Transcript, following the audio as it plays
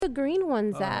The green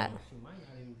one's at. She might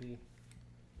not even be.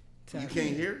 You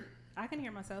can't hear? I can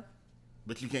hear myself.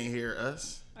 But you can't hear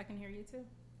us? I can hear you too.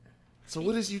 So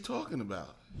what is you talking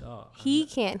about? Dog. He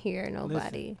can't hear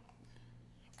nobody.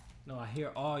 No, I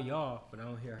hear all y'all, but I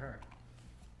don't hear her.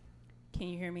 Can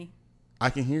you hear me? I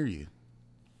can hear you.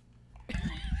 Dog,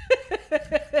 you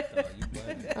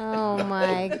bugging. Oh my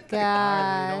Alright,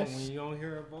 gosh. when you don't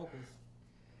hear her vocals.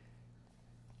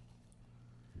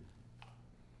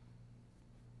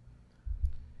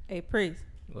 Hey, priest.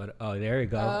 What? Oh, there you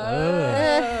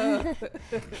go.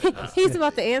 He's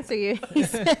about to answer you. He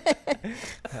said,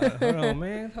 Hold on,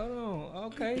 man. Hold on.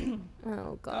 Okay. oh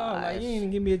Oh, gosh. like you didn't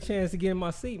even give me a chance to get in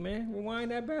my seat, man.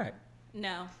 Rewind that back.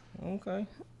 No. Okay.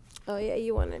 Oh yeah,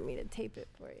 you wanted me to tape it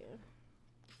for you.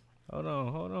 Hold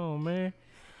on, man.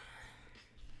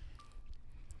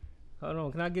 Hold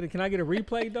on. Can I get a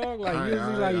replay, dog? Like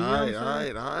usually, like you know what I'm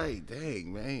saying? all right.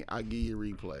 Dang, man. I'll give you a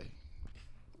replay.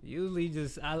 Usually,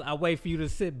 just I wait for you to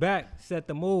sit back, set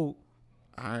the mood.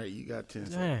 All right, you got 10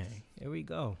 seconds. Dang, here we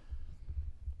go.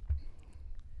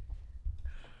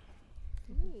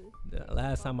 The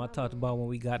last time I talked about when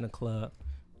we got in the club,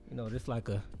 you know, it's like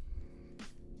a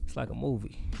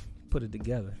movie. Put it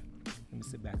together. Let me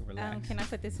sit back and relax. Can I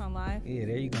put this on live? Yeah,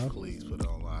 there you go. Please put it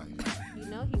on live. You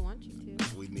know he wants you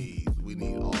to. We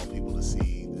need all people to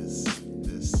see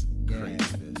this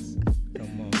craziness.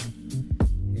 Come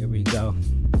on. Here we go.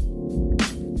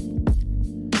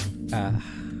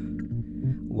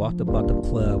 Walked about the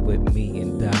club with me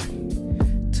and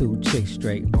Doc. 2 chicks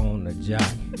straight on the jock.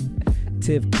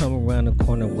 Tiff come around the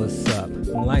corner, what's up?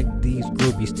 I'm like these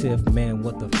groupies, Tiff, man,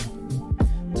 what the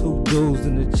 2 dudes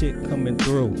and the chick coming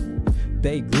through.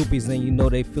 They groupies and you know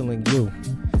they feeling you.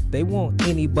 They want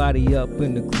anybody up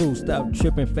in the crew. Stop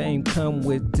tripping, fame come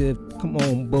with Tiff. Come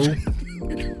on, boo.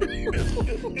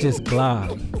 Just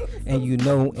glide. And you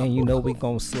know we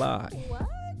gon' slide. What?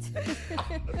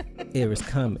 Here it's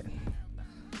coming.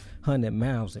 100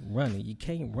 miles and running. You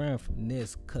can't run from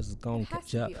this cause it's gonna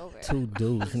catch up. 2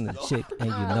 dudes and the chick and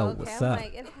you know okay. what's I'm up.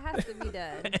 like, it has to be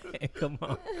done. Come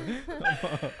on.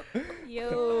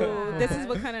 Yo, this is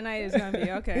what kind of night it's gonna be.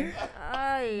 Okay.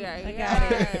 I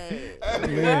got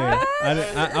it. Man,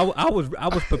 I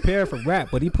was prepared for rap,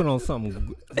 but he put on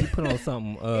something. He put on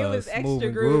something. It was smooth extra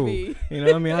and groove. groovy. You know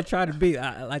what I mean? I tried to be.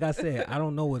 Like I said, I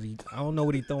don't know what he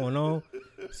throwing on,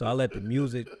 so I let the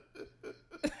music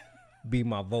be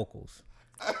my vocals.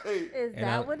 Is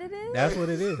that what it is? That's what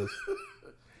it is.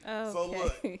 Okay. So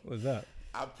look, What's up?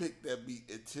 I picked that beat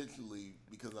intentionally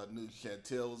because I knew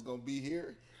Chantel was gonna be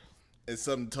here, and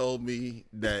something told me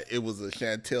that it was a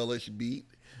Chantel-ish beat.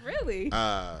 Really?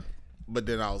 But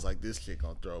then I was like, this chick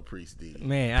gonna throw Priest D.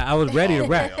 Man, I was ready to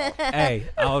rap. Hey,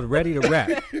 I was ready to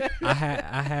rap. I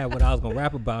had what I was gonna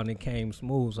rap about, and it came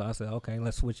smooth. So I said, okay,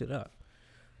 let's switch it up.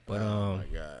 But Oh my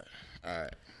God! All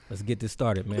right, let's get this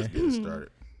started, man. let's get it started.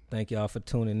 Thank y'all for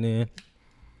tuning in.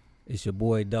 It's your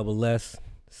boy Double S,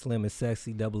 Slim and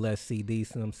Sexy, Double S CD,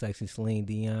 Slim Sexy Celine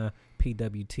Dion,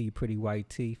 PWT, Pretty White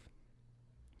Teeth.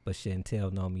 But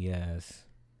Chantel know me as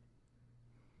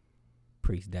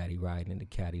Priest Daddy riding in the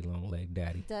caddy, long leg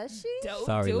daddy. Does she?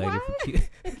 Sorry, do lady,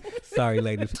 I? sorry,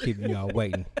 ladies, for keeping y'all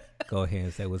waiting. Go ahead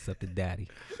and say what's up to Daddy.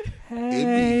 It'd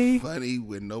Hey, be funny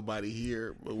when nobody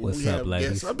here, but when What's we up, have ladies?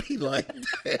 guests, I'd be like,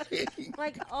 dang.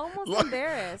 Like almost Like-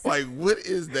 embarrassed. Like, what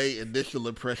is their initial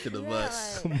impression of Yeah,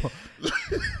 us? like, come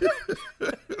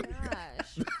on.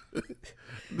 gosh.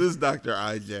 This is Dr.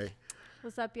 IJ.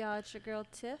 What's up, y'all? It's your girl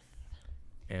Tiff.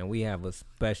 And we have a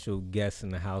special guest in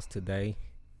the house today.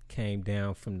 Came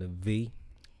down from the V.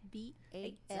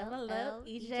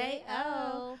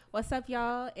 BALLEJO. What's up,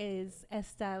 y'all? Is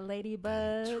Esta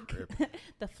Ladybug, Tripping.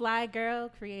 the fly girl,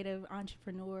 creative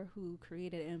entrepreneur who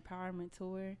created an empowerment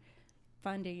tour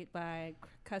funded by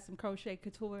Custom Crochet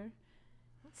Couture.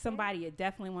 Somebody you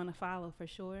definitely want to follow for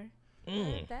sure.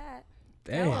 Heard that.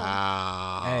 Damn.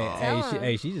 Wow.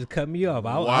 Hey, she just cut me off.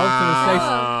 I was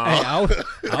Wow. gonna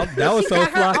say, that was She so got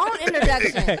her fly. own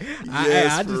introduction.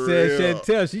 Yes, I just for said real.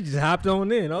 Chantel. She just hopped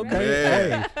on in. Okay,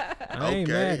 Yeah. hey, I ain't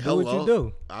Okay, mad. Do hello. what you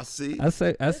do. I see.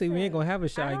 I see. We ain't gonna have a I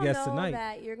shy don't guest know tonight.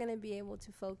 that you're gonna be able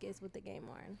to focus with the game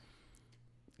more.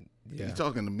 Yeah. You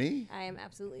talking to me? I am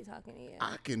absolutely talking to you.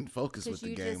 I can focus with Because the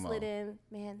you game just on. slid in,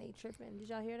 man, they tripping. Did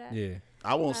y'all hear that? Yeah.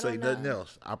 I won't I say don't nothing know.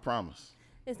 else. I promise.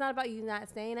 It's not about you not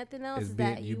saying nothing else. It's It's being-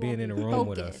 that you you being won't in the be room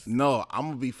with us. focused. No, I'm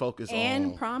gonna be focused And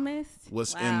on promised.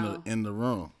 what's Wow. in the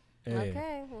room. Yeah.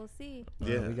 Okay, we'll see.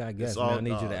 Yeah, we got it's guests. all Man, I need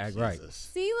you to God, act right. Jesus.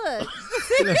 See, look.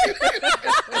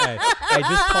 Hey,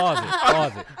 just pause it.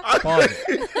 Pause it. Pause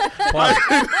it. Pause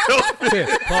it.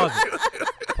 Tiff, pause it.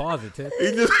 Pause it, Tiff.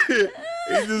 He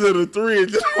He just hit a 3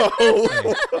 and just my whole,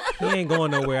 Hey, he ain't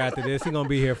going nowhere after this. He gonna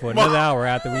be here for another hour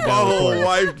after we my done whole recording.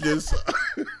 wife just.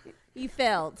 You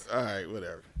failed. All right,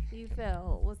 whatever. You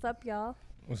failed. What's up, y'all?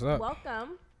 What's up?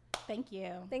 Welcome. Thank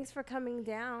you. Thanks for coming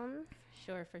down.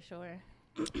 Sure, for sure.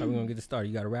 How we gonna get this started?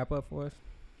 You got a wrap up for us?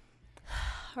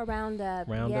 A roundup.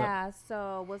 Roundup. Yeah.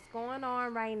 So what's going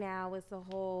on right now is the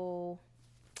whole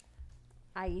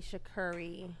Aisha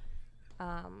Curry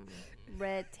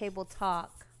Red Table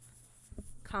Talk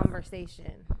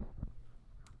conversation.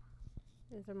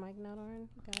 Is the mic not on?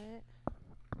 Got it?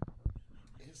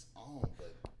 It's on,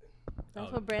 but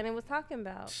That's what Brandon was talking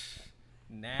about.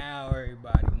 Now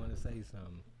everybody want to say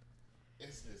something.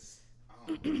 it's just. I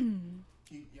don't know.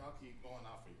 Y'all keep going.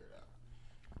 I'll figure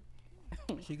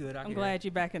it out. She good. I I'm can glad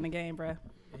you're back in the game, bruh.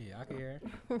 Hear. Yeah, I can hear.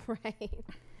 Right.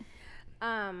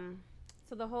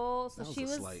 So the whole That was she a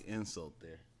was slight insult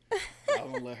there. Y'all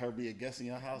gonna let her be a guest in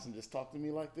your house and just talk to me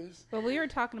like this? But we were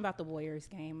talking about the Warriors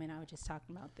game, and I was just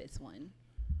talking about this one,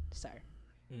 sir.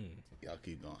 Y'all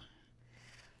keep going.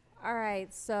 all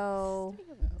right. So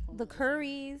the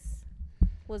Currys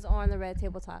was on the Red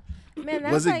Table Talk. Man,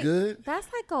 that's Was it like, good? That's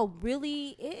like a really.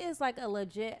 It is like a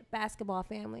legit basketball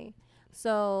family.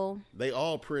 So They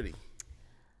all pretty.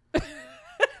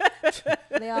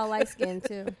 they all light skinned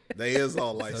too. They is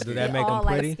all light So do skinned. that They make 'em all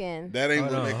pretty? light skinned. That ain't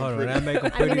Hold what on, make hold them on. pretty. That make 'em I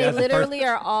pretty. mean, they That's the first- literally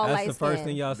are all That's light the first thing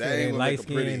skinned. y'all That said. ain't They what light make 'em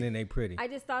skinned pretty. and they pretty. I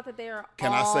just thought that they were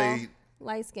Can I all say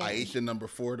light skinned. Aisha number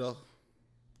 4 though?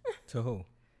 To who?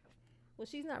 Well,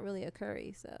 she's not really a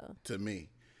Curry, so To me,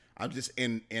 I'm just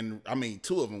in. I mean,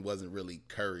 2 of them wasn't really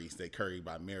Currys. They Curry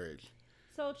by marriage.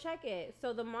 so check it.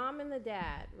 So the mom and the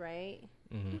dad, right?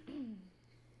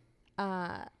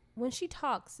 When she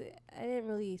talks, I didn't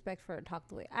really expect for her to talk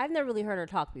the way. I've never really heard her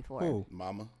talk before. Who?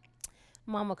 Mama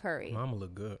Mama Curry. Mama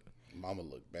look good.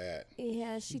 look bad.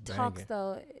 Yeah, she She talks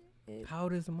banging. though. How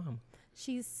old is the mama?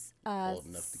 She's Old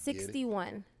enough to get it.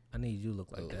 61. I need you to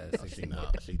look like Oh, that. no, 61.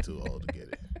 she too old to get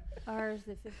it. Or is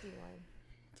it 51?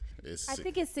 It's I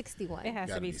think it's 61. It has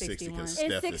to gotta be be 60 61. 'cause It's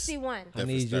Steph is- 61. I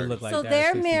need you to look like So that.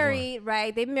 they're 61. married,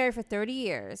 right? They've been married for 30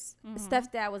 years. Steph's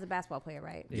dad was a basketball player,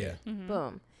 right? Yeah.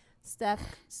 Boom.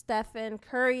 Stephen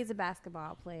Curry is a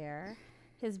basketball player.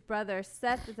 His brother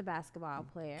Seth is a basketball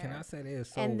player. Can I say they're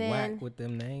so And then- whack with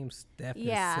them names? Steph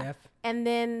Yeah. and Seth. And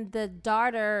then the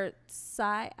daughter,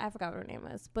 I forgot what her name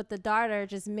was, but the daughter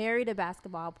just married a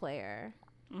basketball player.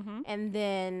 And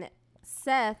then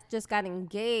Seth just got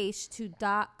engaged to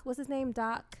Doc. What's his name?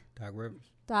 Doc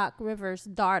Rivers. Doc Rivers'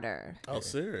 daughter. Oh,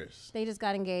 serious? They just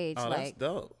got engaged Oh, that's like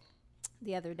dope.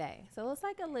 the other day. So it's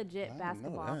like a legit I didn't know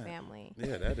basketball that. family.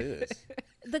 Yeah, that is.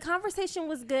 The conversation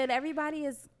was good. Everybody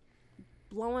is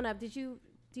blowing up.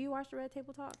 Do you watch the Red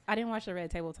Table Talk? I didn't watch the Red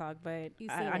Table Talk, but You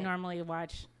seen I it. normally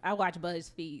watch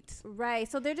BuzzFeeds. Right.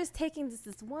 So they're just taking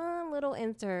this one little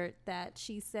insert that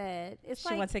she said. It's She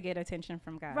like wants to get attention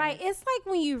from guys. right. It's like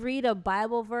when you read a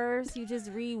Bible verse, you just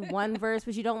read one verse,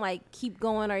 but you don't like keep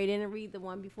going, or you didn't read the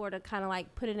one before to kind of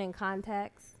like put it in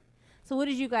context. So what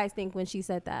did you guys think when she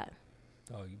said that?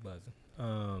 Oh, you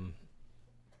buzzing.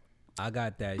 I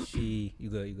got that you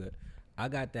good. I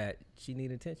got that she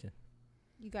need attention.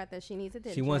 You got that she needs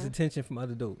attention. She wants attention from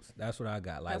other dudes. That's what I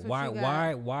got. Like, That's what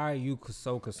why you got. are you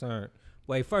so concerned?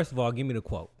 Wait, first of all, give me the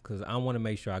quote because I want to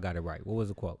make sure I got it right. What was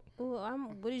the quote? Ooh,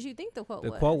 what did you think the quote The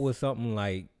was? quote was something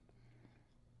like,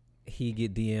 "He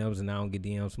get DMs and I don't get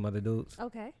DMs from other dudes."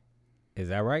 Okay, Is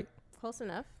that right? close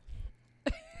enough.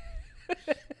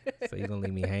 So you gonna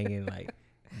leave me hanging like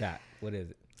that? What is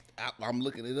it? I'm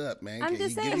looking it up, man. I'm Can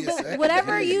just you give saying, me a but second?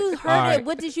 whatever you heard All right. it,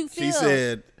 what did you feel? She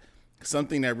said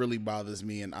something that really bothers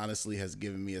me and honestly has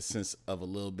given me a sense of a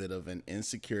little bit of an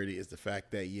insecurity is the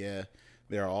fact that, yeah,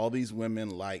 there are all these women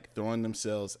like throwing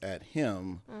themselves at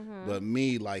him, but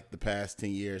me, like the past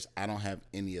 10 years, I don't have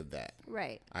any of that.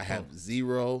 Right. I have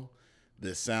zero.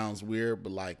 This sounds weird,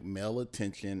 but like male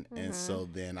attention. And so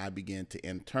then I begin to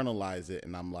internalize it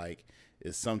and I'm like,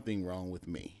 is something wrong with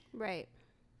me? Right.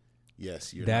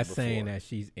 Yes, you're That's number saying 4. that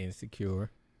she's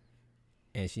insecure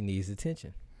and she needs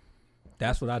attention.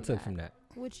 That's what I took from that.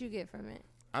 What you get from it?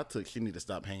 I took she need to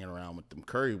stop hanging around with them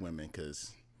Curry women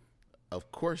because,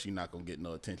 of course, you're not gonna get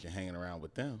no attention hanging around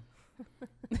with them.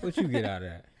 What you get out of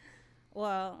that?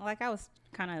 Well, like I was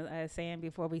kind of saying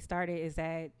before we started, is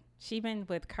that she been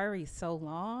with Curry so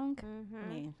long. I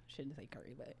mean, shouldn't say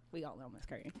Curry, but we all know Miss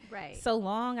Curry. Right. So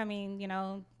long. I mean, you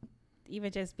know, even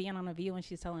just being on a View when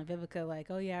she's telling Vivica, like,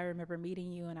 oh, yeah, I remember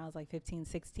meeting you when I was like 15,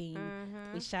 16.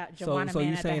 We shot So Joanna Man you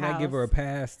at the saying house. that give her a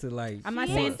pass to like? I'm not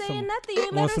She saying ain't saying some- nothing. You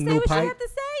want let her some say new what she pipe? had to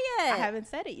say I yet. haven't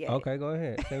said it yet. Okay, go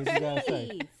ahead. Say what you gotta say.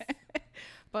 Please.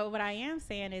 But what I am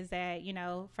saying is that, you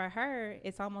know, for her,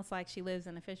 it's almost like she lives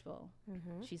in a fishbowl.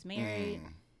 Mm-hmm. She's married.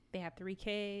 They have 3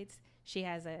 kids. She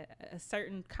has a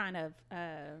certain kind of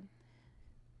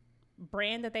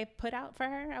brand that they put out for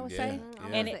her, I would say.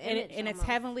 Yeah. And it's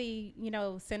heavily, you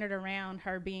know, centered around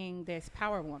her being this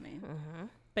power woman. Mm-hmm.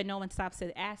 But no one stops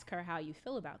to ask her how you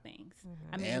feel about things.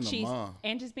 Mm-hmm. I mean,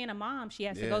 and just being a mom, she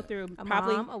has to go through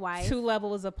probably 2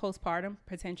 levels of postpartum,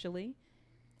 potentially.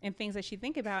 And things that she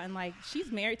think about, and like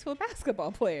she's married to a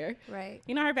basketball player, right?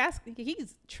 You know,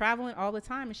 he's traveling all the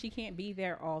time, and she can't be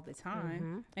there all the time.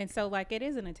 Mm-hmm. And so, like, it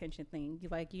is an attention thing.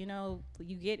 You know,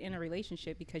 you get in a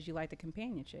relationship because you like the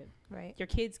companionship, right? Your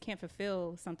kids can't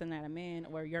fulfill something that a man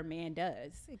or your man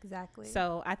does. Exactly.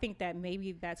 So I think that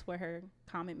maybe that's where her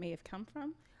comment may have come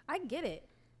from. I get it.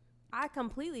 I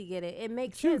completely get it. It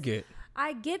makes sense. You get.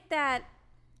 I get that.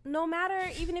 No matter,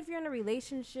 even if you're in a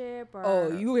relationship or...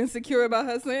 Oh, you insecure about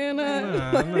her saying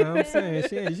that? No, I'm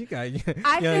saying she got young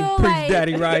priest like,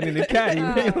 daddy riding the caddy. You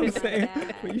know what I'm saying?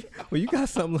 Well, you got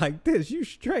something like this, you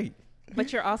straight.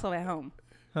 But you're also at home.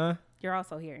 Huh? You're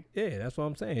also here. Yeah, that's what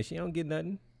I'm saying. She don't get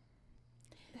nothing.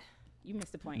 You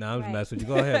missed the point. No, I'm just messing with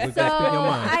you. Go ahead. So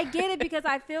I get it because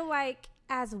I feel like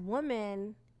as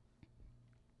women,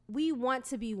 we want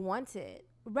to be wanted.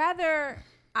 Rather...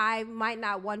 I might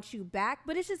not want you back,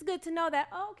 but it's just good to know that,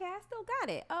 oh, okay, I still got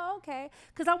it. Oh, okay.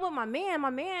 Because I'm with my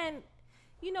man,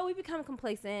 you know, we become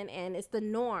complacent and it's the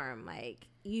norm. Like,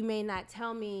 you may not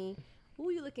tell me,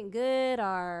 ooh, you looking good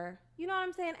or, you know what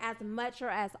I'm saying, as much or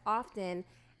as often.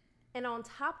 And on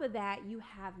top of that, you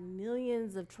have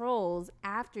millions of trolls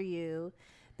after you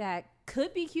that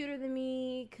could be cuter than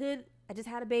me, I just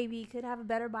had a baby, could have a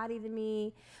better body than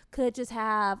me, could just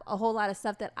have a whole lot of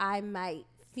stuff that I might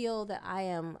feel that I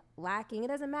am lacking. It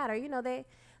doesn't matter, you know,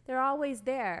 they're always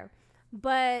there.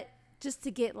 But just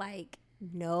to get like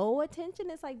no attention,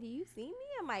 it's like, do you see me?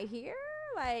 Am I here?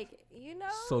 Like, you know.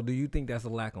 So do you think that's a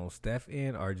lack on Steph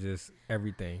end or just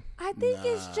everything? I think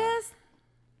it's just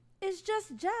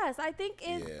I think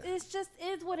it's just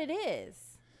is what it is.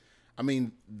 I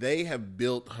mean, they have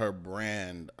built her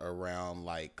brand around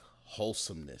like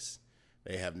wholesomeness.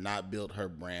 They have not built her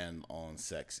brand on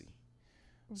sexy.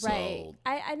 Right. So,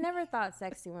 I never thought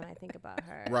sexy when I think about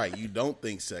her. Right. You don't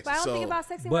think sexy. But I don't think about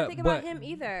sexy when I think about him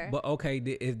either. But okay,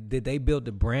 did they build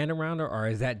the brand around her or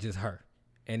is that just her?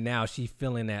 And now she's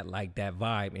feeling that like that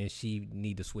vibe and she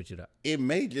need to switch it up. It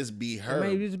may just be her. It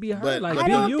may just be her. But like, I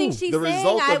don't think she's saying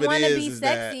I want to be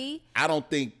sexy. I don't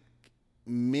think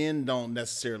men don't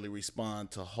necessarily respond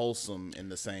to wholesome in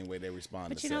the same way they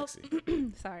respond to sexy.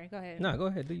 Sorry, go ahead. No, go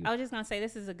ahead. Do you? I was just going to say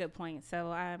this is a good point.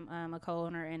 So I'm a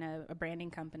co-owner in a branding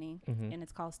company, and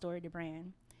it's called Story to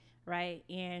Brand, right?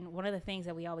 And one of the things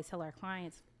that we always tell our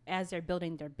clients as they're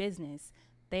building their business,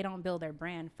 they don't build their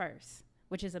brand first,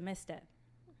 which is a misstep.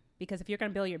 Because if you're going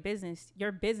to build your business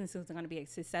isn't going to be as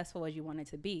successful as you want it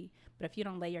to be. But if you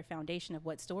don't lay your foundation of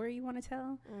what story you want to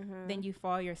tell, then you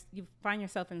find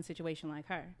yourself in a situation like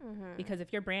her. Mm-hmm. Because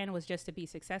if your brand was just to be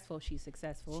successful, she's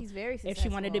successful. She's very successful. If she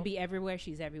wanted to be everywhere,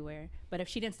 she's everywhere. But if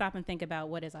she didn't stop and think about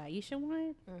what does Aisha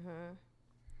want,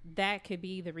 that could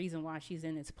be the reason why she's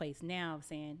in this place now of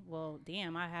saying, well,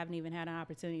 damn, I haven't even had an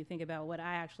opportunity to think about what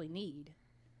I actually need.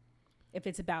 If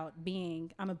it's about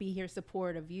I'm going to be here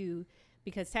support of you.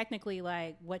 Because technically,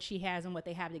 like, what she has and what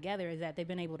they have together is that they've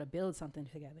been able to build something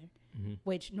together,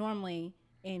 which normally,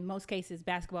 in most cases,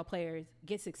 basketball players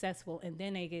get successful and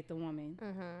then they get the woman,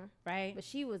 right? But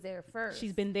she was there first.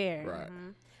 She's been there. Right.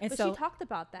 And but she talked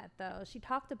about that, though. She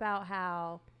talked about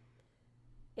how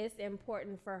it's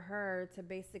important for her to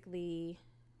basically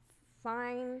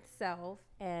find self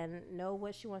and know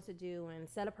what she wants to do and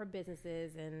set up her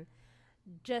businesses and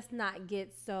just not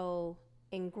get so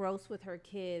engrossed with her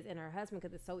kids and her husband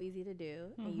because it's so easy to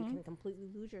do and you can completely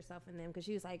lose yourself in them because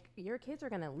she was like, your kids are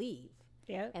going to leave.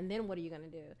 Yeah. And then what are you going to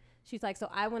do? She's like, so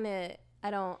I want to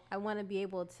be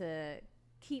able to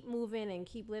keep moving and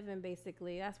keep living,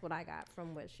 basically. That's what I got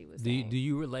from what she was saying. Do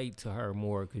you relate to her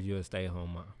more because you're a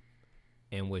stay-at-home mom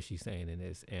and what she's saying in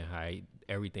this and how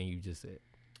everything you just said?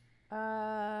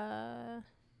 As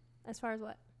far as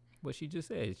what? What she just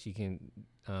said, she can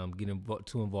get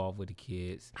too involved with the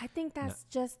kids. I think that's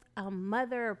just a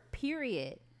mother,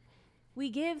 period.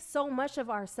 We give so much of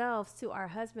ourselves to our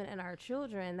husband and our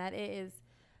children that it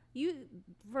is,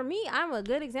 for me, I'm a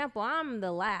good example. I'm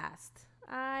the last.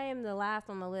 I am the last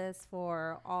on the list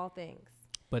for all things.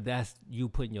 But that's you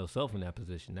putting yourself in that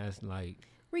position. That's like,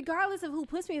 regardless of who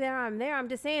puts me there, I'm there. I'm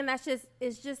just saying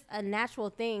it's just a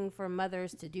natural thing for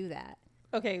mothers to do that.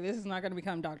 Okay, this is not going to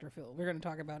become Dr. Phil. We're going to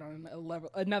talk about it on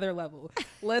another level.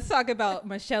 Let's talk about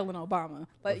Michelle and Obama.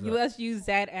 Let's use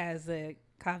that as a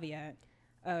caveat.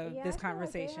 of Yeah, this I feel like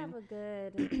conversation. they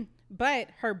have a good. But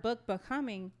her book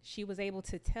Becoming, she was able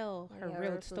to tell her Yeah,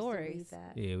 real we're supposed to read stories.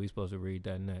 that. Yeah, we supposed to read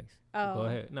that next. Oh. Go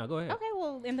ahead. No, go ahead. Okay,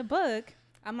 well, in the book,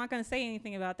 I'm not going to say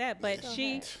anything about that, but Go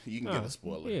she ahead. You can get a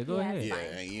spoiler. Yeah, go Yeah, ahead. it's Yeah,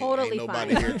 fine. ain't, Totally ain't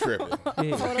nobody fine. here tripping.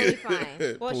 Yeah. Totally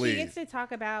fine. Well, Please. she gets to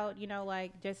talk about, you know,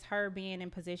 like just her being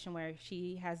in position where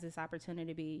she has this opportunity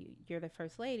to be, you're the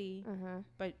first lady,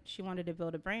 but she wanted to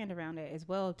build a brand around it as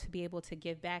well to be able to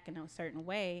give back in a certain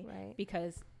way. Right.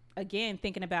 Because, again,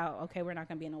 thinking about, okay, we're not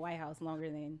going to be in the White House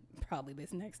longer than probably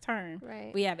this next term.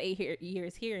 Right. We have 8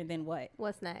 years here, and then what?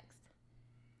 What's next?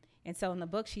 And so in the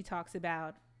book, she talks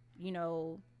about, you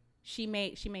know, she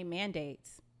made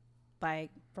mandates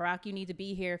like, Barack, you need to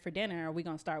be here for dinner, or we're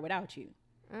going to start without you.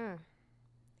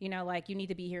 You know, like, you need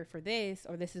to be here for this,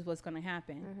 or this is what's going to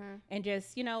happen. And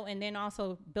just, you know, and then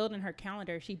also building her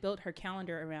calendar. She built her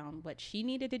calendar around what she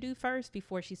needed to do first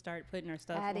before she started putting her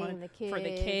stuff Adding on the for the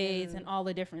kids kids and and- all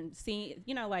the different scenes,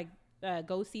 you know, like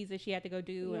go-sees that she had to go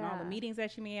do and all the Yeah. meetings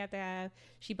that she may have to have.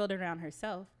 She built it around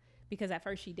herself because at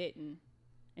first she didn't.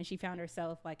 And she found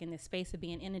herself like in this space of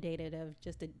being inundated of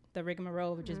just the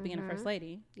rigmarole of just being a first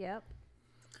lady. Yep.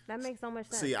 That makes so much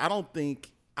sense. See, I don't think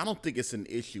it's an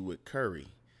issue with Curry.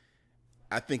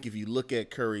 I think if you look at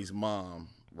Curry's mom,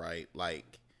 right,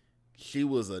 like she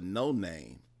was a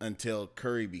no-name until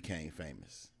Curry became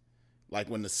famous. Like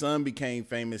when the son became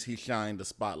famous, he shined the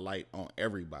spotlight on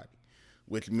everybody,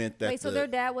 which meant that Wait, so their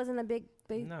dad wasn't a big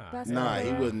Nah. basketball nah, he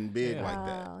player? wasn't big Yeah. like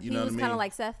that. Oh, You he know what I was mean? kind of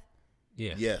like Seth.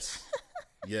 Yeah. Yes.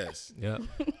 Yes. Yep.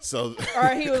 So Or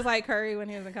he was like Curry when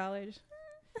he was in college.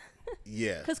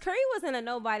 yeah. Because Curry wasn't a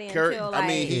nobody Curry, until like I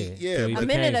mean, Till he a became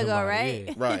minute ago, somebody, right?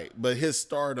 yeah. right, but his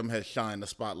stardom has shined the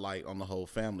spotlight on the whole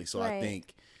family. So I Right.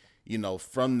 think, you know,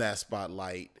 from that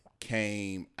spotlight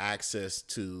came access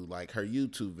to like her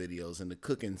YouTube videos and the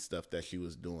cooking stuff that she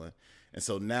was doing. And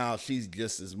so now she's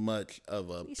just as much of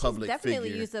a She's public definitely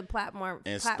figure. used the platform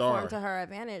and to star. her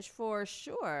advantage for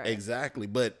sure. Exactly.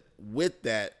 But with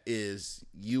that is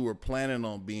you were planning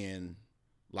on being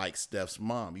like Steph's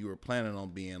mom. You were planning on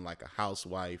being like a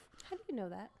housewife How do you know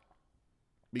that?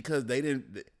 because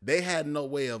they had no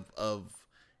way of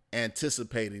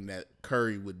anticipating that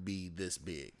Curry would be this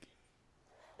big.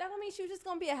 That don't mean she was just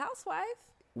gonna be a housewife.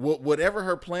 Whatever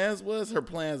her plans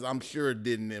I'm sure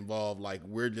didn't involve like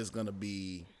we're just gonna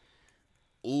be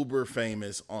uber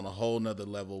famous on a whole nother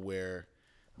level where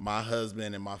my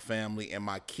husband and my family and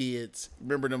my kids,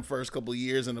 remember them first couple of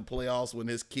years in the playoffs when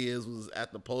his kids was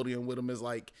at the podium with him, is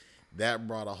like that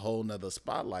brought a whole nother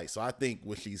spotlight. So I think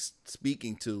what she's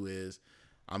speaking to is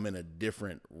I'm in a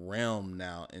different realm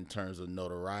now in terms of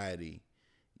notoriety,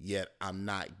 yet I'm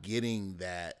not getting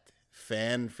that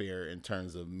fanfare in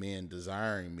terms of men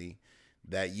desiring me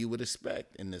that you would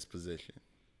expect in this position.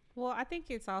 Well, I think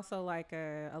it's also like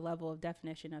a level of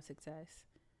definition of success.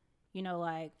 You know,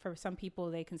 like for some people,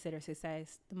 they consider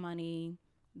success the money,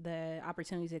 the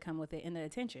opportunities that come with it, and the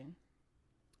attention.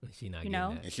 She not You getting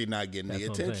know? that. And she's not getting That's the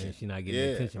what I'm saying. attention. She not getting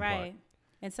the attention part. Right.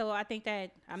 And so I think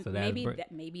that So that's maybe br-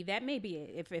 that may be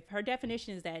it. If her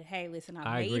definition is that, hey, listen, I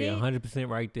I made agree it. 100%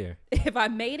 right there. If I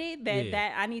made it, Yeah.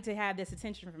 that I need to have this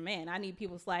attention from men. I need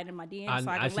people sliding in my DMs so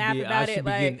I I can should laugh be, about I it. should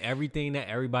be Like, getting everything that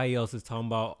everybody else is talking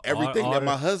about. Everything that the-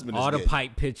 my husband is all the getting.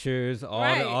 pipe pictures, all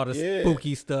Right. the Yeah.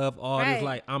 spooky stuff, all Right. this.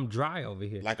 Like I'm dry over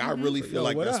here. Like I really feel Yo,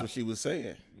 like what that's up? what she was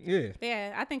saying. yeah.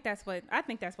 yeah, I think that's what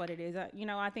it is. You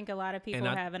know, I think a lot of people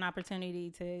have an opportunity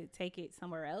to take it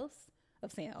somewhere else.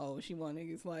 Of saying, oh, she want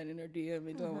niggas sliding in her DM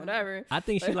and doing whatever. I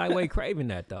think she like way craving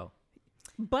that though.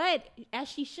 But as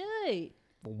she should.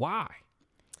 Why?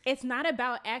 It's not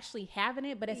about actually having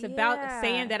it, but it's about Yeah.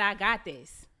 saying that I got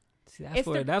this. See, It's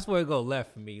that's where it go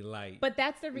left for me. Like, But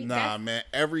that's the reason. Nah, man.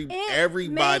 It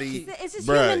Everybody, it's just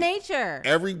bruh, human nature.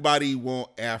 everybody want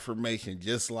affirmation,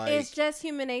 just like It's just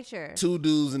human nature. two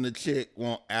dudes and a chick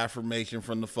want affirmation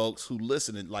from the folks who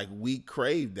listening. Like we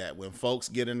crave that when folks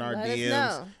get in our Let us DMs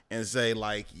know. and say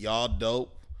like y'all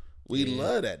dope. We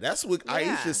love that. That's what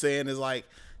Yeah. Aisha's saying is like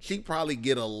she probably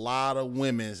get a lot of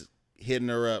women hitting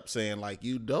her up saying like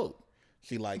you dope.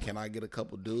 She like, can I get a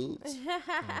couple dudes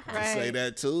to say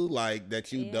that too? Like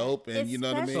that you dope and you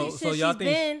know what I mean? Especially- so since y'all she's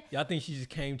think been- y'all think she just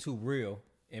came too real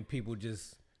and people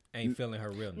just ain't feeling her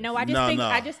realness? No, I just No, think no.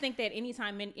 I just think that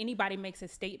anytime anybody makes a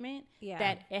statement, Yeah.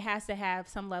 that it has to have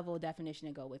some level of definition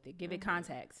to go with it. Give it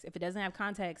context. If it doesn't have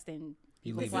context, then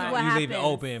you This leave is it, what you leave it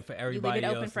happens. open for you everybody leave it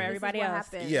open else. for to- everybody This is what else.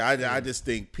 happened. Yeah, I just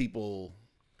think people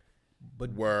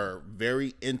But were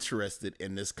very interested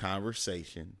in this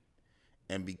conversation,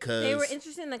 and because They were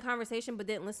interested in the conversation, but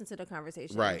didn't listen to the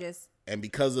conversation. right, Just and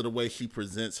because of the way she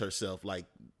presents herself, like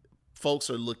folks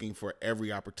are looking for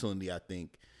every opportunity, I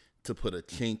think, to put a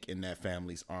chink in that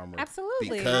family's armor. Absolutely.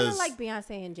 Kind Because of like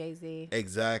Beyonce and Jay-Z.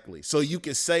 exactly. So you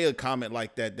can say a comment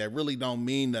like that really don't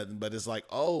mean nothing, but it's like,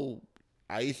 oh,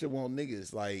 Aisha want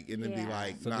niggas, like, and it'd be Yeah.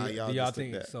 like, So nah, do y'all y'all just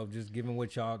think think that. so? Just given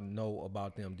what y'all know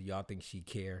about them, do y'all think she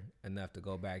care enough to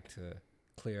go back to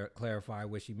clarify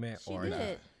what she meant, She or did not?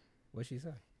 it. What she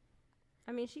say?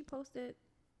 I mean, she posted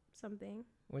something.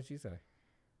 What she say?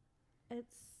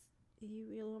 It's you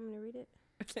really want me to read it?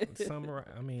 Summarize.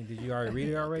 I mean, did you already read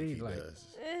it already? He Like, does.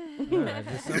 nah,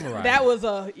 just summarize. That it. was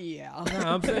a yeah. No,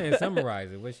 I'm saying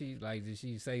summarize it. What she like? Did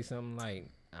she say something like,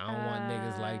 "I don't want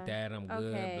niggas like that. I'm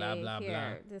good." Okay, Blah blah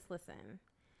here, just listen.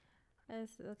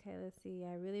 Let's see.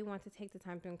 I really want to take the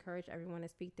time to encourage everyone to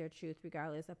speak their truth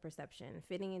regardless of perception,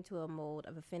 fitting into a mold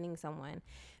of offending someone,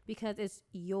 because it's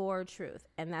your truth,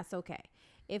 and that's okay.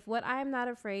 If what I'm not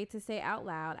afraid to say out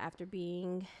loud after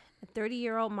being a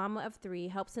 30-year-old mama of 3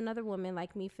 helps another woman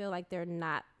like me feel like they're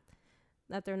not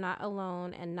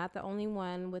alone and not the only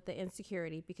one with the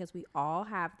insecurity, because we all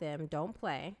have them, don't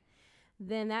play,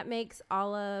 then that makes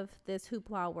all of this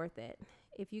hoopla worth it.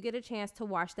 If you get a chance to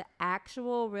watch the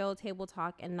actual real table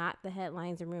talk and not the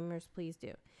headlines and rumors, please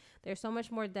do. There's so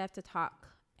much more depth to talk,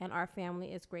 and our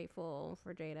family is grateful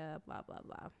for Jada, blah, blah,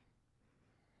 blah.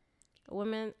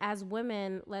 As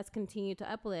women, let's continue to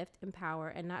uplift, empower,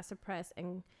 and not suppress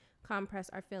and compress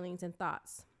our feelings and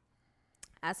thoughts.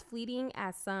 As fleeting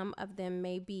as some of them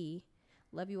may be,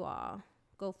 love you all.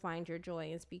 Go find your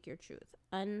joy and speak your truth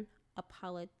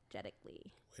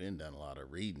unapologetically. We done a lot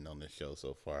of reading on this show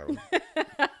so far.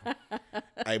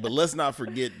 Hey, but let's not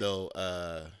forget though,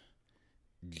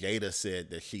 Jada said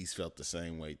that she's felt the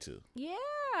same way too. Yeah.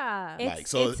 Like,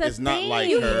 so a it's not thing. like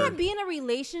you her- can't be in a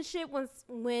relationship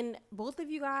when both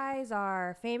of you guys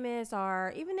are famous,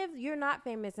 or even if you're not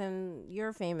famous and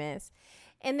you're famous.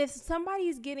 And if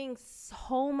somebody's getting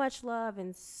so much love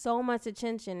and so much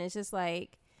attention, it's just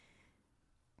like,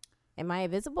 am I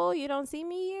invisible? You don't see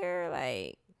me here?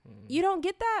 Like, you don't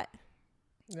get that?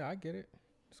 Yeah, I get it.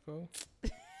 It's cool.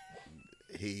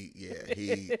 He's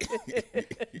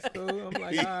cool. I'm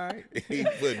like, all right. he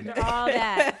putting All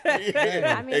that.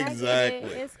 Yeah, I mean, I get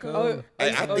exactly. it. It's cool. Cool. Hey,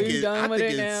 I think you done with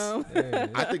it now?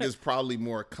 I think it's probably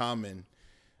more common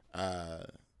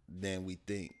than we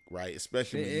think, right?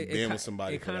 Especially when you've been with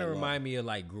somebody. It kind of remind me of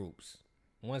like groups.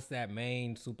 Once that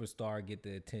main superstar get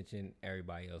the attention,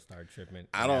 everybody else start tripping.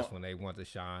 That's when they want to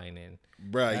shine, and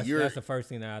bruh, that's the first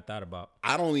thing that I thought about.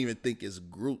 I don't even think it's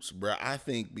groups, bruh. I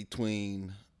think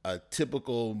between a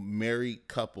typical married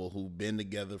couple who've been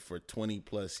together for 20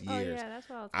 plus years, yeah, that's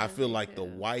what I was I gonna feel say, like the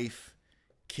too. wife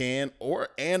can or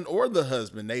the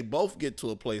husband, they both get to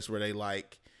a place where they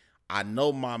like, I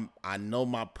know my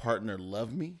partner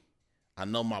love me. I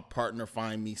know my partner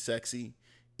find me sexy.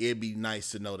 It'd be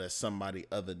nice to know that somebody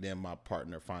other than my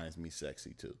partner finds me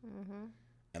sexy too. Mm-hmm.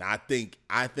 And I think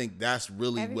that's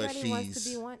really Everybody what wants to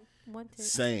she's be wanted.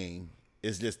 saying.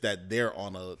 It's just that they're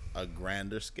on a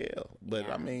grander scale. But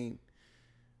Yeah. I mean,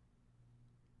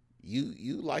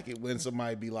 you like it when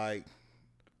somebody be like,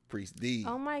 Priest D.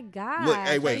 Oh my God. Look,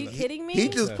 hey, wait. Are you kidding me? He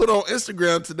just put on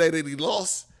Instagram today that he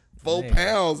lost 4 Man.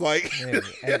 pounds. Like, Man,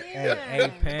 at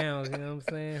 8 pounds, you know what I'm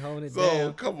saying? Holding it so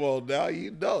down. come on now.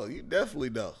 You definitely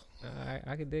know. All right,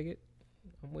 I can dig it.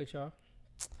 I'm with y'all.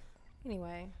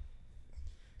 Anyway,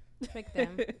 trick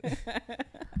them.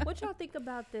 What y'all think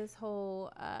about this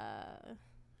whole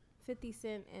 50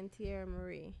 Cent and Tierra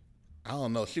Marie? I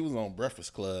don't know. She was on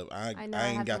Breakfast Club. I know. I I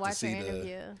ain't have got to watch see her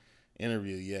interview. the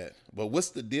interview yet. But what's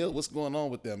the deal? What's going on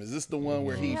with them? Is this the one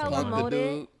where he hella punked the molded.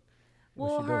 dude?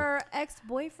 Well, she do? her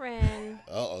ex-boyfriend.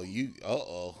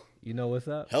 You know what's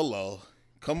up? Hello.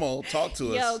 Come on, talk to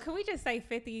Yo, us. can we just say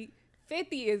 50?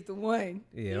 50 is the one.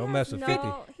 Yeah, don't mess with 50.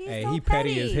 he's Hey, so he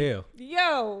petty as petty. hell.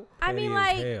 Yo. I mean, Petty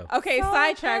as like, hell. Okay, so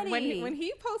sidetrack. petty. When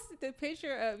he posted the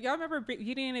picture of, y'all remember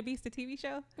Beauty and the Beast, the TV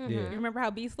show? Yeah. You remember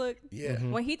how Beast looked? Yeah.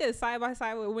 When he did side by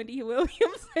side with Wendy Williams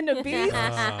and the Beast,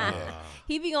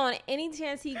 He be going any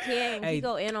chance he can. Hey, he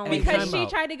go in on hey, Wendy. because time she out.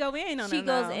 tried to go in on She him.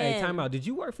 goes though. in. Hey, time out. Did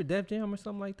you work for Def Jam or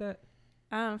something like that?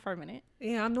 For a minute.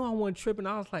 Yeah, I know I wasn't tripping.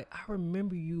 I was like, I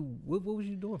remember you. What was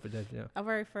you doing for Def Jam? I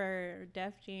worked for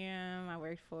Def Jam. I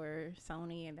worked for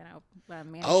Sony, and then I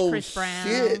managed Oh, Chris Brown.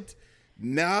 shit.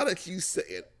 Now that you say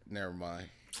it, never mind.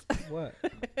 What?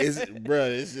 Is it,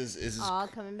 bruh, it's just all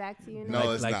coming back to you now.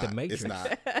 no, it's Like not. the Matrix. It's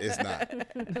not. It's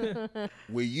not.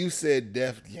 When you said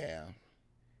Def Jam,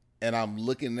 and I'm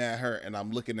looking at her, and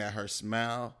I'm looking at her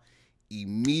smile,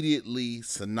 immediately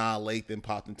Sanaa Lathan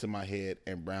popped into my head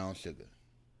and Brown Sugar.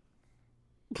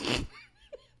 Tiffany,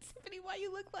 why you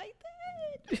look like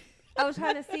that? I was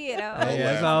trying to see it.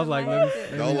 Yeah, so I was like,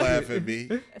 Don't laugh at me.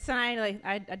 So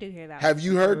I do hear that. Have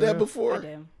you heard that before? I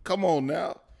do. Come on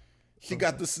now. She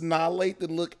got the Sinale the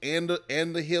look and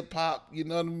the hip hop. You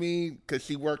know what I mean? Because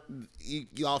she worked.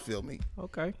 Y'all feel me?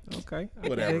 okay.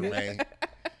 Whatever, man.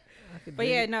 But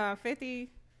yeah, no, 50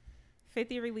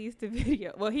 released the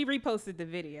video. Well, he reposted the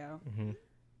video.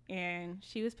 And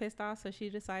she was pissed off, so she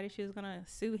decided she was going to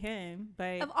sue him.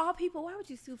 But Of all people, why would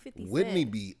you sue 50 Cent? Whitney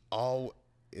be all.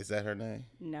 Is that her name?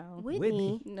 no.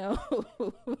 Whitney. No.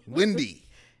 Wendy.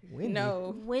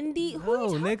 No. Wendy? Who are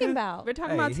you No, talking nigga. about? We're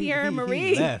talking about He Tierra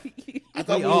Marie. left. I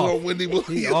thought He we were off. on Wendy Williams.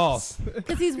 He off.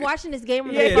 Because he's watching this game.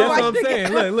 Yeah, that's what I'm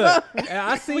saying. Look.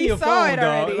 I seen We your saw phone, it dog.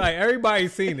 already. Like,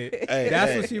 everybody's seen it. Hey,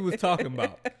 That's hey. what she was talking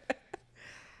about.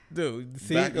 Dude,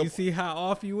 Back you up. see how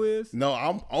off you is? No,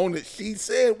 I'm on it. She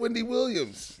said Wendy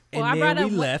Williams. And Well, then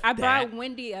we left I brought that.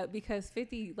 Wendy up because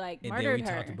 50 like And then murdered we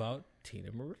her. talked about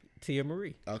Tia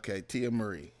Marie. Okay, Tia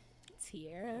Marie.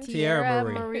 Tierra. Tierra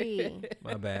Marie.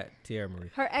 My bad. Tierra Marie.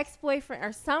 Her ex-boyfriend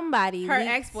or somebody. Her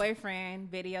leaked, ex-boyfriend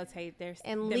videotaped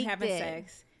And them leaked having it.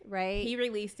 sex. right? He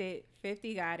released it.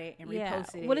 50 got it and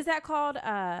reposted it. What is that called?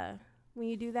 When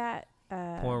you do that?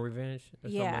 Porn revenge? Or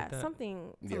Yeah,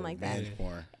 something something like that. revenge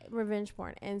porn. Revenge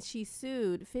porn. And she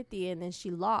sued 50 and then she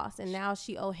lost. And now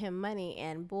she owe him money.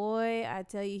 And boy, I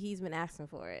tell you, he's been asking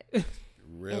for it.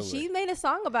 Really? And she made a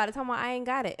song about it, talking about I ain't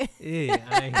got it. Yeah,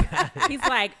 I ain't got it. He's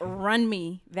like, run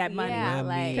me that money. Yeah, Run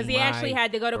like- me Because he actually my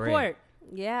had to go to bread. court.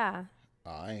 Yeah. Oh,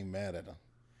 I ain't mad at him.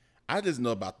 I just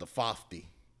know about the Fofty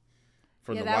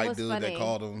from Yeah, the that white was dude funny. that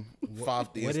called him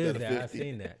Fofty What instead is of that? 50. I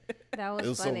seen that. That was It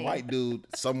was funny.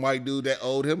 some white dude that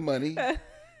owed him money,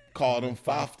 called him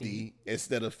Fofty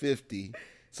instead of 50.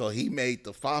 So he made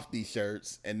the Fofty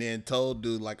shirts and then told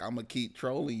dude like, I'm gonna keep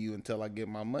trolling you until I get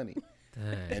my money.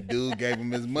 Dang. And dude gave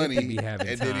him his money. He be having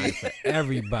and then time for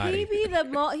everybody. He be the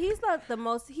most. He's not the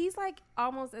most. He's like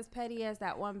almost as petty as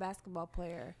that one basketball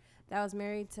player that was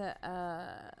married to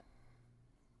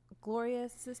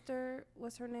Gloria's sister.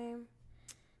 What's her name?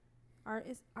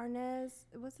 Arnez.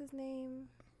 What's his name?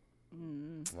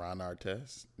 Ron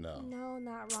Artest? No. No,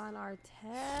 not Ron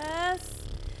Artest.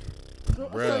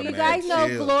 Bruh, So you man, guys know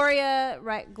chill. Gloria,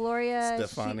 right? Gloria.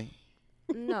 Stefani?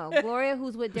 No, Gloria,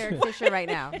 who's with Derek Fisher right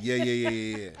now.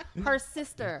 Yeah. Her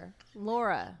sister,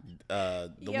 Laura.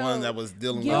 The Yo, one that was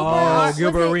dealing Gilbert- Oh, was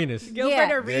Gilbert it- Arenas. Gilbert Yeah.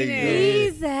 There you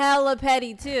Arenas. go. He's hella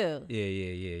petty too. Yeah.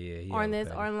 He On hella this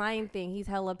petty. online thing, he's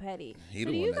hella petty. He So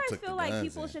the do one you that guys took feel the like guns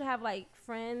people in. should have like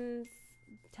friends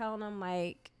telling them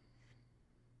like,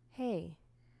 "Hey,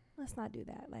 let's not do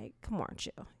that. Like, come on,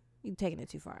 chill. You taking it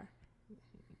too far."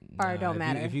 Or it don't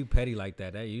matter. If you petty like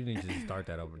that, you need to just start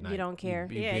that overnight. You don't care?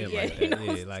 You Yeah, being yeah, like you that.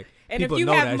 know. Yeah, like And if people you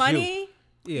know have that's money, you.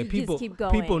 Yeah, you people just keep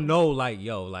people going. know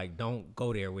like don't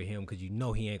go there with him because you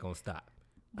know he ain't gonna stop.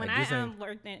 when Like, this I ain't-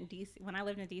 worked in DC, when I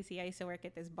lived in DC, I used to work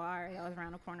at this bar that was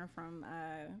around the corner from,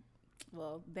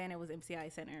 well, then it was MCI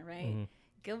Center, right? Mm-hmm.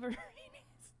 Gilbert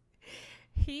Arenas.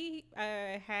 He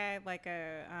had like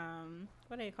a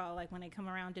what do they call it? Like when they come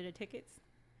around to the tickets.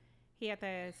 He had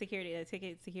the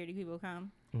security people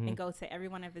come Mm-hmm. and go to every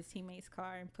one of his teammates'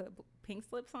 car and put pink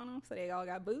slips on them so they all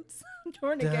got boots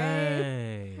during the game.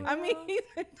 Dang. I mean,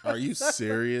 Are you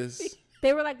serious?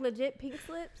 They were like legit pink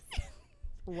slips.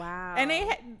 Wow. and they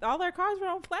had all their cars were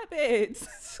on flatbeds.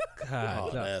 God, Oh,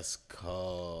 no. that's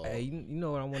cold. Hey, you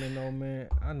know what I want to know, man?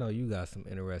 I know you got some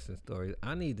interesting stories.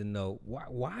 I need to know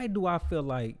why do I feel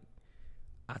like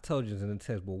I told you this in the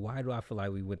text, but why do I feel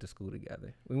like we went to school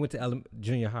together? We went to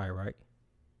junior high, right?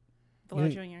 Vallejo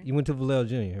you, Junior. You went to Vallejo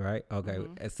Junior, right? Okay,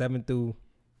 at 7th through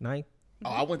 9th. Oh,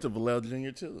 I went to Vallejo Jr.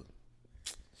 too.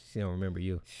 She don't remember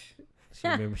you. She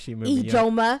remember E. you.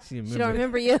 Joma. She She don't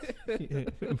remember you.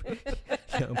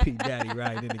 Young P Daddy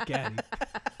riding in the caddy.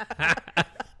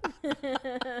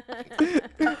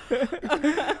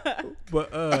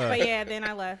 But But yeah, then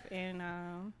I left and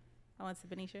I went to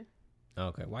Benicia.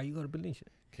 okay, why you go to Benicia?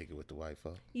 Kick it with the white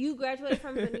folk. You graduated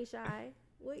from Benicia High.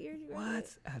 What year did you graduate?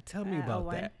 What? Tell me about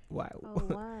 01. that. Why? Oh,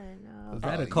 one. No. Was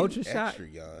that Oh, a culture you shock? extra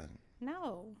young.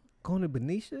 No. Going to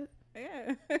Benicia?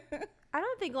 Yeah. I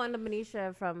don't think going to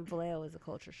Benicia from Vallejo is a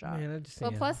culture shock. Man, I just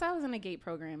Well, seen plus I was in a gate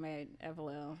program at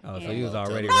Vallejo. Oh, so and- you was Tell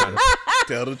already the around.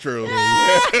 Tell the truth.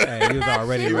 Hey, you was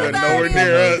already He around. wasn't nowhere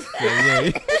near us.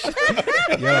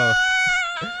 Yeah. Yo,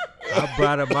 I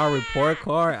brought up my report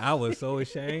card. I was so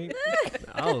ashamed.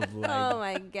 I was like, Oh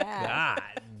my god! God,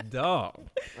 dog,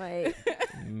 Like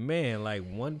man, like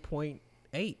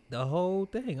 1.8 the whole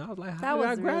thing. I was like, that how did I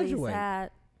was graduate? really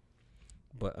sad.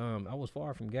 But I was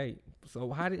far from gate.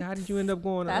 So how did you end up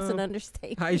going? That's an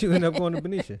understatement. How did you end up going to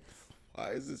Benicia?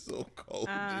 Why is it so cold?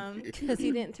 Because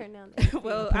he didn't turn down.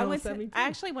 Well, Put I on went. To, 72. I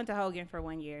actually went to Hogan for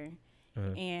 1 year,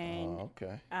 Uh-huh. and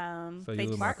Okay. So they you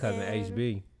with my cousin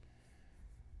Martin.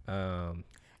 HB,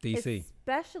 DC.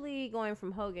 Especially going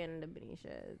from Hogan to Benicia,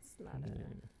 it's not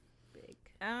a big.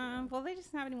 well, they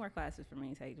just don't have any more classes for me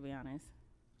to take, to be honest.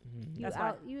 That's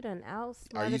why. You done Are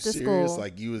outsmarted you the serious? school.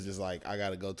 Like you was just like, I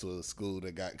gotta go to a school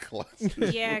that got classes.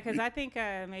 Yeah, because I think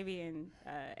maybe in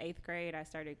 8th grade I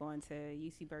started going to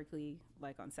UC Berkeley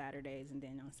like on Saturdays and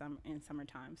then on in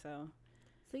summertime. So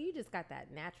you just got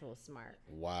that natural smart.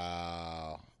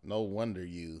 Wow. No wonder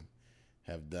you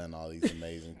have done all these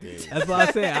amazing things. That's what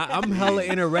I said. I'm hella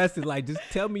interested. Like, just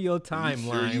tell me your You timeline.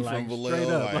 sure you like, from straight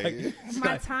Vallejo? up. Like,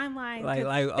 my timeline, like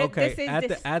okay.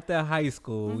 At the high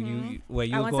school, you I was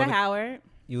went going to Howard.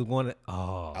 You were going to.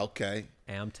 Oh, Okay.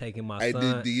 and I'm taking my Hey,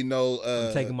 son. do you know?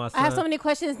 I'm taking my son. I have so many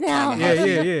questions now.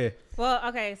 Yeah. Well,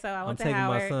 okay, so I I'm went to taking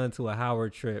Howard. my son to a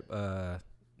Howard trip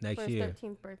next For his year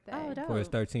 13th birthday. Oh, dope. for his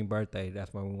 13th birthday.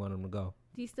 That's where we want him to go.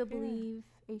 Do you still believe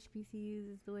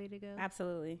HBCUs is the way to go?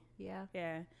 Absolutely. Yeah.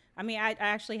 Yeah. I mean, I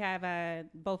actually have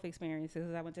both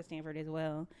experiences. I went to Stanford as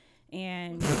well.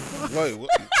 And Wait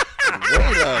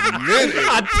a minute.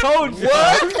 I told you.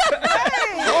 What?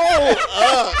 Hold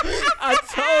up. I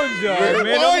told y'all, man.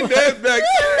 Rewind that back.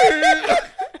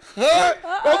 Huh?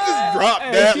 Don't just drop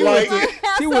that she like. went to-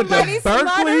 she went to Somebody smarter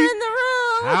Berkeley, in the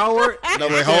room. Howard. No,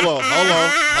 wait, hold on.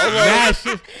 Smash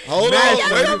it. Hold Smash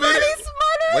on. it. Wait a minute.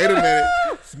 Wait a minute.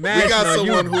 Smash We got on you,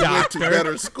 someone who went to doctor.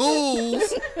 better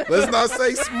schools. Let's not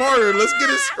say smarter. Let's get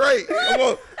it straight. Come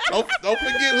on. Don't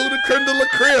forget who the creme de la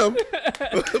creme.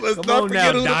 Let's Come not on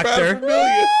forget now, who doctor. the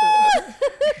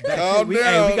familiar. Calm we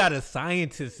down. got a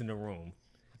scientist in the room.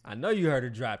 I know you heard her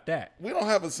drop that. We don't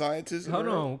have a scientist. in Hold the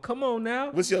room. on. Come on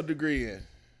now. What's your degree in?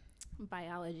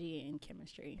 biology and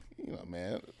chemistry. You know,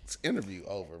 man, it's interview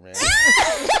over, man.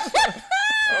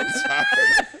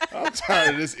 I'm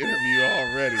tired of this interview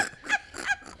already.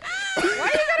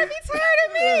 Why you gotta be tired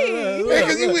of me? Man,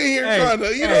 because you in here trying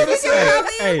to, you know what I'm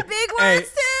saying? Big words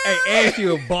too. Hey, and she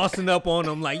was bossing up on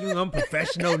them like, I'm a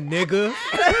professional nigga.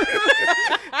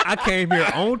 I came here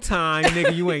on time,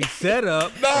 nigga. You ain't set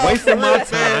up. Nah, wasting for my real,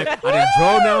 time. man. I done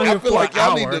drove down here I feel for like an y'all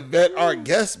hour. need to vet our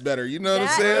guests better. You know what I'm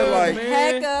That saying? is Like,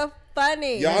 man. hecka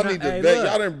funny. y'all need to Hey, vet. look.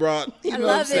 Y'all done brought, you I know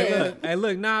what I'm love it. saying? Hey,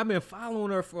 look, nah, I've been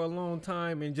following her for a long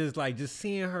time and just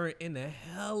seeing her in a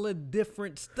hella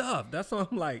different stuff. That's why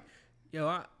I'm like, yo,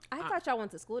 I thought y'all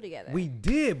went to school together. we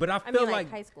did, but I I feel mean, like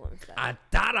like high school and stuff. I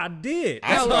thought I did.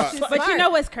 I That's why thought- She's But you smart. know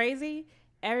what's crazy?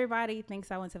 Everybody thinks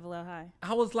I went to Vallejo High.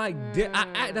 I was like,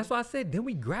 that's why I said, didn't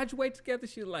we graduate together?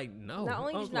 She was like, no. Not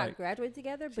only I did was you not like, graduate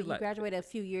together, but you like- graduated a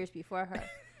few years before her.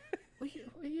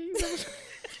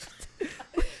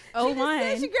 Oh, She one.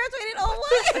 graduated 01.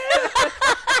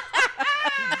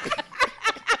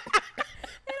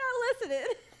 And I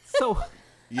listened. So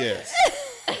Yes.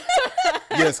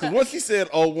 Yes, because once you said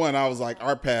 01, I was like,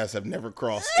 our paths have never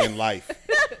crossed in life.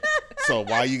 So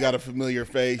why you got a familiar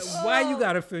face? why you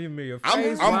gotta feel me your face?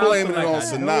 I'm Why I blaming feel it like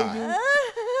on I know Sanaa.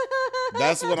 you?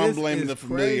 That's what I'm This blaming is the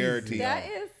familiarity That on.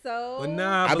 is so. But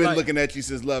nah, I've but been like, looking at you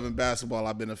since loving basketball.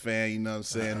 I've been a fan. You know what I'm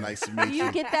saying? Nice to meet You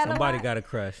you. get that somebody a lot? got a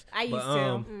crush. I used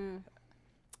but, to.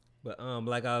 But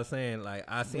like I was saying, like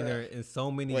I seen her in so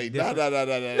many Wait, different.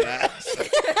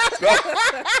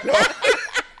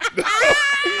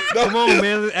 Come on,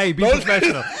 man. Hey, be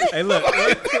professional. Hey, look.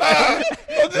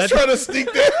 I'm just trying to sneak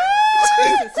that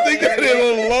in a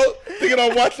little low, thinking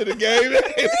I'm watching the game.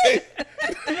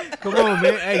 Come on,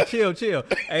 man. Hey, chill.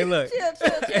 Hey, look. Chill,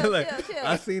 Hey, look. chill.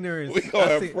 I seen her in. We gonna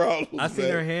have problems, I seen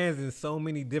man. her hands in so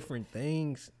many different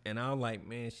things, and I was like,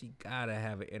 man, she gotta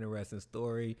have an interesting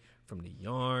story. From the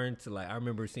yarn to I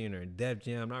remember seeing her in Def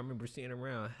Jam. I remember seeing her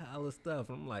around hella stuff.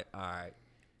 And I'm like, all right,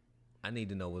 I need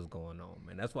to know what's going on,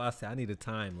 man. That's why I said I need a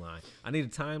timeline. I need a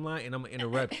timeline, and I'm gonna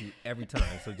interrupt you every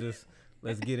time. So just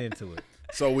let's get into it.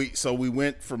 So we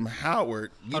went from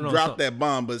Howard. You Hold on, dropped so- that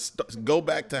bomb, but go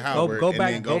back to Howard. Go and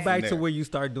back, then go from back to there. where you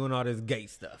start doing all this gay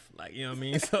stuff. Like, you know what I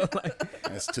mean? So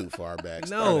That's too far back.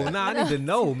 no, Start at- I need to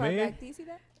know, Too far man. back. Do you see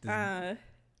that?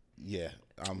 Yeah.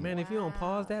 Man, if you don't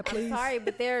pause that, please. Sorry,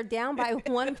 but they're down by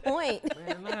 1 point.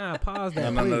 Man, nah, pause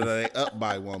that, No, please. they up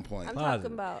by 1 point. I'm Pause talking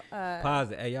it. about.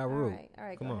 Pause it. Hey, y'all All rude.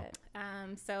 right, Come go on.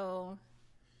 ahead. So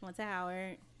went to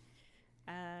Howard.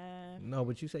 No,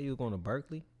 but you say you was going to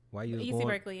Berkeley. Why you was UC going?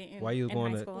 Berkeley. Why you was in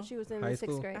going high to? school. She was in High the 6th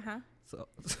school? grade.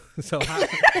 So how?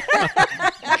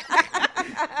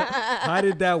 How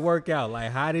did that work out?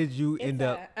 Like, how did you end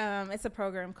up? It's a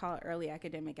program called Early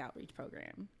Academic Outreach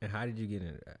Program. And how did you get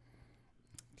into that?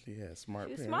 Yeah, smart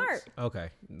You're parents. smart. Okay,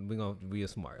 we are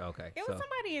smart. Okay, It was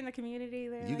somebody in the community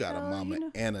there. You got a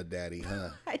mama and a daddy, huh?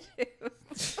 I do.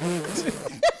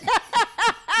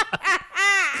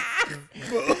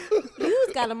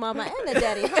 You's got a mama and a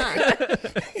daddy, huh?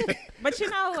 But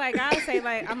like I would say,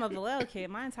 like I'm a Vallejo kid.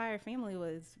 My entire family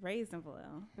was raised in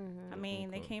Vallejo. I mean,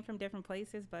 they came from different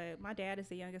places, but my dad is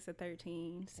the youngest of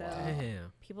 13. So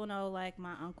Damn. people know like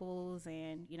my uncles,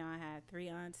 and I had 3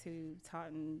 aunts who taught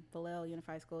in Vallejo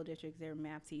Unified School District. They were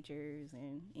math teachers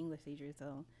and English teachers.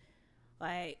 So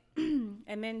like,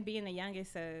 and then being the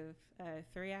youngest of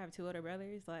 3, I have 2 older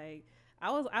brothers. Like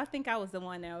I think I was the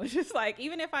one that was just like,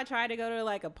 even if I tried to go to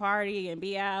like a party and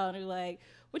be out and be like,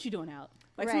 what you doing out?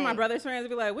 Like some of my brother's friends would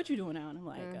be like, what you doing out? And I'm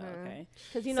like, oh, okay.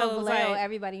 Because Vallejo,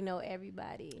 everybody know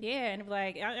everybody. Yeah, and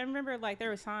like I remember like there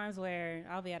was times where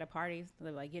I'll be at a party,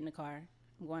 they're like, get in the car,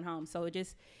 I'm going home. So it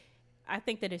just, I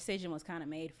think the decision was kind of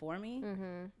made for me.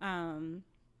 Kind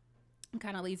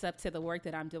of leads up to the work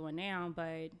that I'm doing now. But,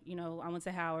 I went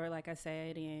to Howard, like I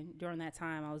said, and during that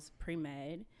time I was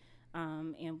pre-med.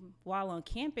 And while on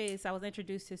campus, I was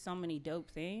introduced to so many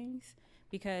dope things.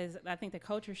 Because I think the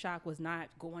culture shock was not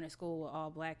going to school with all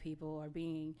black people or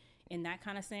being in that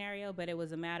kind of scenario, but it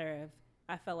was a matter of,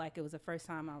 I felt like it was the first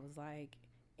time I was like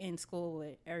in school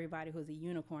with everybody who's a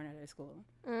unicorn at their school.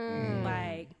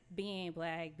 Like being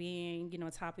black, being,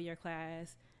 top of your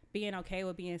class, being okay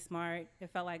with being smart. It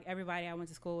felt like everybody I went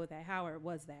to school with at Howard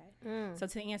was that. So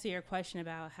to answer your question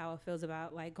about how it feels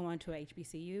about like going to a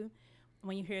HBCU,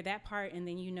 when you hear that part and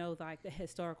then like the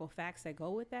historical facts that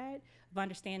go with that, of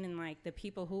understanding like the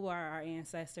people who are our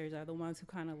ancestors are the ones who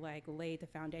kind of like laid the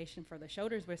foundation for the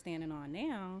shoulders we're standing on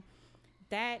now,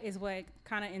 that is what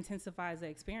kind of intensifies the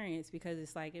experience, because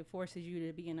it's like it forces you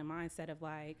to be in a mindset of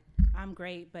like, I'm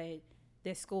great, but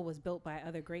this school was built by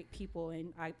other great people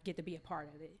and I get to be a part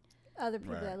of it. Other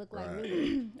people that look like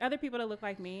me. Other people that look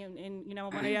like me. And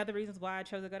one of the other reasons why I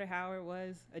chose to go to Howard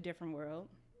was a different world.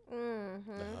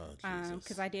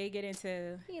 Because I did get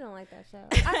into. You don't like that show.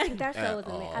 I think that show was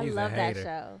amazing. I love that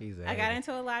show. I got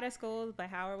into a lot of schools, but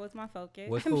Howard was my focus.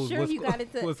 I'm sure you got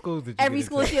into what schools did you every get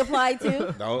school into? she applied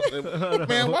to.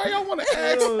 Man, why y'all want to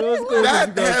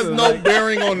ask? That has no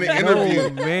bearing on the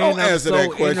interview. Man, don't answer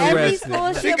that question. Every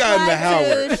school she got into applied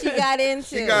Howard. to, she got into.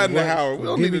 She got into Howard. We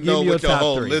don't Give even me know your what your top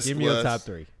whole 3. list Give me was. your top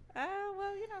 3.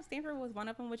 Stanford was one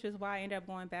of them, which is why I ended up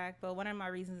going back. But one of my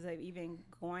reasons of even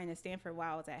going to Stanford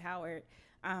while I was at Howard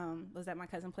was that my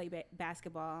cousin played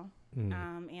basketball, and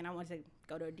I wanted to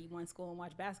go to a D1 school and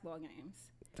watch basketball games.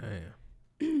 Damn.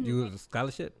 You was a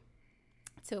scholarship?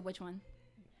 To which one?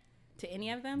 To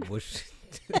any of them? Which?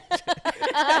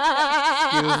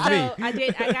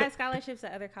 I got scholarships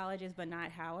at other colleges, but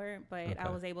not Howard. But Okay. I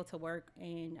was able to work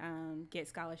and get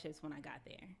scholarships when I got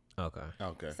there.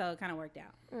 Okay. So it kind of worked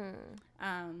out.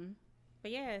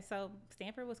 But yeah, so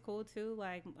Stanford was cool too.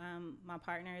 Like my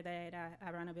partner that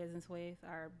I run a business with,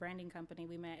 our branding company,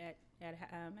 we met at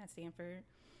Stanford.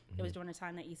 It was during the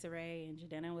time that Issa Rae and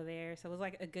Jadena were there, so it was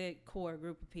like a good core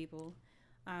group of people.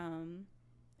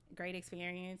 Great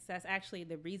experience. That's actually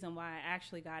the reason why I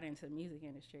actually got into the music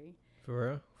industry. For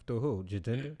real? Through who?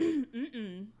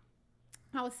 Jadenda?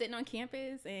 I was sitting on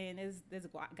campus and this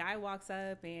guy walks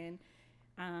up and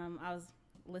I was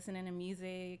listening to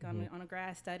music on a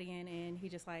grass studying, and he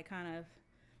just like kind of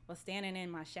was standing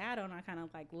in my shadow, and I kind of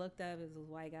like looked up as this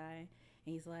white guy, and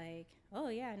he's like, oh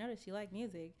yeah, I noticed you like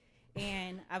music.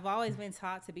 And I've always been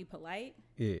taught to be polite.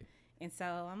 Yeah. And so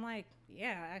I'm like,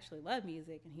 yeah, I actually love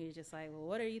music. And he was just like, well,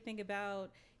 what do you think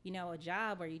about, a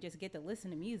job where you just get to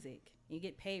listen to music? You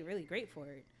get paid really great for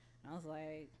it. And I was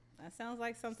like, that sounds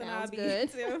like something I'd be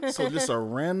into. So just a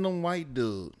random white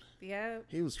dude. Yeah.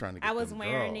 He was trying to get I was them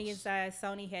wearing girls. these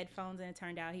Sony headphones, and it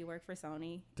turned out he worked for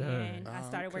Sony. Dang. And I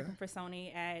started okay. working for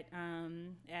Sony at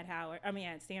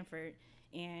Stanford.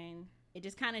 And it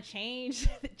just kind of changed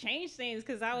things,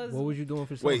 because I was. What was you doing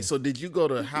for Sony? Wait, so did you go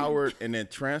to Howard and then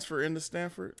transfer into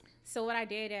Stanford? So what I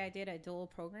did a dual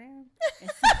program.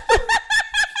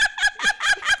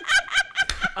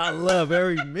 I love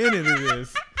every minute of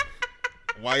this.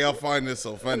 Why y'all find this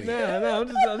so funny? No, I'm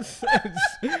just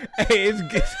hey,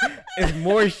 it's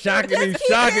more shocking than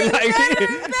shocking.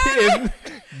 Like,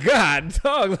 God,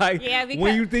 dog. Like, Yeah, because-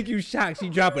 when you think you shocked, she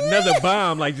drop another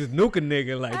bomb, like just nuke a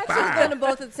nigga. Like, Actually, doing bah. them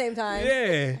both at the same time.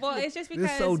 Yeah. Well, it's just because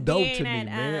This is so dope being to me, at,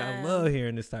 man. I love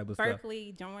hearing this type of stuff.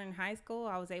 Berkeley during high school,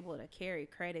 I was able to carry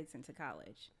credits into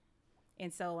college.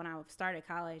 And so when I started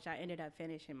college, I ended up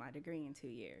finishing my degree in 2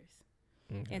 years.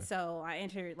 Okay. And so I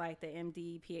entered like the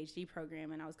MD, PhD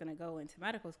program, and I was going to go into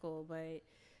medical school. But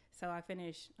so I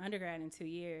finished undergrad in 2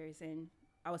 years, and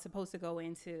I was supposed to go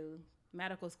into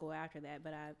medical school after that.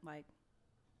 But I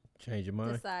Change your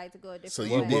mind. decide to go a different So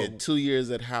you way. did 2 years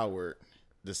at Howard,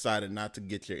 decided not to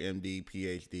get your MD,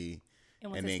 PhD, And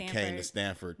and went to then came to Stanford.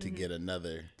 Stanford to get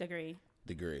another Degree.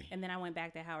 degree. And then I went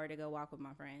back to Howard to go walk with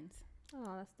my friends.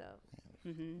 Oh, that's dope.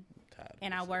 Tired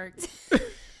And of I worked.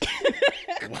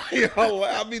 Yo,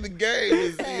 I mean, the game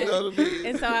is, you know what I mean?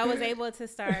 And so I was able to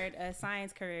start a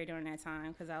science career during that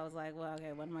time because I was like, well,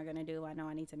 okay, what am I going to do? I know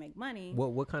I need to make money.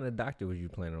 What kind of doctor was you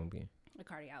planning on being? A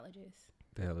cardiologist.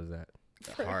 The hell is that?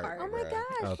 Heart, Oh my bruh.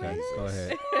 gosh, Okay, Brandon. go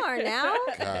ahead. Come on now.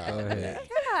 Go ahead.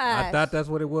 Gosh. I thought that's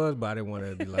what it was, but I didn't want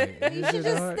to be like. You "Is should this a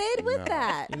just heart?" stayed with No.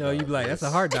 that. You know, you'd be like, "That's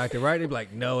a heart doctor, right?" They'd be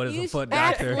like, "No, it's You a foot should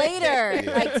ask doctor." later.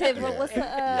 Yeah. Like, Tiff, Yeah. what's the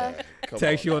Yeah, come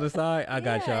Text you on. on the side. I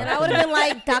got y'all. And I would have been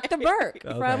like Dr. Burke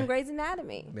Okay. from Grey's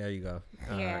Anatomy. There you go.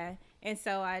 All Yeah. right. And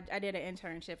so I did an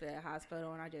internship at a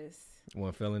hospital and I just,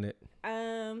 One feeling it.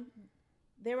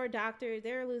 there were doctors,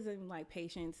 they were losing like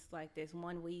patients like this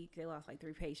 1 week. They lost like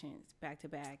 3 patients back to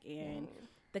back. And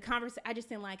the conversation, I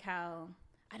didn't like how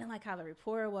the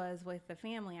rapport was with the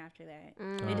family after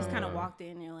that. They just kind of walked in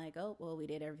and they're like, oh, well, we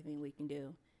did everything we can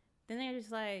do. Then they're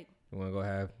just like, You want to go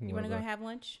have? you want to go have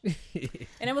lunch?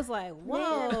 And it was like, Man,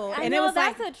 whoa. I And know it was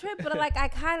that's like, a trip, but like I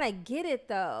kind of get it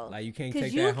though. Like you can't 'Cause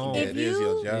take you- that home. Yeah, if it is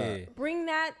your you- job. Yeah. Bring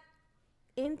that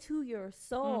into your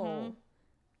soul.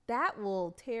 That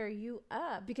will tear you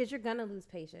up because you're gonna lose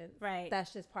patience. Right.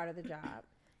 That's just part of the job,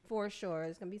 for sure.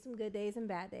 There's gonna be some good days and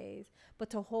bad days, but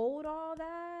to hold all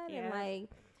that and Yeah. like,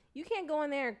 you can't go in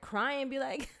there and cry and be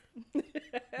like, I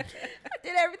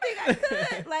did everything I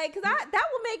could, like, cause that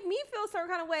will make me feel some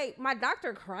kind of way. My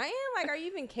doctor crying, like, are you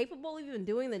even capable of even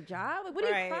doing the job? Like, what are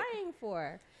you Right. crying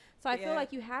for? So I feel Yeah.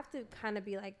 like you have to kind of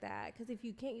be like that, because if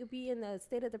you can't, you'll be in the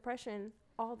state of depression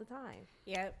all the time.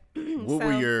 yep. What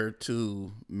were your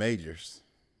 2 majors?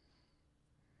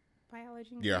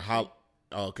 biology? and Your chemistry.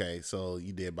 Okay, so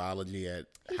you did biology at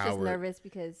He's just Howard. nervous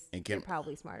because and you're Kim-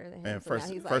 probably smarter than him. And so now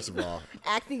he's first like of all,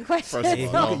 asking questions. first Hey,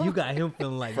 of all, you got him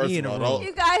feeling like First me in of the all, room.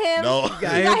 You got him. no, You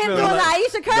got him feeling doing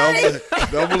like- the Aisha Curry.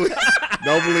 don't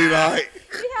believe the hype.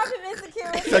 You have him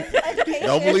insecure with his education.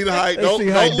 Don't believe the hype. Let's Don't see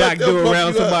how don't Doc let them do pump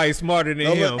around you up. somebody smarter than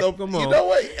Don't him. let them, Come on. You know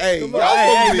what? Hey, Come y'all on. Hey,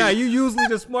 supposed hey, to now be- you usually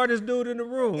the smartest dude in the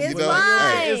room. It's you But know,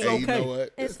 fine. hey, It's hey, okay. you know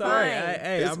what? It's all right. fine.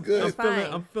 Hey, It's good. I'm It's feeling.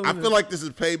 fine. I'm feeling. I feel like this is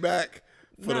payback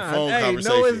for the phone hey,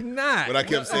 conversation. no, it's not. But I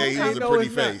kept saying he Okay, was a no, pretty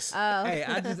it's not. face. Oh. Hey,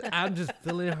 I'm just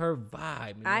feeling her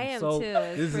vibe. and I I'm am so, too.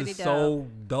 It's This pretty is so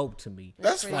dope to me.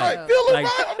 That's pretty fine. dope. Feel the Like-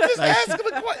 vibe. I'm just like-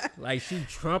 asking a question. Like she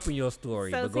trumping your story.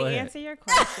 So but to go ahead. answer your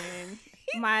question,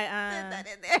 my That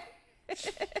in there.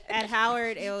 at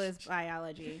Howard it was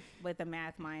biology with a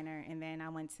math minor, and then I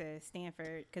went to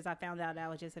Stanford because I found out I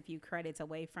was just a few credits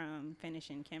away from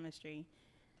finishing chemistry,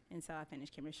 and so I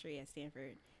finished chemistry at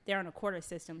Stanford. They're on a quarter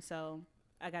system, so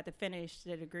I got to finish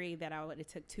the degree that it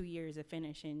took 2 years to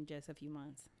finish in just a few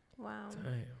months. Wow.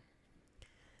 Damn.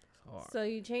 It's hard. So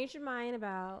you changed your mind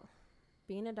about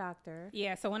being a doctor.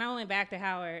 Yeah, so when I went back to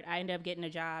Howard, I ended up getting a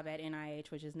job at NIH,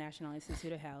 which is National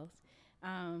Institute of Health,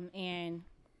 and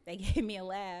they gave me a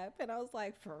lab, and I was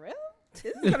like, for real?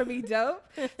 This is gonna be dope.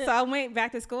 So I went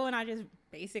back to school, and I just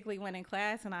basically went in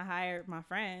class, and I hired my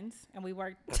friends, and we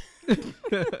worked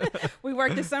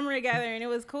the summer together, and it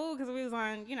was cool because we was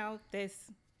on,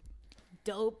 this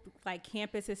dope like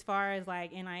campus as far as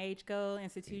like NIH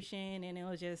institution, and it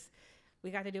was just,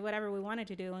 we got to do whatever we wanted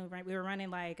to do, and we were running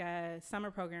like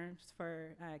summer programs for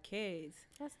kids,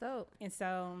 That's dope. and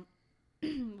so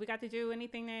we got to do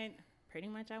anything that pretty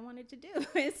much I wanted to do.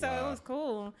 And so it was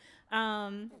cool.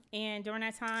 And during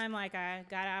that time, like I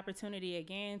got an opportunity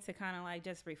again to kind of like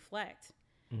just reflect.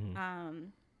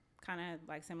 Kind of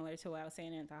like similar to what I was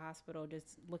saying at the hospital,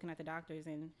 just looking at the doctors.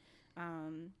 And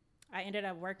I ended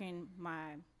up working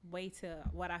my way to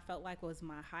what I felt like was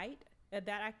my height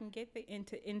that I can get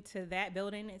into that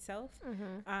building itself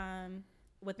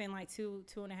within like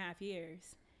 2.5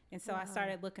 years. And so I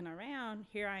started looking around.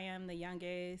 Here I am, the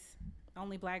youngest,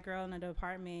 only black girl in the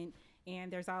department,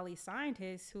 and there's all these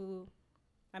scientists who,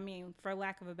 I mean, for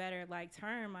lack of a better like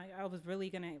term, I was really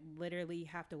gonna literally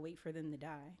have to wait for them to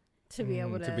die To be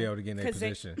able to get in that 'Cause they-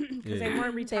 position. because they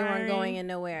weren't They retiring. weren't going in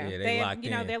nowhere. Yeah, they locked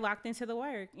in. They're locked into the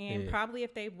work, and Yeah. probably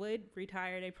if they would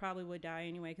retire, they probably would die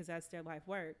anyway because that's their life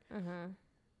work.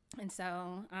 And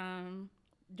so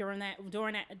during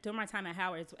my time at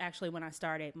Howard, it's actually when I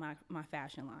started my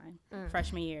fashion line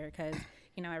freshman year, because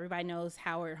everybody knows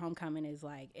Howard homecoming is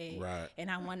like Right. and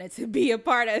I wanted to be a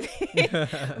part of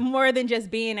it more than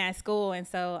just being at school. And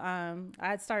so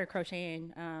I started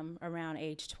crocheting around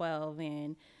age 12,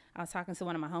 and I was talking to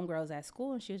one of my homegirls at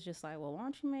school, and she was just like, well, why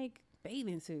don't you make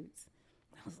bathing suits?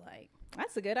 I was like,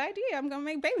 that's a good idea. I'm gonna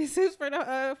make bathing suits for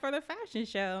the fashion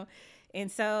show.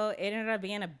 And so it ended up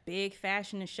being a big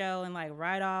fashion show. And like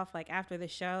right off, like after the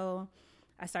show,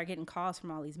 I started getting calls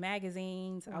from all these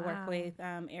magazines. Wow. I worked with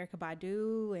Erykah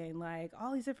Badu and like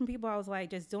all these different people. I was like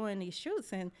just doing these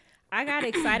shoots, and I got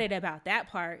excited about that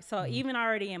part. So even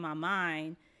already in my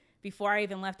mind, before I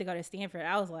even left to go to Stanford,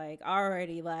 I was like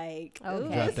already like, ooh,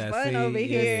 Okay. it's that fun seed, over yeah.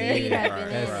 here. Seed had been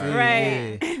in. That's it,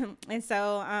 Right. yeah. And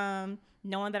so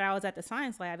knowing that I was at the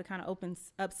science lab, it kind of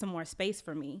opens up some more space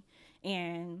for me.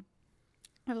 And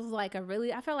it was like I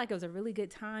felt like it was a really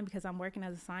good time because I'm working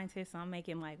as a scientist, so I'm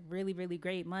making like really, really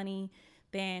great money.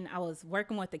 Then I was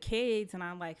working with the kids, and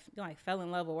I like fell in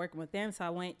love with working with them. So I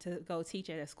went to go teach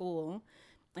at a school.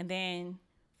 And then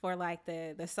for like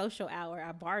the social hour,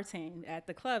 I bartended at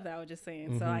the club that I was just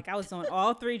saying. So like I was doing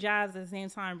all 3 jobs at the same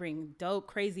time, bringing dope,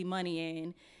 crazy money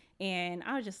in. And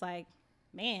I was just like,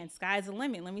 man, sky's the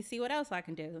limit. Let me see what else I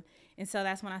can do. And so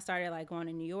that's when I started like going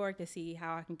to New York to see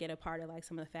how I can get a part of like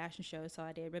some of the fashion shows. So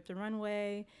I did Rip the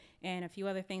Runway, and a few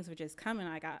other things were just coming.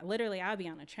 Like I'll be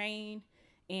on a train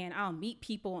and I'll meet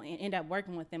people and end up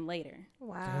working with them later.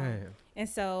 Wow. Damn. And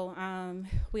so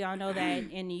we all know that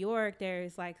in New York,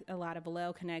 there's like a lot of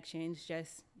Vallejo connections,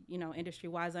 just, you know, industry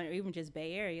wise, or even just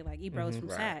Bay Area, like Ebros from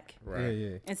SAC. Right. Yeah,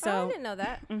 yeah. And Oh, I so, didn't know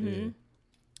that. Yeah.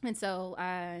 and so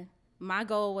my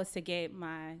goal was to get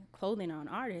my clothing on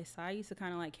artists. So I used to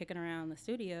kind of like kick it around the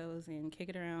studios and kick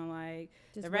it around like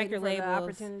Just the waiting record for the labels.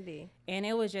 opportunity. And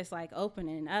it was just like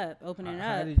opening up. How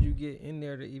up. did you get in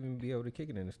there to even be able to kick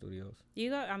it in the studios? You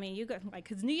go like,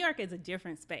 because New York is a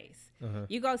different space. Uh-huh.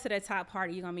 You go to the top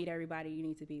party, you're going to meet everybody you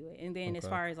need to be with. And then as Okay.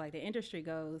 far as like the industry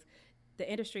goes, the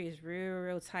industry is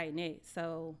real tight knit.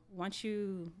 So once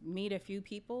you meet a few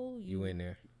people, You in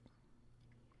there.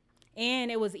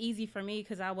 and it was easy for me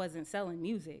because I wasn't selling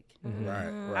music. Right.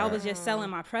 I was just selling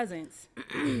my presence.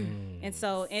 And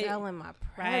so Selling my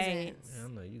Right. presents. I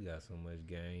know you got so much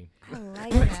game. I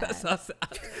like that.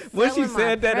 When she Selling my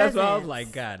said that, that's why I was presents.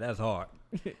 like, God, that's hard.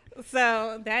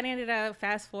 So that ended up,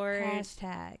 fast forward.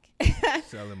 Hashtag.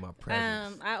 Selling my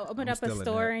presents. I opened I'm up a still in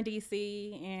store that. in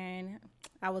DC, and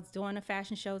I was doing the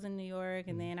fashion shows in New York,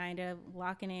 and then I ended up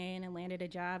locking in and landed a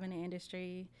job in the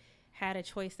industry. Had a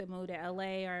choice to move to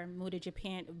LA or move to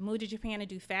Japan to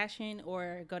do fashion,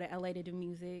 or go to LA to do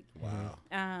music. Wow.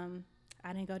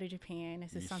 I didn't go to Japan.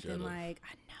 This is You something should've. like,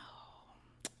 I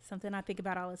know, something I think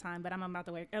about all the time, but I'm about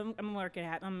to work. I'm gonna work it.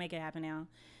 I'm gonna make it happen now.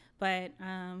 But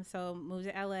so moved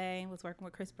to LA. Was working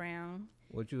with Chris Brown.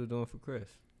 What you was doing for Chris?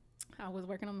 I was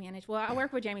working on I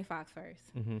worked with Jamie Foxx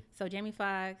first. Mm-hmm. So Jamie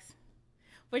Foxx,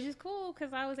 which is cool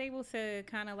because I was able to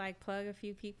kind of like plug a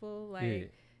few people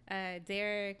like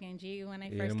Derek and G when they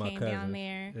Yeah, first my came down cousins.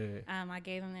 there. Yeah. I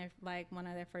gave them one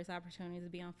of their first opportunities to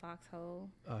be on Foxhole.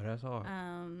 Oh, that's hard.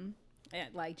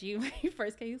 And like G when he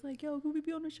first came, he was like, "Yo, can we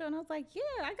be on the show?" And I was like,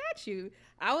 "Yeah, I got you."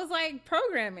 I was like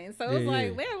programming, so it was Yeah,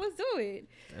 like, yeah. "Yeah, let's do it."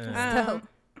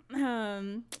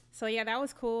 Dope. So yeah, that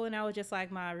was cool, and that was just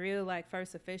like my real like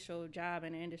first official job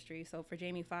in the industry. So for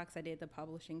Jamie Foxx, I did the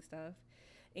publishing stuff,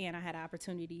 and I had an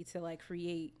opportunity to like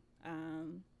create.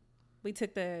 We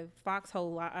took the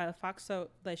Foxhole,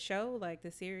 the show, like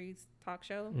the series talk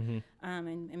show,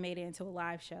 and made it into a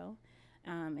live show.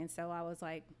 And so I was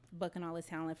like booking all the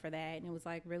talent for that, and it was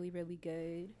like really, really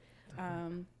good.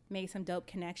 Made some dope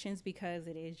connections because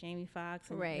it is Jamie Foxx,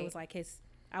 and Right. it was like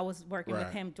I was working with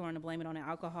Right. him during the Blame It on the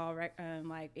Alcohol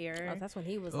like era. Oh, that's when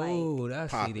he was like, Oh,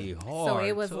 that's poppin'. CD hard. So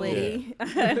it was too. litty.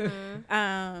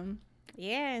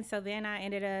 Yeah, and so then I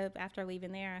ended up, after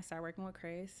leaving there, I started working with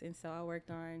Chris, and so I worked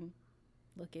on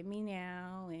Look at Me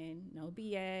Now and No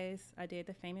BS. I did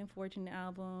the Fame and Fortune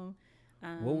album.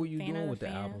 What were you Fan of doing the with the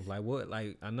Fans. albums? Like what?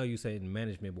 Like I know you said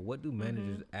management, but what do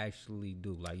managers actually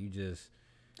do? Like you just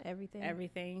everything.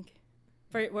 Everything.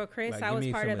 For Chris, Like, I give was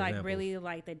me part some of like examples. really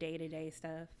like the day-to-day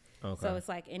stuff. okay. So it's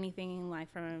like anything like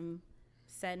from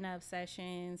setting up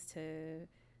sessions to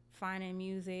finding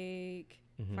music,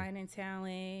 Mm-hmm. finding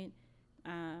talent.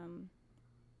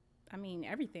 I mean,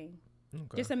 everything.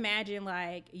 Okay. Just imagine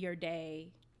like your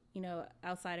day, you know,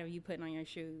 outside of you putting on your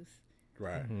shoes.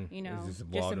 Right. You know, It's just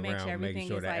just to walking make sure around, everything making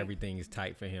sure is that like everything is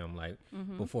tight for him. Like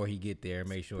before he get there,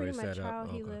 make sure Pretty it's much set how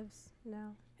up. he Okay. lives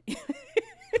now.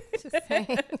 Just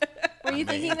saying. Were you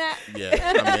thinking that?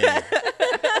 Yeah.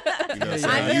 I mean, you know, so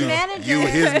I'm your you, manager. You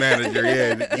his manager.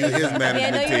 Yeah. You his Yeah, I know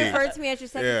management you team. referred to me as your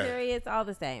secretary. It's all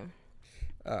the same.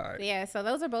 All right. Yeah, so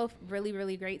those are both really,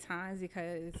 really great times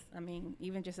because, I mean,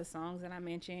 even just the songs that I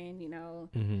mentioned, you know,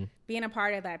 being a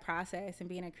part of that process and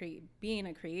being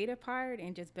a creative part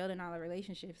and just building all the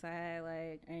relationships I had,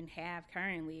 like, and have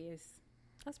currently is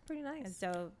That's pretty nice.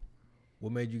 dope.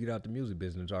 What made you get out the music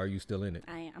business? Are you still in it?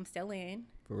 I'm still in.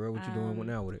 For real, what you doing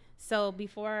now with it? So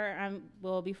before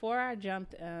I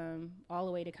jumped all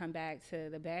the way to come back to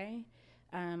the Bay,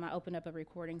 I opened up a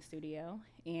recording studio,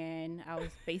 and I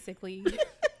was basically.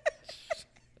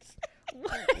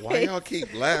 Why y'all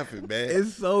keep laughing, man?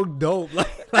 It's so dope.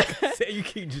 Like I said, you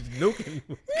keep just nuking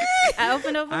me. I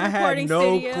opened up a recording studio.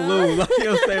 I had no clue. Like, you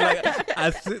know what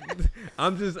I'm saying?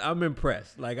 Like I'm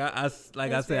impressed. Like I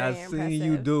said, I seen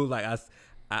you do. Like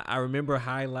I remember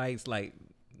highlights. Like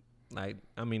I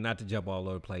mean, not to jump all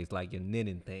over the place. Like your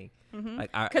knitting thing. Mm-hmm.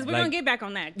 Like because we're gonna get back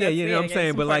on that. That's, you know what I'm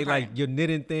saying. But like part. your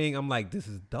knitting thing, I'm like, this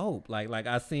is dope. Like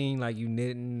I seen like you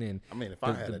knitting and I mean, if the,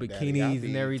 I had the a bikinis daddy,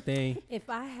 and everything. If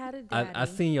I had a daddy. I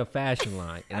seen your fashion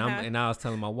line, and I was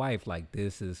telling my wife like,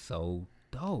 this is so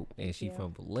dope, and she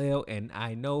from Vallejo, and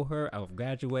I know her. I've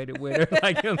graduated with her.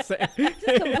 Like, you know what I'm saying?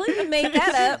 Just completely made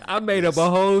that up. I made up a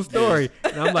whole story,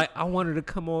 and I'm like, I wanted to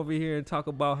come over here and talk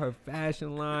about her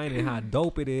fashion line and how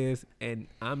dope it is, and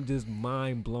I'm just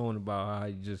mind blown about how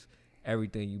you just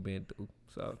everything you've been through.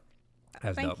 So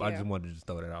that's Thank dope. you. I just wanted to just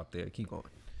throw that out there. Keep going.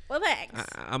 Well, thanks.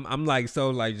 I'm like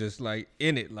so like just like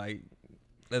in it like.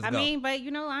 Let's go. mean, but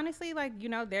honestly, like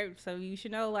there. So you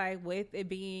should know, like with it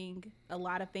being a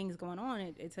lot of things going on,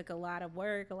 it took a lot of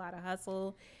work, a lot of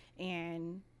hustle,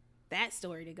 and that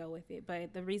story to go with it.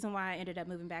 But the reason why I ended up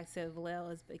moving back to Vallejo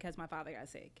is because my father got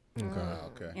sick.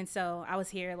 Okay. And so I was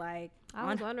here like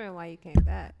I was wondering why you came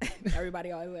back.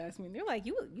 Everybody always asks me, they're like,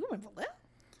 you in Vallejo?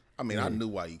 I mean, I knew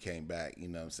why you came back. You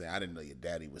know what I'm saying? I didn't know your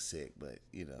daddy was sick, but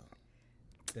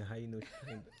Then how you know she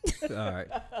came back? All right.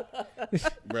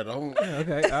 Bro, don't.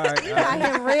 Okay. All right. You got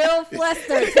him real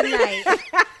flustered tonight.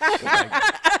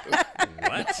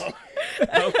 What?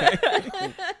 Okay.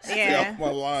 Yeah. Off my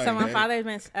line, So my man.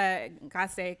 father got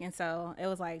sick, and so it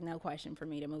was like no question for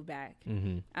me to move back.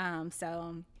 Mm-hmm.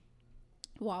 So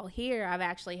while here, I've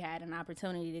actually had an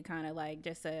opportunity to kind of like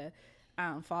just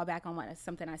fall back on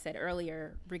something I said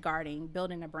earlier regarding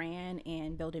building a brand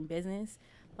and building business.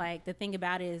 Like the thing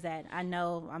about it is that I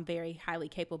know I'm very highly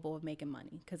capable of making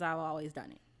money because I've always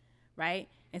done it, right?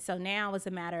 And so now it's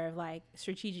a matter of like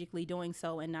strategically doing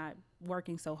so and not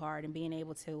working so hard and being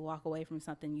able to walk away from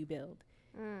something you build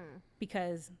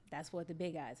because that's what the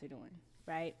big guys are doing,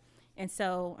 right? And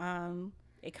so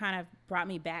it kind of brought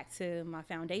me back to my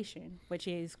foundation, which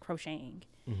is crocheting.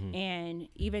 Mm-hmm. And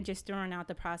even just throwing out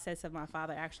the process of my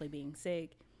father actually being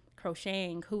sick,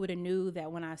 crocheting, who would have knew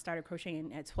that when I started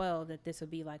crocheting at 12 that this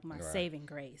would be like my saving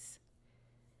grace.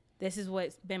 This is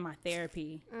what's been my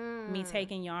therapy. Me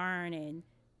taking yarn and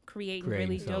creating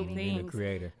really dope something, things. being a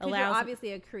creator. Because you're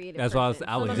obviously a creative That's person. what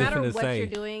I was so no just matter gonna what say. you're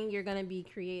doing, you're going to be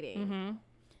creating. Mm-hmm.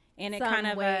 And it some kind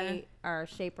of way or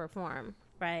shape or form.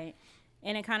 right.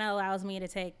 And it kind of allows me to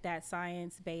take that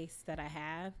science base that I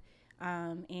have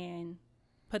and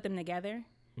put them together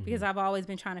because I've always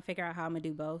been trying to figure out how I'm going to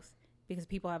do both because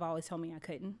people have always told me I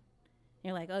couldn't.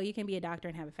 You're like, oh, you can be a doctor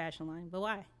and have a fashion line, but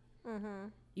why?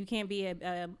 You can't be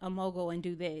a mogul and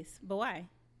do this, but why?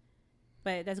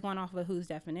 But that's going off of whose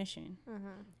definition.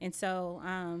 And so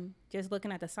just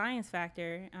looking at the science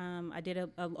factor, I did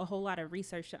a whole lot of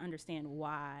research to understand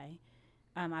why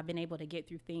I've been able to get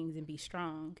through things and be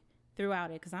strong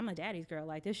throughout it because I'm a daddy's girl.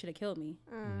 Like, this should have killed me.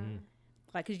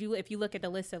 Like, because if you look at the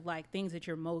list of, like, things that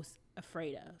you're most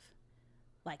afraid of,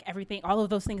 like, everything, all of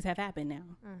those things have happened now.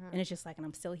 And it's just like, and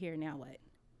I'm still here, now what?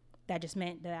 That just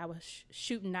meant that I was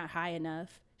shooting not high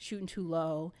enough, shooting too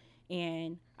low,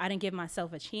 and I didn't give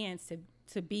myself a chance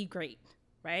to be great,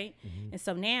 right? And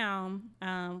so now,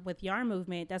 with Yarn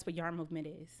Movement, that's what Yarn Movement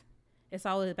is. It's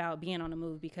all about being on the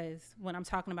move because when I'm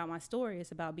talking about my story,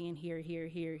 it's about being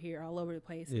here, all over the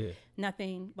place. Yeah.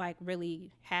 Nothing like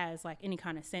really has like any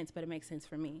kind of sense, but it makes sense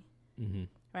for me.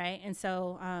 Right. And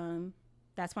so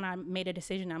that's when I made a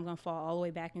decision. I'm going to fall all the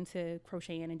way back into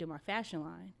crocheting and do my fashion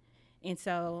line. And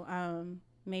so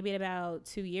maybe about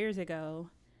 2 years ago,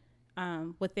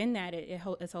 within that,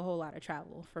 it's a whole lot of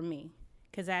travel for me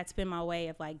because that's been my way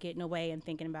of like getting away and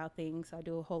thinking about things. I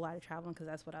do a whole lot of traveling because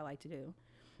that's what I like to do.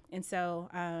 And so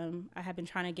I have been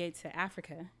trying to get to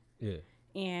Africa. Yeah.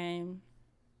 And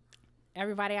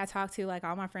everybody I talk to, like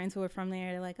all my friends who are from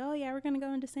there, they're like, oh, yeah, we're going to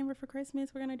go in December for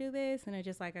Christmas. We're going to do this. And it's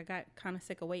just like I got kind of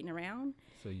sick of waiting around.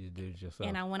 So you did it yourself.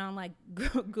 And I went on like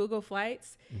Google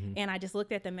Flights and I just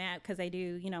looked at the map because they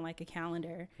do, like a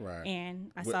calendar. Right.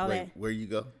 And I saw that. Where you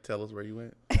go? Tell us where you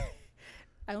went.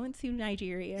 I went to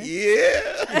Nigeria.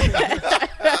 Yeah.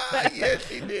 Yeah,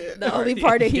 she did. The only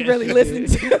part that he really listened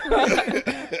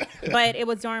to. But it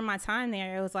was during my time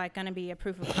there. It was like going to be a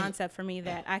proof of concept for me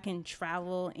that I can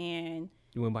travel and.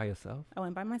 You went by yourself? I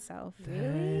went by myself.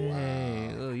 Really?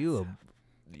 Wow. Oh,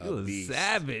 You a beast.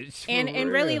 savage. And for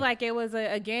really, real. like, it was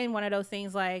again one of those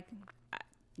things. Like,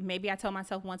 maybe I told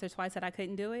myself once or twice that I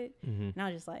couldn't do it, and I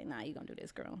was just like, nah, you gonna do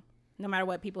this, girl, no matter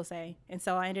what people say. And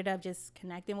so I ended up just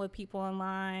connecting with people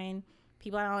online,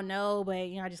 people I don't know, but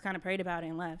I just kind of prayed about it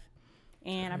and left.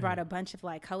 And I brought a bunch of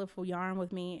like colorful yarn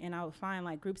with me, and I would find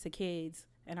like groups of kids,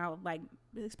 and I would like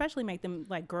especially make them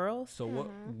like girls. So what?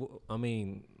 I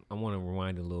mean, I want to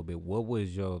rewind a little bit. What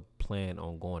was your plan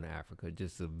on going to Africa?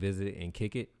 Just to visit and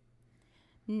kick it?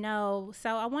 No,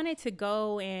 so I wanted to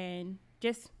go and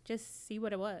just see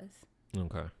what it was,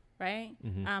 Okay. right?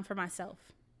 For myself,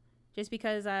 just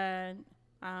because I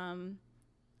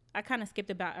kind of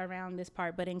skipped around this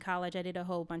part, but in college I did a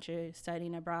whole bunch of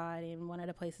studying abroad, and one of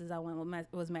the places I went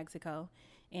was Mexico.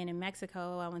 And in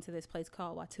Mexico, I went to this place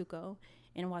called Huatulco,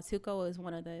 and Huatulco is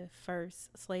one of the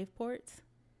first slave ports.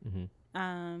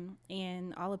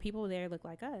 And all the people there look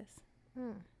like us.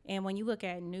 And when you look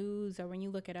at news or when you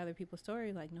look at other people's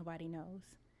stories, like, nobody knows.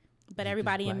 But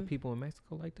everybody black people in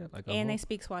Mexico like that, like, and they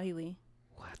speak Swahili.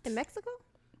 What? In Mexico?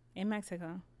 In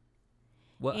Mexico.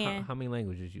 What? And- How many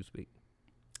languages you speak?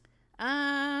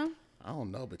 I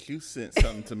don't know, but you sent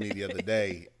something to me the other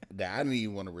day that I didn't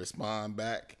even want to respond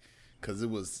back because it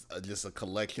was just a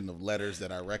collection of letters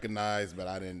that I recognized, but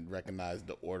I didn't recognize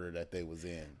the order that they was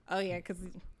in. Oh yeah, because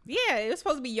it was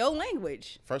supposed to be your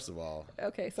language. First of all,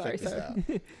 Okay, sorry, check this sorry.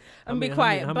 out. I'm be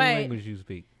quiet, How but many languages you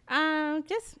speak?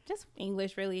 just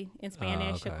English really, and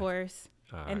Spanish, okay. of course,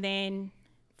 All right. and then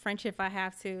French if I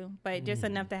have to, but just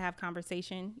enough to have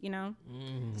conversation,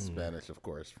 Spanish, of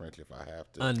course. French, if I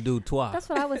have to. Undo toi. That's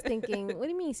what I was thinking. What do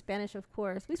you mean Spanish? Of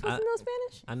course. We supposed to know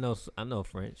Spanish? I know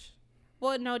French.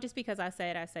 Well, no, just because I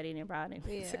said I studied abroad in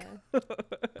Mexico. Yeah.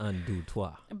 Undo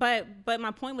toi. But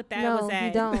my point with that No, was that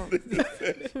you don't.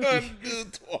 Undo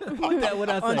toi. That what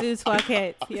I on said. do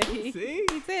Twaket. Yeah, See?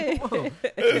 he did.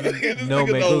 This No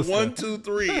nigga me know gusta. 1, 2,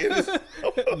 3. It is-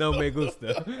 No me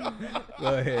gusta.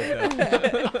 Go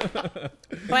ahead.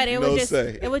 But it No was just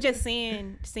say. it was just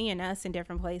seeing us in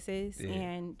different places, Yeah.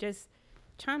 and just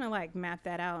trying to like map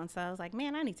that out. And so I was like,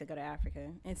 man, I need to go to Africa.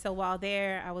 And so while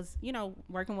there, I was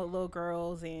working with little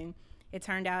girls, and it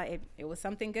turned out it was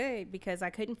something good, because I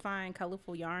couldn't find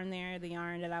colorful yarn there. The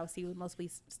yarn that I would see was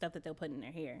mostly stuff that they'll put in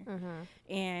their hair.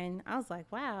 And I was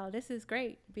like, wow, this is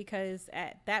great, because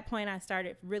at that point I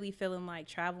started really feeling like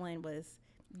traveling was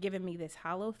giving me this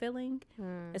hollow feeling,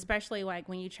 especially like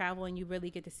when you travel and you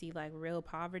really get to see like real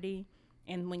poverty,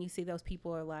 and when you see those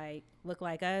people are like look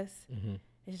like us,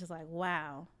 it's just like,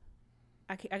 wow,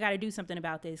 I got to do something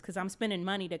about this, because I'm spending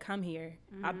money to come here.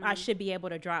 I should be able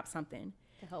to drop something.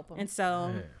 To help them. And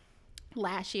so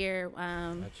last year,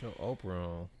 Got your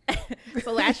Oprah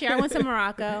on. last year I went to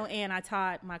Morocco, and I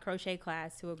taught my crochet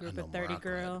class to a I group know of 30 Morocco had to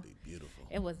girls. be beautiful.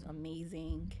 It was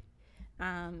amazing.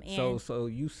 And So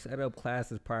you set up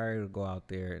classes prior to go out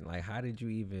there, and like, how did you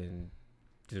even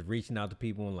just reaching out to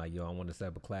people and like, yo, I want to set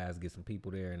up a class, get some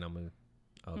people there, and I'm gonna.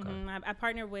 Okay. I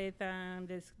partnered with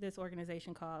this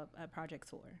organization called Project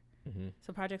Soar.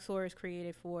 So Project Soar is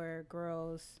created for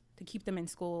girls to keep them in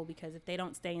school, because if they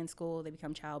don't stay in school, they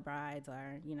become child brides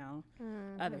or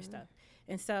other stuff.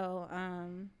 And so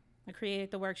I created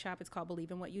the workshop. It's called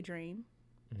Believe in What You Dream,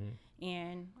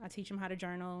 and I teach them how to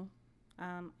journal.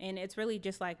 And it's really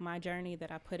just like my journey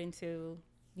that I put into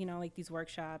like these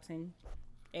workshops, and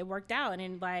it worked out.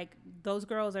 And like those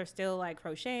girls are still like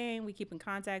crocheting. We keep in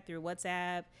contact through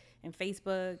WhatsApp and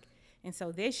Facebook. And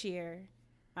so this year,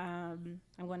 I'm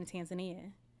going to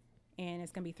Tanzania, and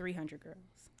it's going to be 300 girls.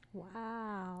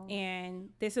 Wow. And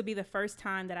this will be the first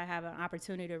time that I have an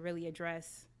opportunity to really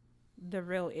address the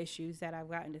real issues that I've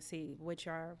gotten to see, which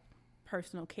are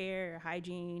personal care,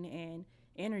 hygiene, and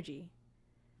energy.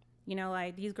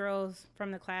 Like these girls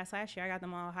from the class last year, I got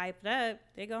them all hyped up.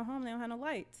 They go home, they don't have no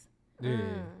lights. Yeah.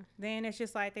 Then it's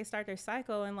just like they start their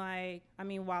cycle, and like, I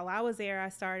mean, while I was there,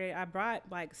 I brought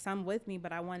like some with me,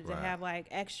 but I wanted to Right. have like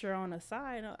extra on the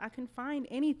side. I couldn't find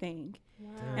anything.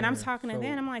 Wow. And I'm talking to So-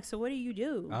 them, I'm like, so what do you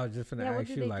do? I was just gonna Yeah, what ask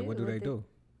do you, they like, do? what do they do?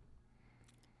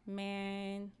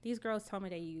 Man, these girls told me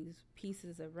they use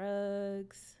pieces of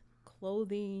rugs,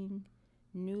 clothing,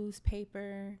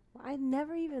 newspaper, I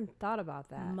never even thought about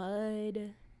that.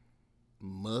 mud.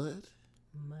 Mud?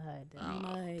 Mud.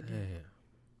 Mud. Damn.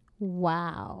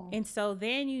 Wow. And so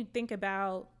then you think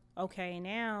about, okay,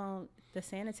 now the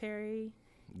sanitary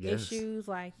Yes. issues,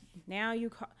 like now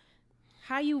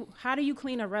how do you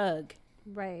clean a rug?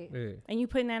 Right. Yeah. And you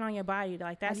putting that on your body,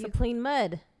 like How that's do you the clean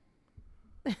mud?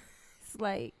 It's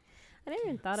like, I never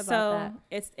even thought about So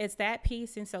that. it's that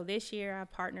piece. And so this year I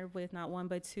partnered with not one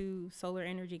but two solar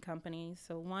energy companies.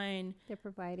 So one, They're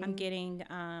providing. I'm getting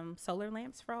solar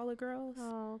lamps for all the girls.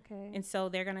 Oh, okay. And so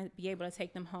they're going to be able to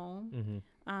take them home.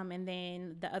 Mm-hmm. And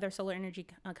then the other solar energy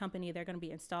company, they're going to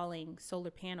be installing solar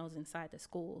panels inside the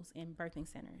schools and birthing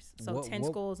centers. So 10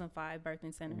 schools and 5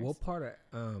 birthing centers. What part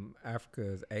of Africa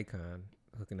is Akon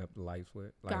hooking up the lights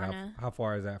with? Like Ghana. how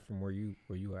far is that from where you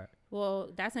at? Well,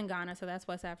 that's in Ghana, so that's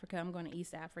West Africa. I'm going to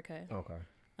East Africa. Okay.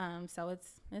 So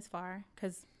it's far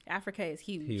because Africa is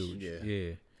huge. Huge.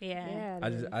 Yeah. Yeah.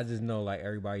 I just know like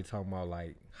everybody talking about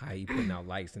like how he putting out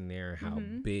lights in there and how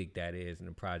big that is in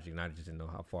the project, and I just didn't know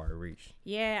how far it reached.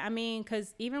 Yeah, I mean,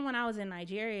 because even when I was in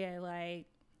Nigeria, like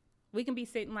we can be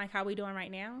sitting like how we doing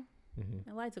right now,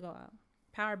 the lights will go out,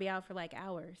 power be out for like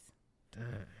hours. Dang.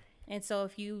 And so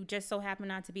if you just so happen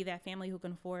not to be that family who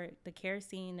can afford the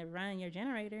kerosene to run your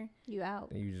generator, You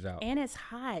out. And you just out. and it's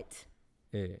hot.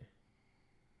 Yeah.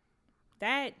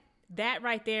 That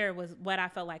right there was what I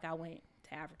felt like I went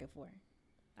to Africa for.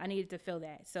 I needed to feel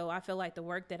that. So I feel like the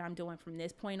work that I'm doing from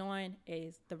this point on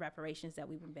is the reparations that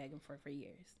we've been begging for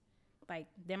years. Like,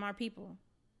 them are people,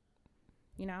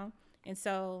 you know? And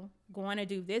so going to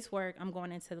do this work, I'm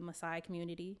going into the Maasai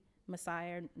community.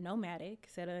 Maasai are nomadic,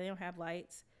 so they don't have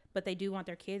lights, but they do want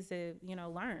their kids to,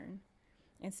 learn.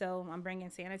 And so I'm bringing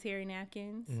sanitary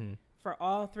napkins for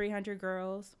all 300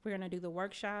 girls. We're going to do the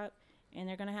workshop, and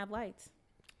they're going to have lights.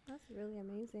 That's really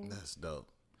amazing. That's dope.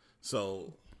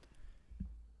 So,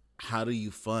 how do you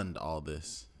fund all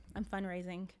this? I'm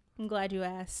fundraising. I'm glad you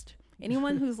asked.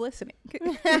 Anyone who's listening,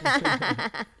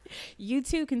 you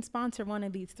too can sponsor one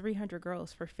of these 300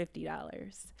 girls for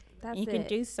 $50. That's you can it.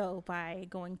 do so by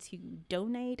going to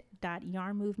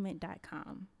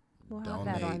donate.yarnmovement.com. We'll have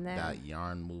that on there.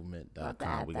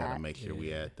 Donate.yarnmovement.com. We got to that. make sure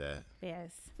we add that.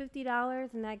 Yes.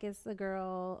 $50, and that gets the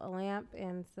girl a lamp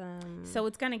and some. So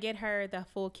it's going to get her the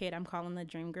full kit. I'm calling the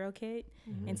Dream Girl kit.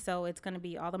 And so it's going to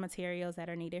be all the materials that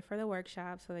are needed for the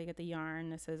workshop. So they get the yarn,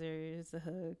 the scissors, the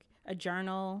hook, a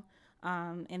journal,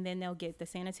 and then they'll get the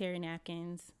sanitary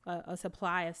napkins, a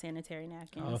supply of sanitary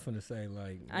napkins. I was finna say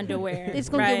like Underwear. It's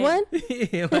going to get one?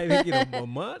 yeah, like they get a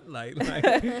month, like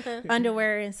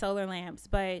Underwear and solar lamps.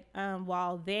 But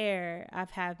while there,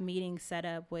 I've had meetings set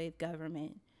up with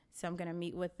government. So I'm going to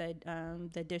meet with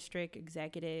the district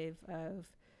executive of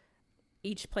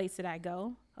each place that I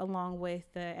go, along with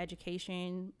the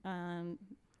education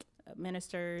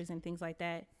ministers and things like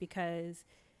that, because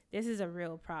this is a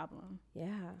real problem.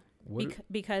 Yeah.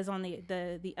 Because on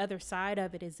the other side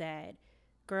of it is that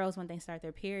girls, when they start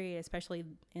their period, especially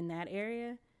in that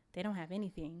area, they don't have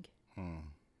anything.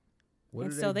 What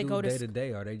And do so they they do go to day to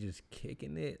day? Are they just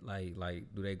kicking it? Like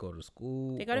do they go to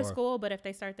school? They go to school, but if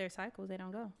they start their cycles, they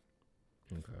don't go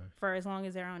Okay. for as long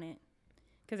as they're on it,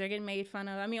 because they're getting made fun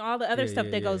of. I mean, all the other stuff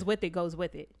that goes with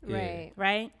it, Yeah.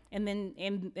 Right. And then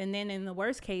in the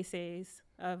worst cases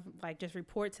of like just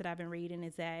reports that I've been reading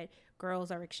is that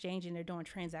girls are exchanging, they're doing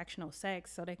transactional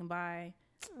sex so they can buy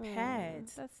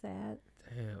pads. That's sad.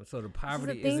 Damn. So the These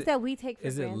poverty are things that we take for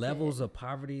is it granted. levels of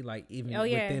poverty, like even Oh,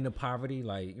 yeah. within the poverty,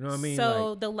 like you know what I mean?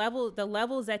 So like, the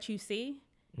levels that you see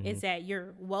is that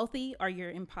you're wealthy or you're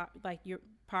in you're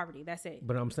poverty. That's it.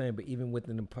 but I'm saying, but even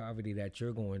within the poverty that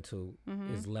you're going to,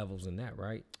 is levels in that,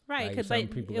 right? Right, Like 'cause, some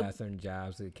but people it- got certain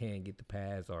jobs that can't get the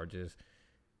pads or just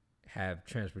have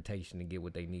transportation to get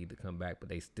what they need to come back, but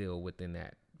they still within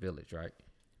that village, right?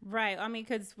 Right. I mean,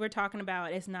 because we're talking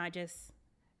about it's not just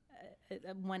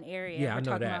one area. Yeah, I we're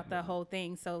know talking that, about the but- whole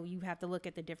thing. So you have to look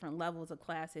at the different levels of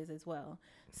classes as well.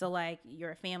 So like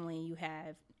you're a family, you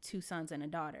have 2 sons and a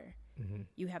daughter.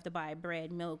 You have to buy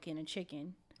bread, milk, and a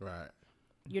chicken. Right.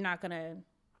 You're not gonna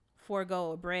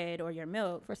forego a bread or your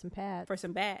milk For some pads. for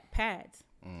some pads.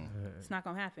 It's not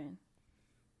gonna happen.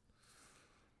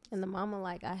 And the mama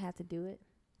like, I had to do it.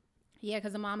 Yeah,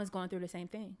 because the mom is going through the same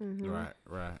thing. Right.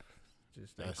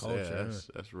 Just that That's culture. huh?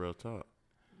 That's real talk.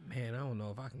 Man, I don't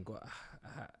know if I can go.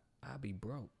 I'll be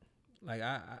broke. Like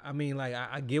I mean, like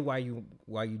I get why you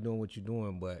doing what you're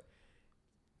doing, but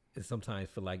it sometimes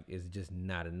feel like it's just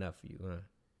not enough for you, huh?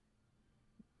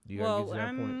 Do you ever get to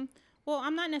that point? Well,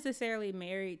 I'm not necessarily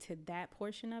married to that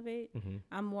portion of it. Mm-hmm.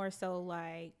 I'm more so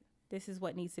like, this is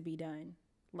what needs to be done.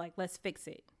 Like, let's fix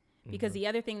it. Because the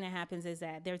other thing that happens is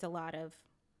that there's a lot of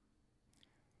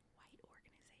white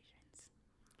organizations.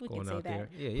 We Going can say out there.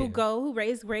 that. Yeah, Who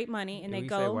raise great money and Yeah, they we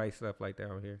go say white stuff like that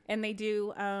on here. and they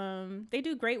do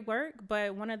great work.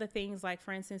 But one of the things, like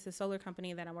for instance, the solar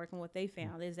company that I'm working with, they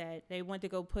found is that they went to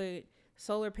go put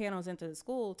solar panels into the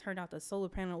school. Turned out the solar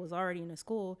panel was already in the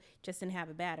school, just didn't have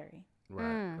a battery.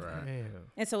 Right. Damn.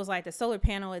 And so it's like the solar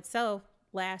panel itself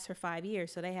last for 5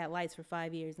 years. So they had lights for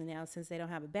 5 years, and now since they don't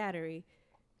have a battery,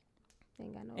 They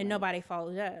ain't got no and nobody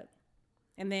followed up.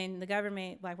 And then the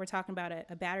government, like we're talking about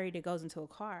a battery that goes into a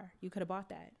car. You could have bought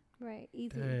that. Right,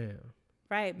 easy. Damn.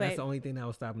 Right, but That's the only thing that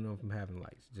was stopping them from having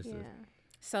lights. Just Yeah.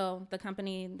 so the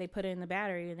company, they put it in the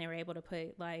battery, and they were able to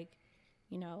put like,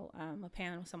 a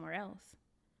panel somewhere else,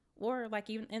 or like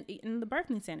even in the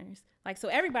birthing centers. Like, so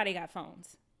everybody got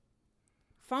phones.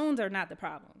 Phones are not the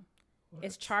problem. What?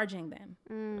 It's charging them,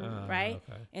 right?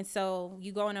 Okay. And so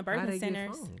you go in a How birthing they get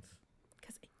centers. phones?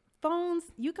 Because phones,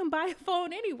 you can buy a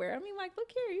phone anywhere. I mean, like, look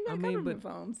here, you got government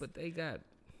phones. But they got.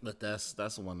 But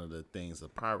that's one of the things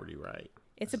of poverty, right?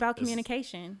 It's about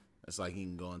communication. It's like you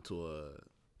can go into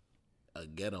a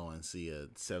ghetto and see a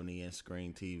 70-inch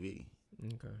screen TV,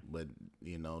 Okay. but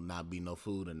not be no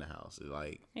food in the house. It's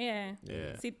like, Yeah.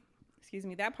 yeah. See, excuse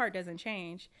me, that part doesn't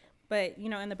change. But,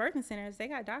 in the birthing centers, they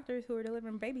got doctors who are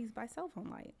delivering babies by cell phone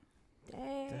light.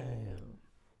 Damn.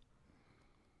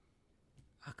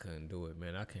 I couldn't do it,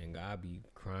 man. I can't. I'd be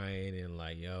crying and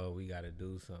like, yo, we got to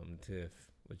do something, Tiff.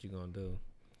 What you gonna do?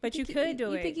 But you could do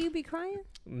You it. think you'd be crying?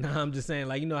 No, I'm just saying,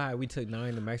 like, you know how we took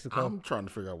 9 to Mexico? I'm trying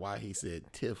to figure out why he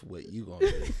said, Tiff, what you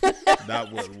gonna do?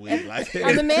 Not what we like.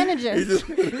 I'm the manager. He just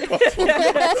Tiff,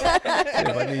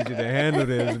 I need you to handle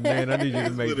this, man. I need you to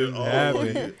make put it this all on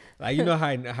happen. you. Like, you know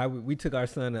how we took our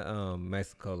son to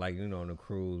Mexico, like, on the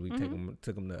cruise. We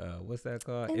took him to, what's that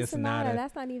called? Ensenada.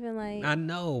 That's not even like. I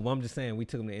know, but I'm just saying, we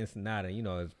took him to Ensenada.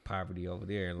 It's poverty over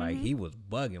there. And, like, he was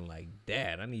bugging, like,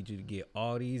 Dad, I need you to get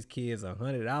all these kids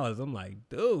 $100. I'm like,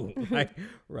 dude, like,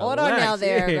 Hold on now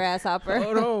there, grasshopper.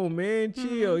 Hold on, man.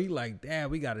 Chill. He like, Dad,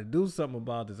 we got to do something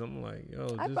about this. I'm like,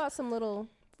 yo, I just brought some little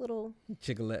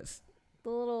chicklets. the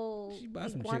little She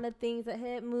bought some iguana things that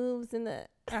head moves in the.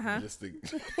 Just to,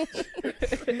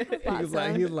 He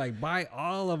was like, buy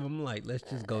all of them. Like, let's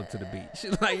just go to the beach.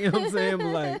 Like, you know what I'm saying? But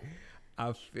like,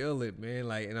 I feel it, man.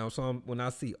 Like, and so when I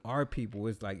see our people,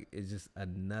 it's like, it's just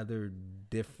another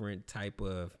different type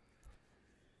of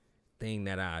thing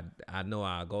that I know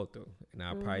I'll go through, and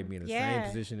I'll probably be in the same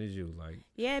position as you. Like,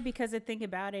 Yeah, because the thing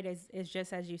about it is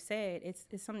just as you said, it's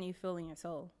something you feel in your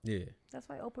soul. yeah. That's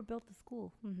why Oprah built the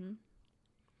school. Mm-hmm.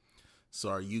 so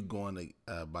are you going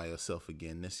to by yourself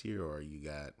again this year, or you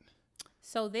got?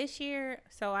 So this year,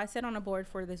 I sit on a board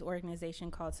for this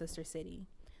organization called Sister City.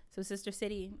 So Sister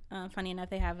City, funny enough,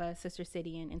 they have a Sister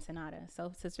City in Ensenada.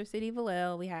 So Sister City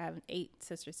Vallejo, we have 8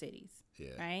 sister cities,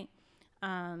 right?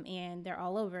 And they're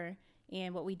all over.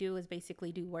 And what we do is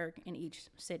basically do work in each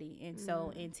city. And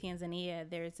so in Tanzania,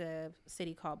 there's a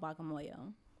city called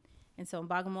Bagamoyo. And so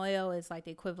Bagamoyo is like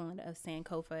the equivalent of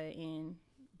Sankofa in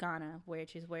Ghana,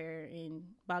 which is where in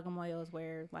Bagamoyo is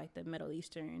where like the Middle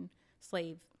Eastern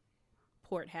slave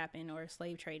port happened or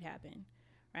slave trade happened,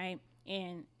 right?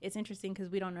 And it's interesting because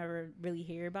we don't ever really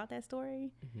hear about that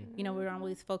story. We're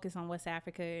always focused on West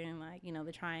Africa and like,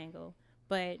 the triangle.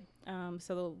 But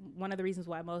one of the reasons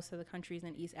why most of the countries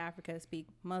in East Africa speak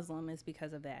Muslim is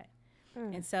because of that.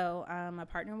 And so I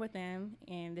partnered with them,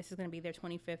 and this is going to be their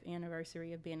 25th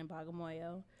anniversary of being in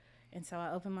Bagamoyo. And so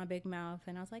I opened my big mouth,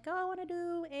 and I was like, I want to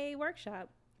do a workshop.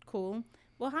 Cool.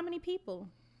 Well, how many people?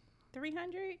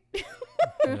 300?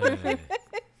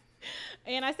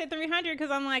 And I said 300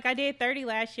 because I'm like, I did 30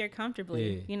 last year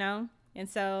comfortably, And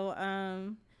so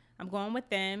I'm going with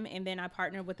them, and then I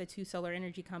partnered with the 2 solar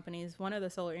energy companies. One of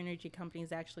the solar energy companies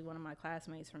is actually one of my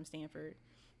classmates from Stanford,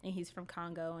 and he's from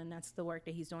Congo, and that's the work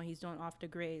that he's doing. He's doing off the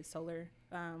grid solar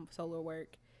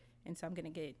work, and so I'm gonna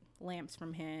get lamps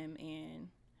from him, and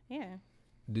yeah.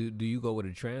 Do you go with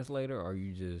a translator, or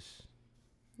you just?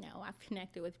 No, I've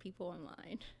connected with people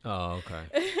online. Oh,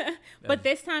 okay. But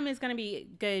this time it's gonna be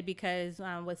good because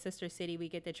with Sister City we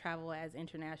get to travel as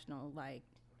international like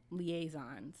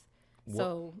liaisons.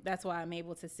 So that's why I'm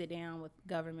able to sit down with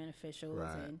government officials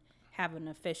and have an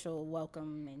official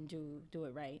welcome and do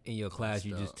it right. In your class,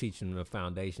 you just teach them the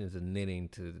foundations of knitting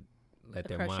to let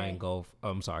their crochet. mind go.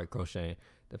 Crocheting.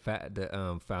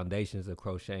 The foundations of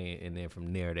crocheting, and then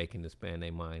from there they can expand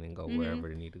their mind and go wherever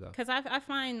they need to go. Because I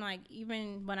find like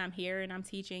even when I'm here and I'm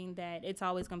teaching that it's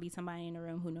always going to be somebody in the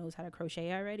room who knows how to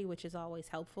crochet already, which is always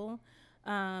helpful.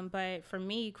 But for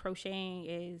me, crocheting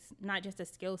is not just a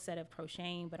skill set of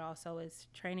crocheting, but also is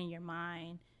training your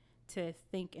mind to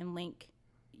think and link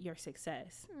your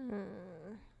success.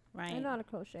 Right. I know how to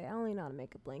crochet. I only know how to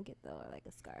make a blanket though, or like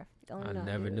a scarf. I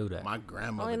never knew that. My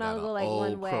grandmother Only know got how to an go like old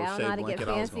one way. I don't know crochet how to get blanket.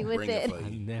 I was fancy gonna with bring it. for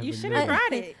you. You should knew have that.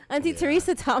 brought it. Auntie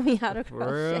Teresa taught me how to For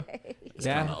real? crochet.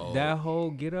 That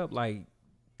whole get up, like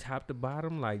top to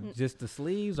bottom, like just the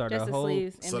sleeves or Just the the whole?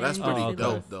 sleeves. So and that's then pretty okay.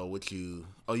 dope, though. What you?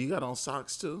 Oh, you got on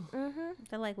socks too?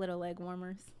 They're like little leg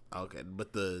warmers. Okay,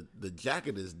 but the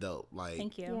jacket is dope. Like,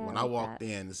 Thank you. Yeah. when I I like walked that.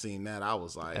 in and seen that, I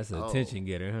was like, That's an oh. attention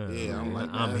getter, huh? Yeah, I'm like,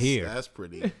 I'm that's, here. That's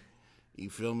pretty. You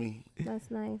feel me?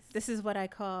 That's nice. This is what I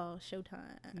call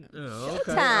showtime. Oh,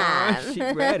 okay. Showtime. She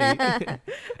ready.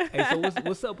 Hey, so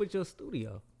what's up with your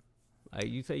studio? Like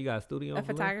you say you got a studio? A in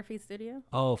Vallejo? photography studio.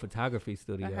 Oh, photography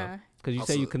studio. Uh-huh. Because you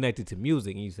say Also- you connected to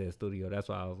music and you said studio. That's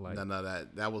why I was like, No,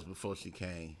 that was before she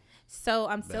came. So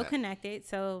I'm still Back. connected.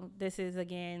 So this is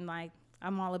again like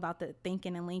I'm all about the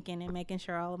thinking and linking and making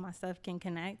sure all of my stuff can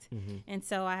connect. And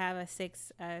so I have a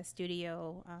 6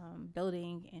 studio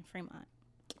building in Fremont,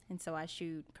 and so I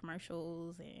shoot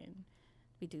commercials and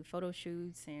we do photo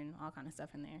shoots and all kind of stuff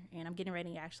in there. And I'm getting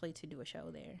ready actually to do a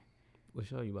show there. what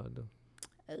show you about to do?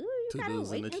 Ooh, you Two gotta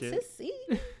dudes and wait a to chick.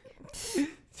 see.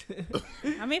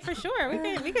 I mean, for sure,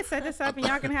 we can set this up and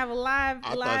y'all can have a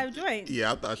live joint.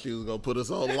 Yeah, I thought she was gonna put us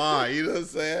online. You know what I'm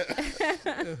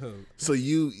saying? so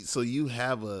you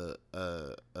have a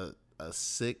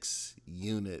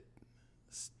 6-unit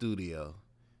studio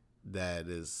that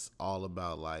is all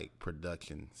about like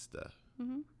production stuff.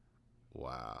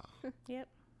 Wow. Yep,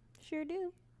 Sure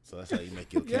do. So that's how you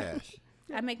make your cash.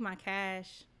 I make my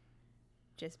cash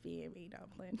just being me,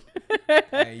 Dumpling.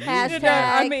 Hey, you Hashtag.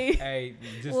 got- I mean, Hey,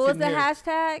 just What was sitting the here-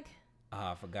 hashtag?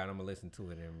 I forgot. I'm gonna listen to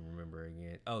it and remember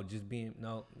again. Oh, just being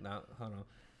no. Hold on.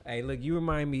 Hey, look, you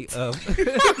remind me of.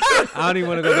 I don't even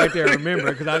want to go back there and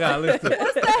remember because I gotta listen.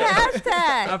 What's the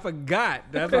hashtag? I forgot.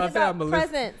 That's why I said I'm gonna listen.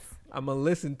 Presents. I'm gonna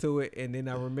listen to it and then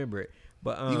I remember it.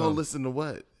 But You gonna listen to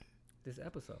what? this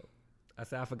episode. I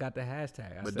said I forgot the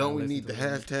hashtag. I But said don't I'll we listen need to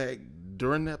the it. hashtag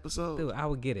during the episode? Dude, I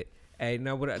would get it. Hey,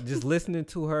 now just listening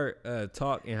to her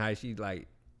talk and how she like,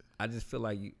 I just feel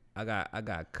like I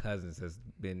got cousins that's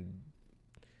been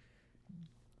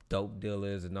dope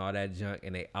dealers and all that junk,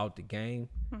 and they out the game.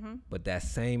 But that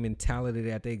same mentality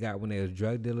that they got when they was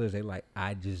drug dealers, they like,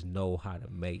 I just know how to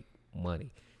make money.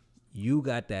 You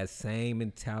got that same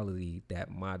mentality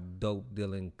that my dope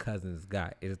dealing cousins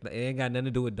got. It ain't got nothing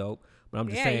to do with dope, but I'm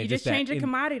just yeah, saying, you just that change a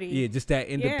commodity. Yeah, just that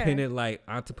independent like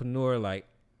entrepreneur. Like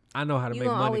I know how to You make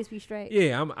gonna money. always be straight.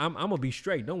 Yeah, I'm gonna be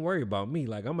straight. Don't worry about me.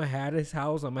 Like I'm gonna have this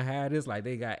house. I'm gonna have this. Like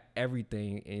they got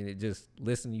everything, and it just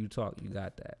listen to you talk. You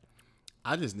got that.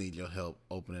 I just need your help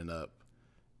opening up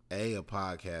a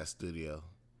podcast studio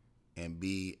and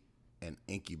B, an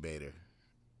incubator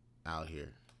out here.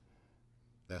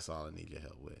 That's all I need your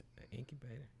help with.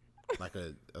 Incubator. Like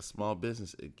a small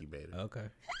business incubator. Okay.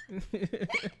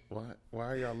 Why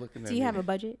are y'all looking at me? Do you have a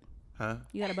budget? Huh?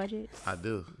 You got a budget? I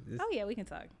do. Oh yeah, we can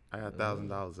talk. I got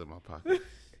 $1,000 in my pocket.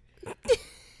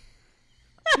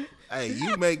 Hey,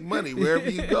 you make money wherever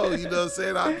you go. You know what I'm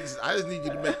saying? I just need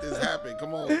you to make this happen.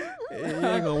 Come on. You ain't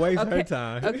gonna waste her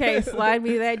time. Okay, slide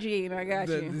me that gene. I got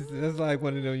you. That's like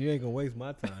one of them. You ain't gonna waste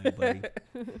my time, buddy.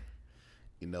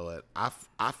 You know what?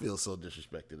 I feel so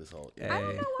disrespected this whole. Hey. I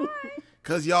don't know why.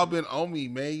 Cause y'all been on me,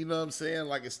 man. You know what I'm saying?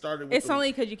 Like it started with It's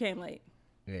only because you came late.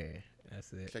 Yeah,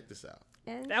 that's it. check this out.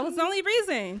 And That was she's the only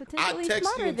reason. I potentially texted you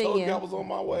smarter and than told you. you I was on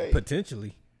my way.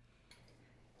 Potentially.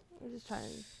 I'm just trying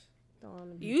to throw on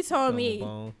the beat. You told me,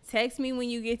 bone. text me when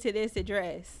you get to this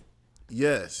address.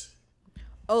 Yes.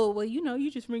 Oh, well,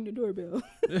 you just ring the doorbell.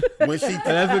 When she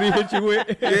That's what he hit you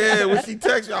with. yeah, when she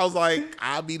texted me, I was like,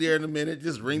 I'll be there in a minute.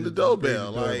 Just ring the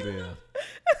doorbell. Like Doorbell.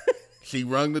 she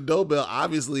rung the doorbell,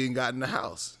 obviously, and got in the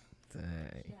house.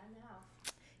 Dang.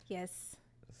 Yes.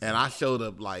 And I showed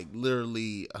up like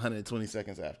literally 120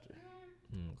 seconds after.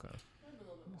 Okay.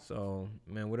 So,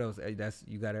 man, what else? Hey,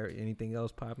 you got anything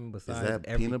else popping besides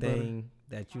that peanut butter? everything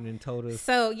that you done told us?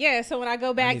 So, yeah, so when I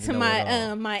go back need to to know it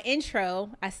all. my intro,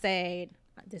 I said,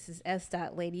 this is S.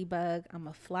 Ladybug. I'm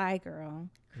a fly girl,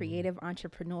 creative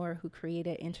entrepreneur who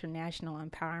created international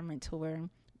empowerment tour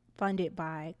funded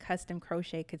by Custom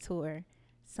Crochet Couture.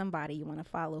 Somebody you want to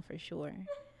follow for sure.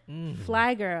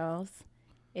 Fly Girls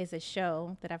is a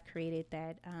show that I've created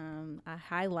that I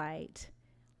highlight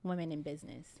women in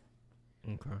business.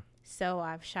 Okay. So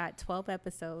I've shot 12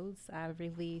 episodes. I've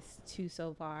released 2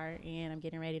 so far, and I'm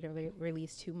getting ready to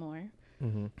release 2 more.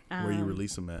 Where you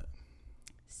release them at?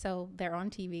 So they're on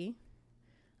TV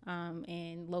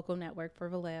and local network for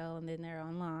Vallejo, and then they're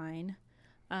online.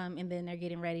 And then they're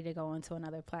getting ready to go onto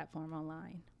another platform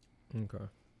online. Okay.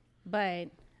 But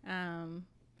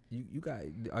You got?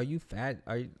 Are you fat?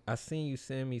 I seen you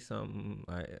send me something.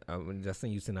 I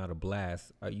seen you send out a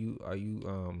blast. Are you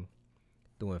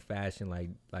doing fashion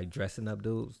like dressing up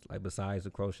dudes like besides the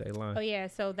crochet line? oh yeah,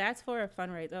 so that's for a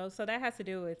fundraiser. Oh, so that has to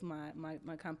do with my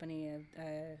company of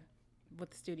with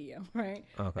the studio, right?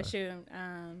 Okay. A shoot.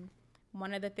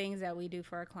 One of the things that we do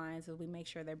for our clients is we make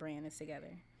sure their brand is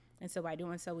together. And so by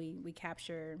doing so, we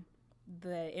capture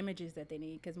the images that they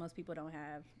need, because most people don't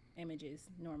have images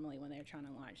normally when they're trying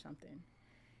to launch something.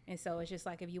 And so it's just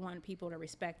like, if you want people to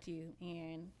respect you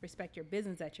and respect your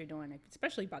business that you're doing,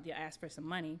 especially about to ask for some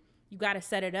money, you got to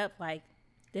set it up like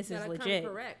this is legit.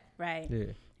 Correct. Right. Yeah.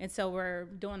 And so we're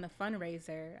doing the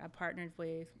fundraiser. I partnered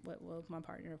with my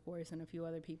partner, of course, and a few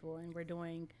other people, and we're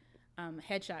doing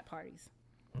headshot parties.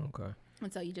 Okay.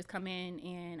 And so you just come in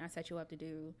and I set you up to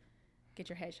get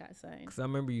your headshot signed. Because I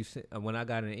remember you said, when I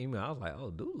got an email, I was like,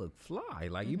 oh, dude look fly.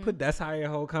 Like, you put, that's how your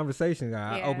whole conversation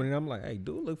got. I opened it, I'm like, hey,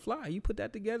 dude look fly. You put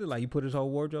that together? Like, you put his whole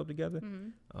wardrobe together?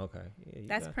 Okay. Yeah,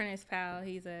 that's Prentice Powell.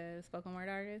 He's a spoken word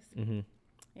artist.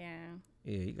 Yeah.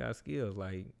 Yeah, he got skills.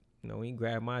 Like, you know, when he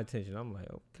grabbed my attention, I'm like,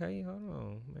 okay, hold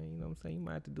on, man. You know what I'm saying? You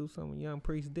might have to do something with Young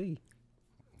Priest D.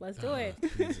 Let's do it.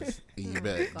 You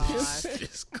better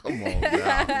just come on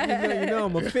now. You know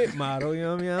I'm a fit model, you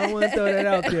know what I mean? I don't want to throw that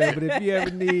out there, but if you ever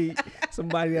need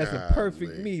somebody that's a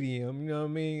perfect medium, you know what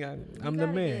I mean? I'm the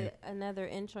man. Get another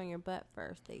inch on your butt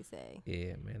first, they say.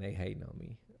 Yeah, man, they hating on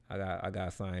me. I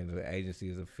got signed to the agency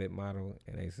as a fit model,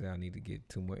 and they say I need to get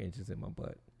 2 more inches in my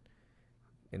butt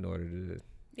in order to.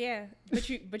 Yeah, but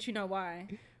you know why?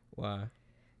 Why?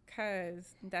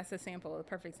 Because that's a sample, a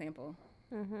perfect sample.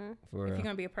 If you're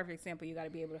gonna be a perfect sample, you got to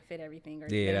be able to fit everything, or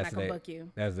they're not gonna book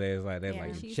you. That's like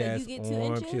She chest, said you get 2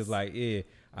 arm. inches? She was like, yeah.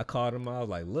 I called him. I was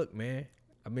like, look, man,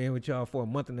 I've been with y'all for a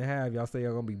month and a half. Y'all say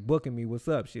y'all gonna be booking me. What's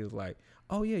up? She was like,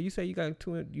 oh yeah, you say you got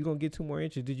 2. You gonna get 2 more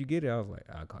inches? Did you get it? I was like,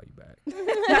 I'll call you back.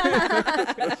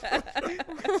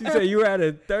 She said, you were at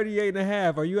a 38 and a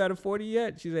half. Are you at a 40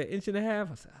 yet? She said, 1.5 inches. I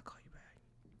said, I'll call you back.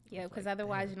 Yeah, because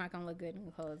otherwise you're not gonna look good in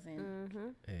the clothes.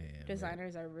 And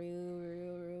designers are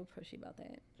real pushy about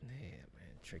that. Yeah,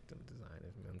 man, trick them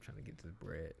designers, man. I'm trying to get to the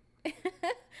bread.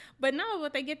 But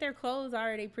they get their clothes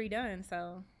already pre-done,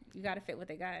 so you got to fit what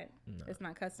they got. No. It's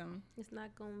not custom. It's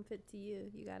not gonna fit to you.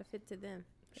 You got to fit to them.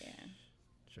 Yeah.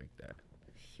 Trick that.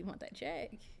 You want that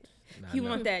check? You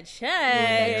want that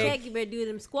check? You better do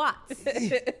them squats.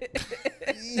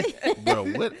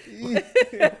 Bro, what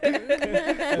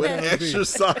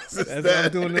exercise is that?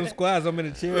 I'm doing them squats. I'm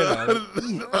in the chair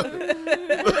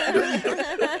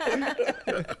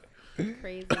now.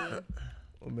 Crazy.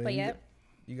 Well, man, but yep.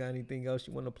 You got anything else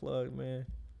you want to plug, man?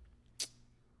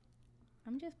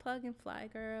 I'm just plugging Fly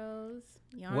Girls.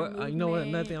 You know what?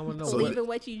 Nothing. I want to know. Believe in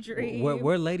what you dream.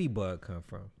 Where Ladybug come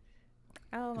from?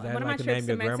 Oh, one of my trips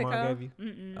to Mexico.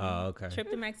 Oh, okay. Trip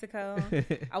to Mexico.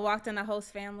 I walked in the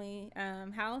host family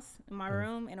house in my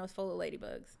room, and it was full of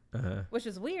ladybugs, which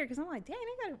was weird because I'm like, dang,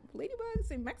 they got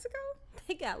ladybugs in Mexico?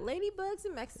 They got ladybugs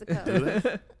in Mexico.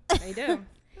 They do.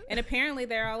 And apparently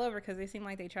they're all over because they seem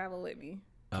like they travel with me.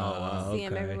 Oh, wow. See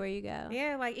them everywhere you go.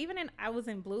 Yeah, like I was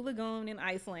in Blue Lagoon in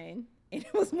Iceland. And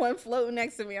it was one floating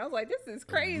next to me. I was like, this is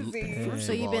crazy.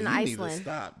 So you've been to Iceland. Need to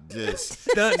stop. Just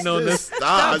stunting on this.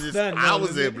 Stop. I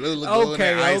was in Blue Lagoon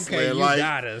in Iceland. Okay, like, you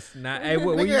got us. Now, hey,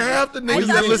 half the niggas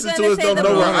that listen to us don't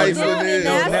know where Iceland is.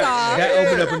 That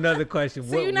opened up another question.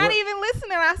 So you're not even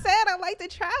listening. I said I like to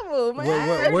travel,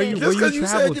 man. Just because you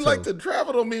said you like to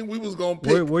travel don't mean we was going to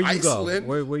pick where you Iceland.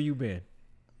 Go? Where you been?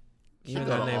 You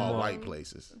go to all white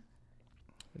places.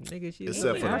 Nigga,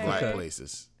 except for the black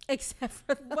places. Except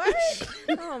for what?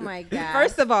 Oh my god!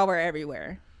 First of all, we're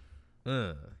everywhere.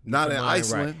 Not in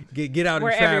Iceland. Right. Get out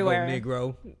and travel,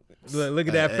 Negro. Look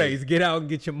at that face. Get out and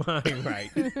get your mind right,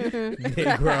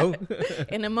 Negro.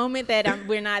 In the moment that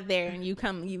we're not there and you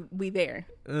come, we there,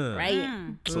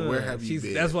 right? So where have you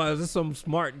been? That's why there's some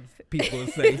smart people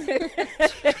say.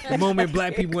 The moment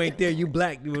black people ain't there, you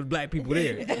black. There was black people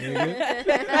there.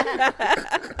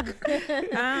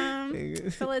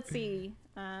 So let's see.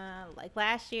 Like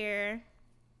last year.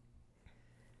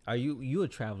 Are you a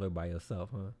traveler by yourself,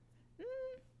 huh?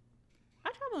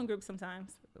 I travel in groups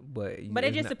sometimes. But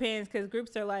it just depends because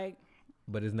groups are like.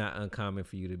 But it's not uncommon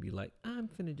for you to be like, I'm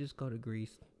finna just go to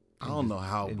Greece. I don't know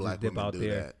how black women do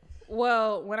that.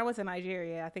 Well, when I was in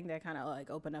Nigeria, I think that kind of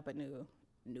like opened up a new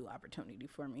opportunity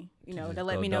for me. You know, to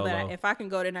let me know that if I can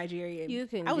go to Nigeria, you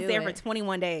can. I was there for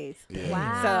 21 days. Yeah.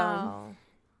 Wow.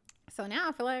 So now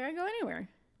I feel like I can go anywhere.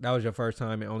 That was your first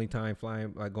time and only time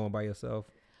flying, like going by yourself?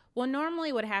 Well,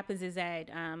 normally what happens is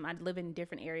that I live in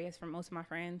different areas from most of my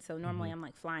friends. So normally I'm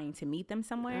like flying to meet them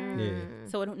somewhere. Yeah.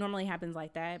 So it normally happens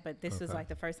like that. But this was like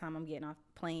the first time I'm getting off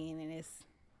plane and it's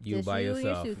you just by you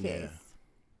yourself. Your suitcase.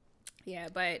 Yeah.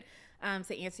 But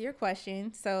to answer your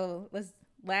question, so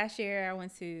last year I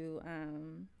went to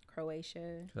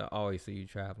Croatia. I always see you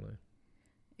traveling.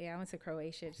 Yeah, I went to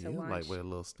Croatia to You launch. like with a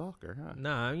little stalker, huh?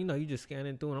 Nah, you know, you just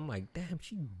scanning through, and I'm like, damn,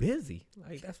 she busy.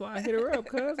 Like that's why I hit her up,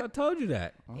 cuz I told you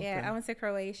that. Yeah, I went to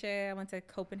Croatia. I went to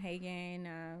Copenhagen,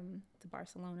 to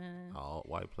Barcelona. All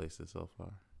white places so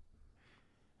far.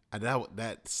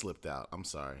 That slipped out. I'm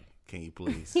sorry. Can you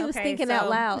please? He was thinking out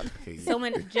loud. So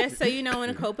just so you know,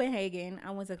 in Copenhagen,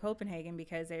 I went to Copenhagen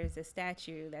because there's a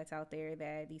statue that's out there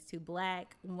that these two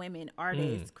black women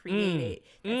artists created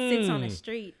that sits on the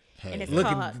street. Hey. And it's Look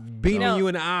called. at beaming you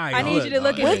in the eye. I need you to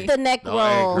look at me. With the neck Don't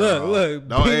roll. egg, girl. Look,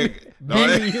 Don't egg. Don't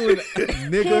beaming egg. you in the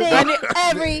nigga. Hitting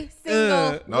every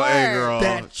single No egg, word. girl.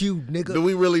 That you, nigga. Do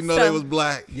we really know So- they was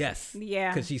black? Yes.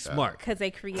 Yeah. Because she's smart. Because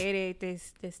they created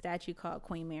this statue called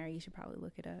Queen Mary. You should probably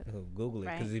look it up. Oh, Google it,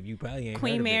 Right. because if you probably ain't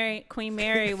Queen heard Mary. Queen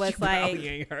Mary of it, was you probably like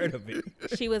ain't heard of it.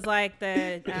 she was like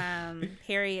the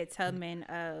Harriet Tubman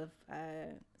of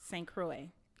St. Croix.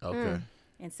 Okay.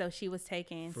 And so she was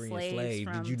taking Freeing slaves slaves.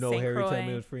 from Did you know St. Harry Croix.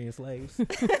 Tubman was freeing slaves?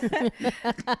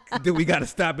 Did we got to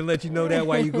stop and let you know that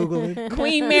while you Googling?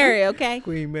 Queen Mary, okay?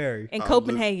 Queen Mary. In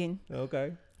Copenhagen.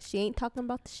 Okay. She ain't talking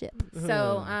about the ship.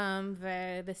 So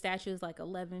the statue is like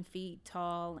 11 feet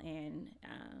tall, and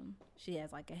she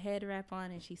has like a head wrap on,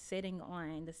 and she's sitting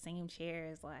on the same chair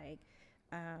as like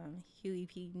Huey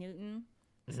P. Newton.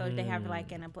 So they have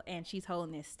like and she's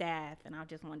holding this staff, and I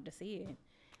just wanted to see it.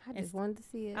 I just wanted to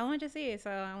see it. I wanted to see it, so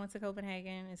I went to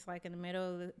Copenhagen. It's like in the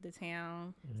middle of the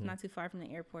town. It's not too far from the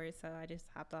airport, so I just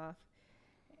hopped off.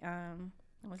 I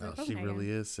went to Oh, she Copenhagen. really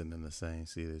is sitting in the same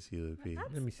seat as Huey P.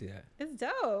 Let me see that. It's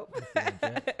dope.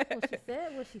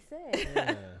 What she said.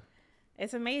 Yeah.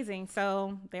 It's amazing.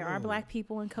 So there are Ooh, black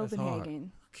people in hard.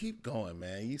 Copenhagen. Keep going,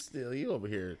 man. You over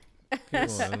here. Keep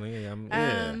on, I mean, I'm-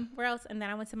 Yeah. Where else? And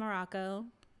then I went to Morocco.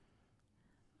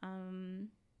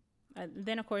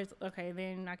 Then of course, okay.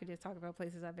 Then I could just talk about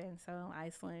places I've been. So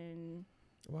Iceland,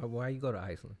 Why you go to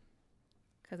Iceland?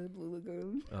 because of Blue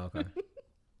Lagoon. Oh, okay.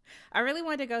 I really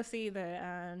wanted to go see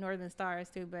the Northern Stars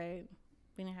too, but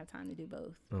we didn't have time to do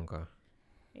both. Okay.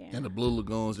 Yeah. And the Blue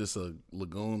Lagoon's just a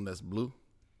lagoon that's blue.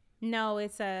 No,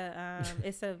 it's a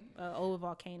old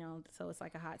volcano, so it's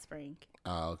like a hot spring.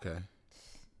 Oh, okay.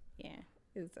 Yeah,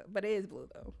 but it is blue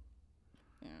though.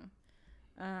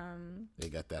 Yeah. They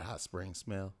got that hot spring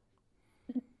smell.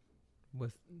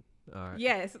 What's all right?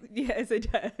 Yes,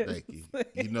 it does. Thank you.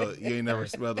 You know, you ain't never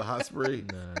smelled the hot spring.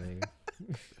 Nah, nigga.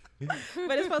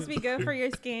 But it's supposed to be good for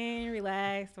your skin,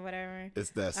 relax or whatever.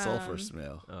 It's that sulfur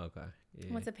smell. Oh, okay.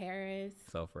 Yeah. Went to Paris.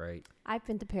 Sulfur 8. I've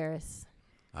been to Paris.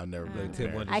 I've never been to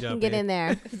Tip Paris. one to I can jump get in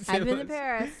there. I've been to Tim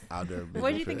Paris. I've never been What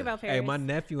to did you think Paris. about Paris? Hey, my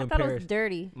nephew I in thought it was Paris.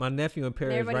 dirty. My nephew in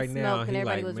Paris everybody right now. smoked and He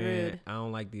everybody like, was man, rude. I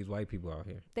don't like these white people out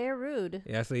here. They're rude.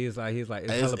 Yeah, so he's like, it's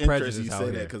It's hella interesting prejudice you out say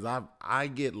here. that because I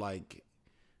get like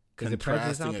Is it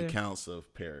prejudice out contrasting there? accounts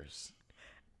of Paris.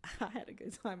 I had a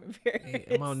good time in Paris.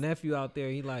 Hey, my nephew out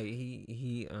there, he like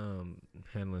he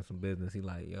handling some business. He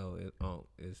like, yo,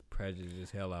 it's prejudice as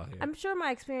hell out here. I'm sure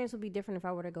my experience would be different if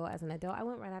I were to go as an adult. I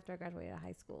went right after I graduated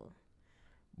high school.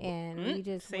 And we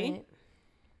just see? went.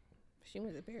 She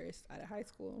went to Paris out of high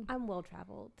school. I'm well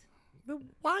traveled.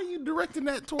 Why are you directing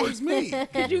that towards me? You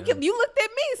looked at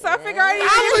me, so I figured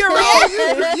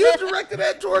I you directed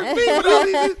that towards me. Without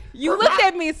even You looked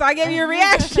at me, so I gave you a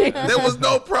reaction. There was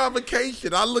no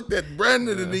provocation. I looked at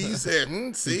Brandon and then you said,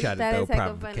 he see? tried to That throw is hecka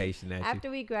funny. provocation at you. After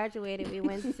we graduated, we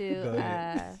went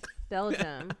to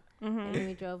Belgium. And then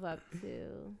we drove up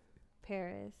to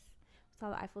Paris.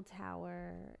 Saw the Eiffel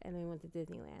Tower. And then we went to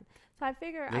Disneyland. So I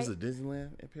figure There's a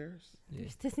Disneyland in Paris?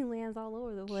 there's Disneylands all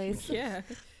over the place. Yeah.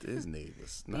 Disney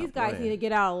was not These guys playing. need to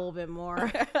get out a little bit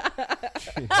more.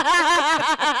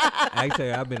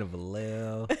 Actually, I've been to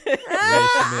Vallejo,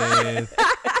 Richmond,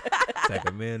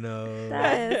 Sacramento,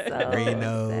 That is so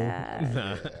Reno. sad.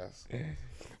 Nah.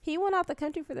 He went out the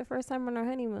country for the first time on our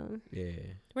honeymoon. Yeah,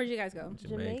 Where'd you guys go?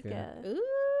 Jamaica. Ooh.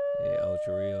 yeah,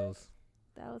 Ultra Reels.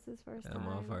 That was his first That was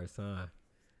time. my first time.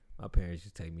 My parents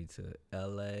used to take me to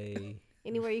L.A.,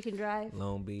 Anywhere you can drive.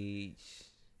 Long Beach.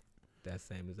 That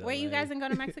same as Wait, LA. you guys didn't go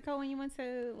to Mexico when you went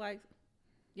to like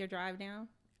your drive down?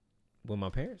 With my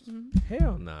parents? Mm-hmm.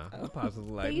 Hell nah. Oh. My pops was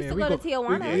like, They used man, to we go go. to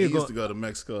Tijuana. Yeah, we he go- used to go to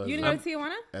Mexico You as, didn't go to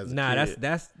Tijuana? as a Nah, kid.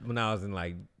 that's when I was in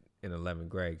like in 11th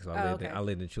grade. So Oh, okay. I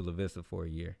lived in Chula Vista for a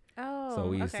year. Oh, So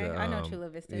we used okay. to. I know Chula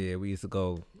Vista. Yeah, we used to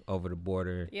go over the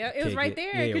border. Yeah, it was kick right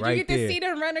there. Yeah, Could right you get to there. see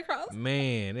them run across?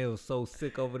 Man, it was so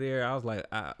sick over there. I was like,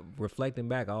 reflecting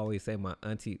back, I always say my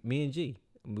auntie, me and G,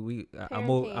 I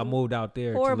moved out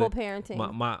there. Horrible to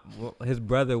parenting. his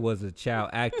brother was a child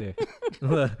actor.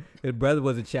 His brother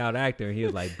was a child actor, and he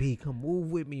was like, "B, come move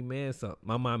with me, man." So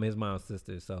my mom, his mom's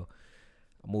sister. So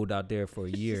I moved out there for a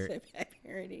year.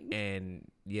 parenting. And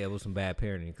yeah, it was some bad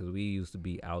parenting because we used to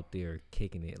be out there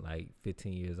kicking it like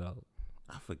 15 years old.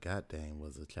 I forgot Dane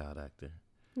was a child actor.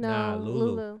 No, Nah,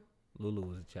 Lulu. Lulu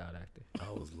was a child actor.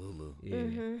 Oh, it was Lulu.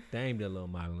 Yeah, Dame did a little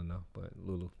modeling though, but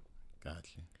Lulu.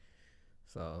 Gotcha.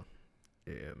 So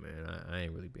yeah, man, I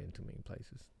ain't really been too many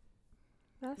places.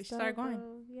 That's We should start dope, going.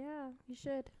 though. Yeah, you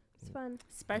should. It's fun.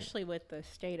 Especially with the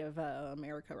state of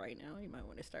America right now, you might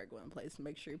want to start going places to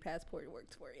make sure your passport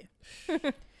works for you.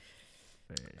 Man,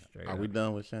 straight Are up. we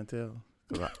done with Chantel?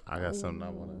 Because I got something I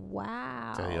want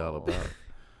Wow. to tell you all about.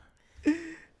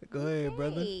 Go ahead,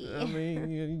 brother. I mean,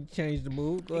 you changed the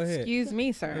mood. Go ahead. Excuse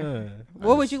me, sir.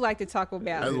 What would you like to talk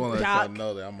about? I just want to let y'all Doc?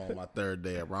 know that I'm on my 3rd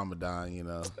day of Ramadan, you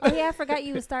know. Oh yeah, I forgot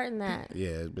you were starting that.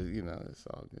 Yeah, but, you know, it's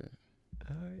all good.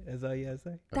 All right, that's all you gotta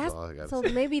say. That's all I got to So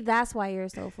say. maybe that's why you're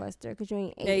so flustered because you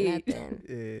ain't ate Yeah, nothing.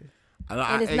 Yeah,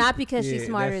 And it's not because she's yeah,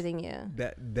 smarter that's- than you.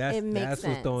 that's It makes what's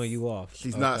sense. throwing you off.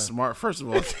 She's not smart. First of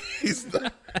all, she's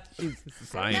not. She's a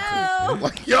scientist. No,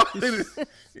 Like, y'all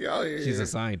here. She's a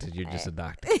scientist. You're just a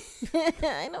doctor.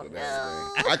 I don't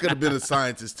know. I could have been a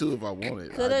scientist, too, if I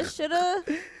wanted. Coulda, I just, shoulda,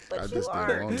 but I you just are.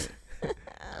 didn't want it.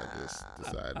 I just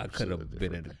decided I to could choose a have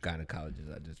been a different-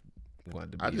 gynecologist. I just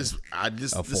wanted to be. I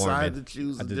just a decided foreman. to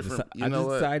choose I a just different. deci- You I know just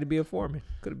what? decided to be a foreman.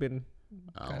 Could have been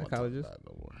I don't want to talk gynecologist. about it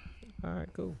no more. All right,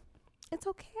 cool. It's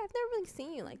okay. I've never really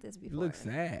seen you like this You before. look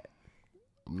sad.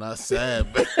 I'm not sad,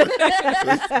 but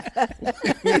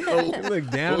You look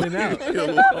down and out.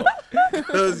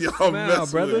 because y'all Smile,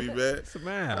 messing brother. with me, man. I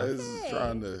Smile. was just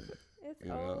trying to. It's You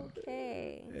know.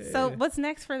 okay. So what's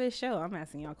next for this show? I'm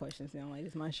asking y'all questions now. Like,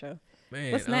 it's my show.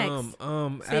 Man, What's next?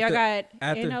 So So y'all got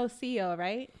after- NOCO,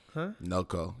 right?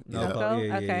 NOCO. NOCO?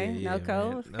 Yeah. Okay,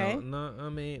 NOCO, man. okay. No, I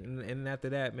mean, and after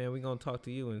that, man, we gonna talk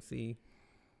to you and see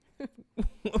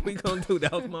what we gonna do.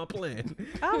 That was my plan.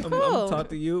 Oh, I'm cool. gonna talk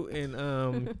to you and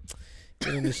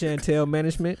in the Chantel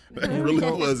management. That really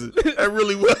wasn't. That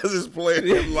really was his plan.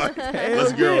 I'm like,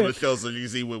 let's get her on the show so you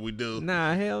see what we do.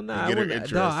 Nah, hell nah. get her Dog,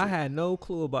 interested. I had no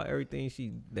clue about everything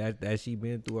that she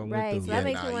been through or went Right. through. So that Yeah,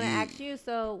 makes nah, me want to you- ask you.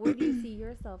 So where do you see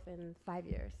yourself in 5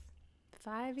 years?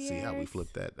 5 years. See how we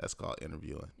flip that? That's called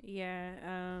interviewing.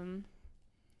 Yeah.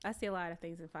 I see a lot of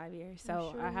things in 5 years.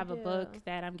 So sure I you have a do. book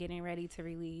that I'm getting ready to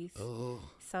release. Oh,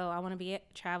 So I want to be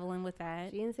traveling with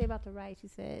that. She didn't say about to write. She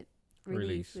said release,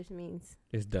 Release. which means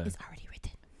It's done. it's already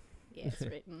written. Yeah, it's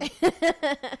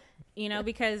written. You know,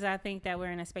 because I think that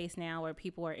we're in a space now where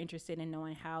people are interested in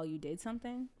knowing how you did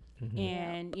something.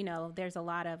 And, you know, there's a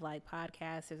lot of like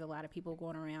podcasts, there's a lot of people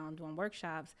going around doing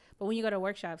workshops. But when you go to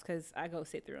workshops, because I go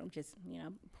sit through them, just, you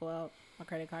know, pull out my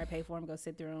credit card, pay for them, go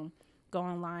sit through them, go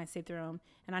online, sit through them.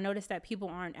 And I noticed that people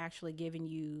aren't actually giving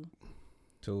you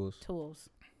tools,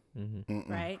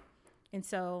 right? And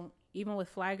so even with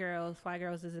Fly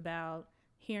Girls is about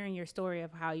hearing your story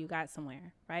of how you got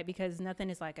somewhere, right? Because nothing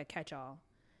is like a catch-all.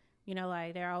 You know,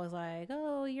 like they're always like,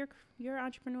 "Oh, you're an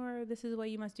entrepreneur. This is the way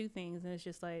you must do things." And it's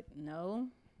just like, no,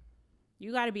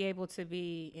 you got to be able to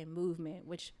be in movement.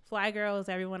 Which Fly Girls,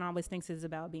 everyone always thinks is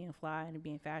about being fly and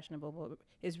being fashionable, but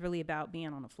it's really about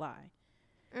being on the fly.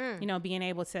 You know, being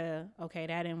able to, okay,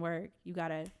 that didn't work. You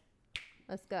gotta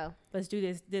Let's go. let's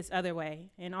do this other way,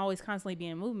 and always constantly be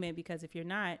in movement. Because if you're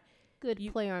not, Good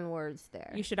play on words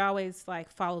there. you should always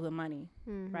like follow the money,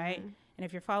 right? And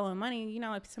if you're following money, you know,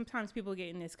 like sometimes people get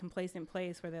in this complacent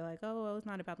place where they're like, oh, well, it's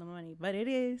not about the money, but it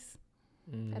is,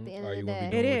 At the end Or of you the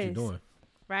won't day, be It doing what is. you're doing.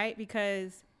 right?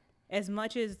 Because as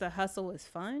much as the hustle is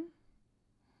fun,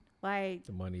 like,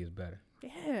 The money is better.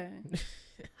 yeah,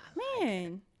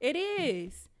 man, it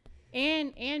is.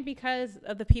 And because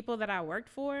of the people that I worked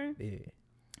for, Yeah.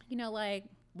 you know, like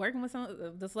working with some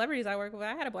of the celebrities I work with,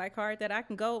 I had a black card that I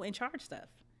can go and charge stuff.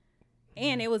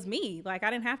 And it was me. Like, I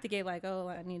didn't have to get like, oh,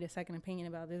 I need a second opinion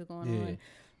about this going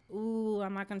on. Ooh,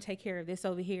 I'm not going to take care of this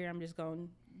over here. I'm just going to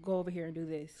go over here and do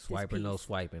this. Swiping, no piece.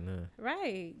 swiping, huh?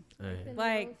 Right. Been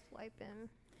Like- no swiping.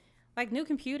 Like new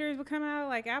computers would come out,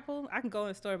 like Apple. I can go in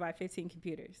the store and buy 15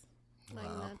 computers. Like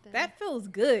nothing. That feels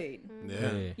good.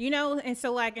 yeah. You know, and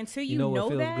so like until you, You know what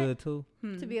feels that, good too?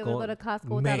 to be able to go to Costco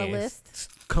without a Man, list.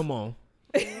 Come on.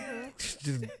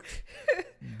 Just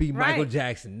be Michael Right.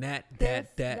 Jackson. That. This,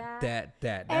 That.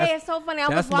 Hey, That's it's so funny. I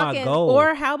was that's my walking. goal.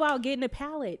 Or how about getting a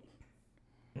pallet?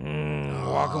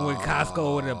 Walking with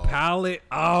Costco with a pallet.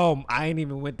 Oh, I ain't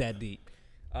even went that deep.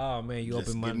 Oh man, you Just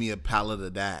open my give me a pallet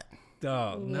of that.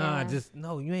 dog. Nah, Yeah. just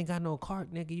no. You ain't got no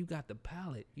cart, nigga. You got the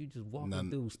pallet. You just walking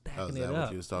through, stacking is it that up.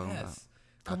 what you was talking about?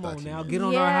 Come thought on you now, meant- get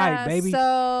on our hype, baby.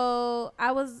 So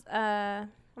I was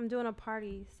I'm doing a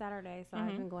party Saturday, so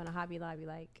I've been going to Hobby Lobby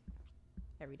like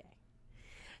every day.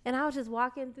 And I was just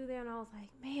walking through there and I was like,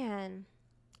 man,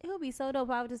 it would be so dope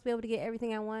if I would just be able to get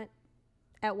everything I want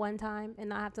at one time and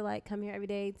not have to like come here every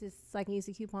day just so I can use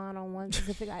a coupon on one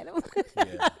specific item.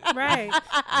 Right.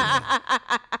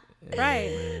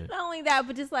 Right. Man. Not only that,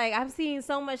 but just like I've seen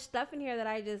so much stuff in here that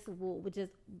I just would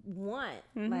just want.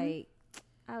 Like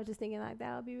I was just thinking like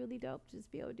that would be really dope to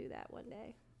just be able to do that one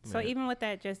day. So even with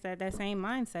that, just that same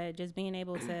mindset, just being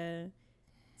able to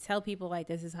tell people like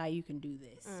this is how you can do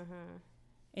this,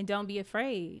 and don't be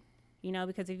afraid, you know,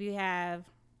 because if you have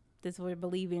this word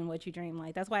believing what you dream,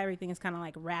 like that's why everything is kind of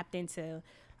like wrapped into.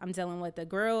 I'm dealing with the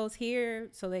girls here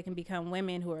so they can become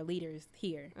women who are leaders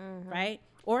here, right?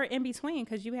 Or in between,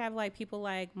 because you have like people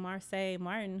like Marseille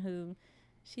Martin, who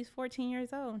she's 14 years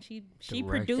old. And she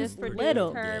produced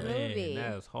Little. Her movie.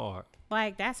 That's hard.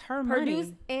 Like that's her Produced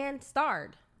money. and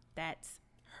starred. That's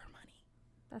her money.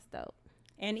 That's dope.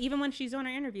 And even when she's doing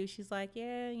her interview, she's like,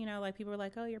 yeah, you know, like people are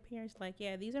like, oh, your parents, like,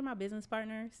 yeah, these are my business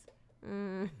partners.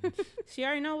 She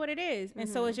already know what it is. And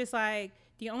so it's just like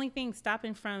the only thing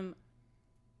stopping from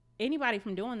anybody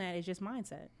from doing that is just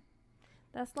mindset.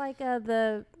 That's like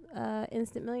the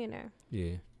Instant Millionaire.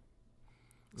 Yeah.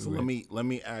 So let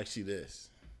me ask you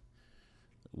this: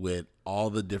 with all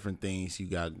the different things you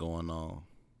got going on,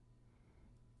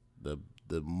 the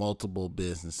multiple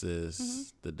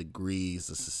businesses, the degrees,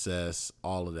 the success,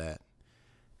 all of that,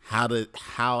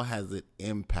 how has it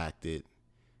impacted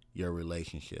your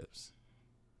relationships?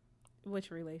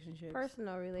 Which relationships?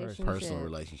 Personal relationships. Personal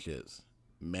relationships,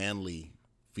 manly,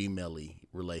 female-y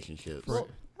relationships.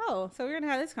 Well, so we're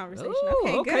gonna have this conversation. Ooh,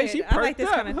 Okay, good. She I like this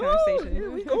perked kind of up. conversation.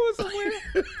 Oh, we going somewhere.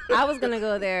 I was gonna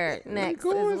go there next as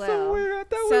well. Somewhere. I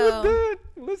thought So- we was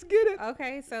done. Let's get it.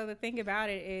 Okay, so the thing about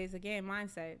it is, again,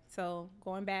 mindset. So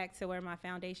going back to where my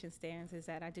foundation stands is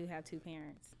that I do have two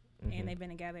parents, and they've been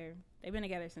together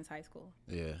since high school.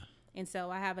 Yeah. And so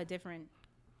I have a different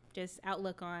just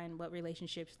outlook on what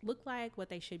relationships look like, what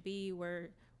they should be,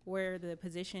 where the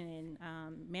position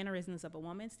and mannerisms of a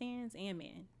woman stands and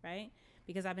men, right?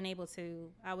 Because I've been able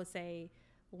to, I would say,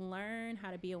 learn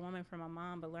how to be a woman from my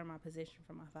mom, but learn my position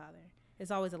from my father. It's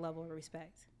always a level of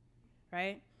respect,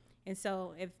 right? And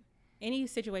so if any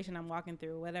situation I'm walking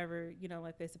through, whatever, you know,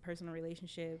 if it's a personal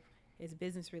relationship, it's a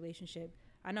business relationship,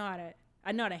 I know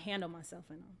how to handle myself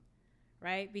in them,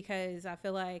 right? Because I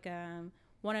feel like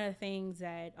one of the things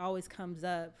that always comes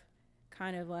up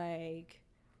kind of like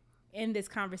in this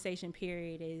conversation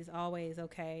period is always,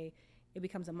 okay, it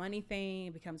becomes a money thing,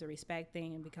 it becomes a respect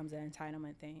thing, it becomes an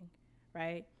entitlement thing,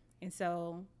 right? And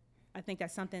so I think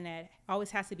that's something that always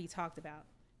has to be talked about.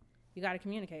 You got to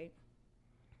communicate.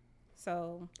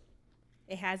 So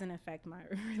it hasn't affected my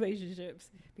relationships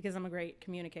because I'm a great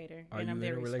communicator. Are and you I'm in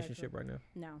very a relationship respectful. right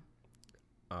now? No.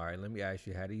 All right, let me ask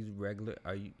you: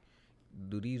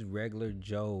 do these regular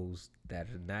Joes that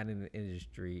are not in the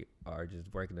industry are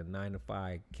just working a 9 to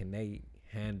 5? Can they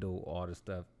handle all the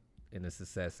stuff and the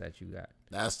success that you got?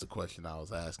 That's the question I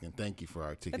was asking. Thank you for But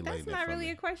articulating that's that not for really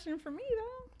me. a question for me,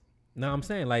 though. No, I'm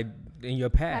saying like in your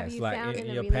Have past, you like found in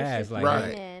a your past, relationship like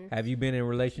Right. in have you been in you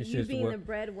relationships being where the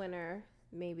breadwinner,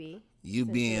 maybe? You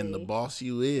being the essentially. boss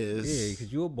you is. yeah,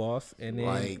 because you're a boss, and then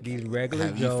Like, these regular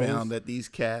have Joes you found that these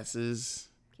cats is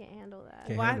Can't handle that.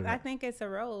 Can't Well, handle I that. think it's a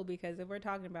role because if we're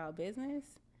talking about business,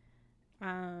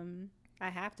 I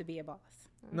have to be a boss.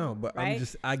 No, but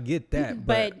Right? I get that,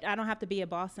 but But I don't have to be a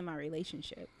boss in my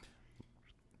relationship.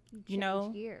 You know,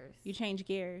 change gears. You change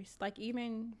gears. Like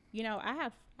even, you know,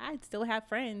 I still have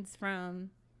friends from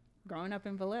growing up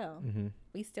in Vallejo.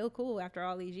 We still cool after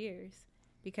all these years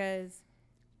because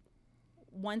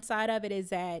one side of it is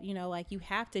that, you know, like you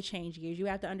have to change gears. You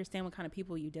have to understand what kind of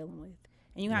people you're dealing with.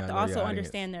 And you have to know your also audience.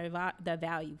 understand the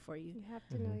value for you. You have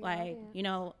to know your Like, audience. you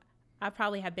know, I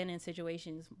probably have been in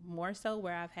situations more so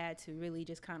where I've had to really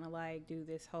just kind of like do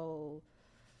this whole,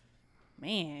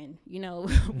 man, you know,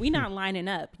 we not lining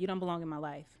up. You don't belong in my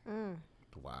life.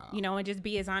 wow. You know, and just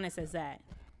be as honest as that.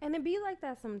 And it be like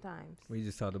that sometimes. we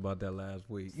just talked about that last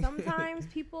week. Sometimes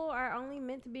people are only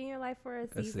meant to be in your life for a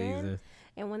season.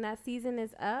 And when that season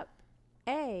is up,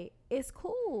 hey, it's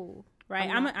cool. Right.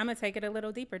 I'm I'm gonna take it a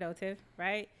little deeper though, Tiff.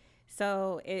 Right.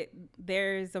 So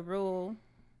there's a rule,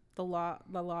 the law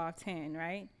of 10,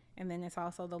 right? And then it's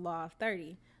also the law of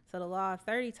 30. So the law of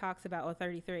 30 talks about, or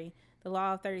 33. The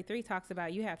law of 33 talks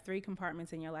about you have 3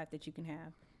 compartments in your life that you can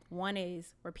have. One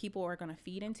is where people are going to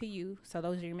feed into you. So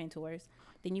those are your mentors.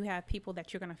 Then you have people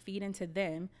that you're going to feed into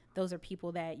them. Those are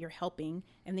people that you're helping.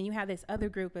 And then you have this other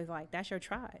group is like, that's your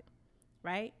tribe,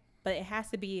 right? But it has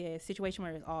to be a situation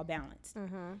where it's all balanced.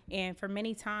 And for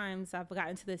many times I've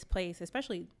gotten to this place,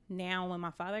 especially now when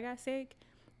my father got sick,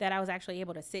 that I was actually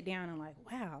able to sit down and like,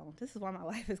 wow, this is why my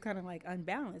life is kind of like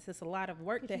unbalanced. It's a lot of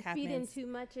work that happens. Feeding too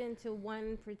much into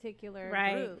one particular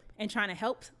right group. and trying to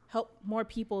help more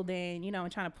people than, you know,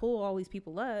 and trying to pull all these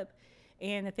people up.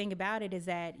 And the thing about it is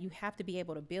that you have to be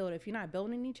able to build. If you're not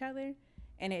building each other,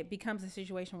 and it becomes a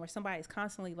situation where somebody's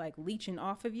constantly like leeching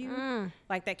off of you,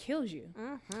 like that kills you.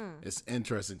 It's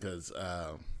interesting because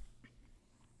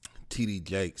TD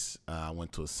Jakes, I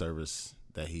went to a service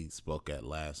that he spoke at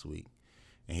last week,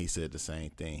 and he said the same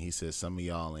thing. He said some of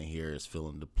y'all in here is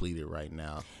feeling depleted right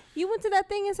now. You went to that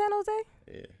thing in San Jose?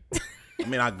 Yeah. I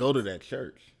mean, I go to that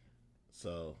church.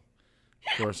 So,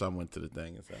 of course, I went to the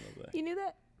thing in San Jose. You knew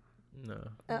that? No,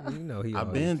 you know he.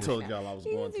 I've been told y'all I was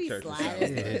going to church in San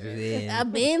Jose.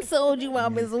 I've been told you I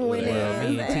was doing it. Well,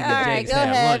 me and TD All right, Jakes go had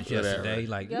ahead. lunch yesterday.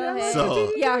 Like, Go ahead.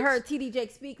 So- Yeah, I heard TD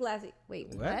Jake speak last week.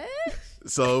 Wait, what?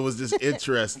 So it was just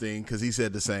interesting because he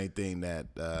said the same thing that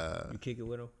you kick it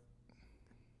with him.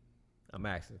 I'm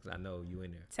asking because I know you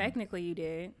in there. Technically, you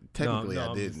did. technically no, I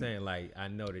I'm didn't. just saying, like, I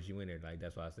know that you in there. Like,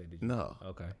 that's why I said, did you? No.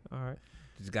 Okay. All right.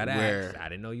 Just gotta Where- ask. I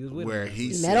didn't know you was with Where me. he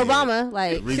You said, met Obama.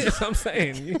 Like, That's what I'm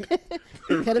saying.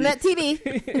 could have met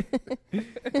TD.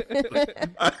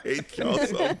 I hate y'all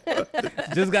so much.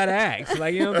 Just gotta ask.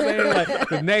 Like, you know what I'm saying? Like,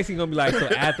 the next thing gonna be like, so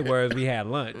afterwards we had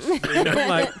lunch. You know,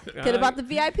 like, Could have bought the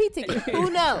VIP ticket. Who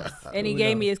knows? And he Who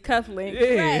gave knows? me his cuff link.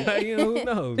 Yeah, Right. like, you know, who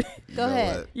knows? Go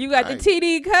ahead. You got the I-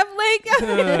 TD cuff link?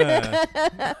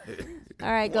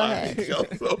 All right, go I ahead. hate y'all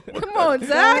so much. Come on, Go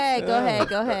Zach. ahead. Go ahead.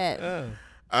 Go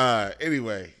ahead.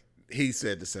 Anyway, he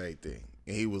said the same thing.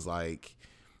 And he was like,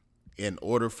 in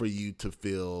order for you to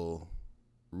feel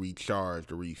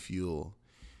recharged or refuel,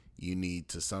 you need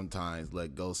to sometimes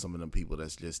let go some of them people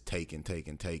that's just taking,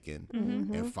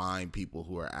 and find people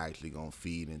who are actually going to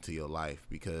feed into your life.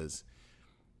 Because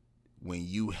when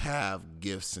you have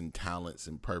gifts and talents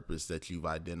and purpose that you've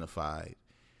identified,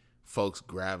 folks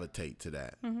gravitate to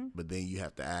that. But then you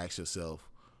have to ask yourself,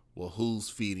 well, who's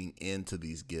feeding into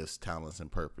these gifts, talents, and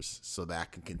purpose so that I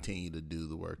can continue to do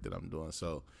the work that I'm doing?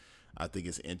 So I think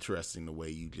it's interesting the way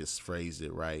you just phrased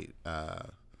it, right?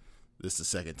 This is the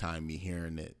second time me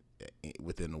hearing it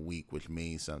within a week, which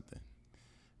means something.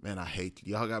 Man, I hate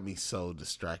you. Y'all got me so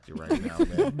distracted right now,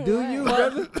 man. Do you,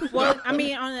 brother? Well, I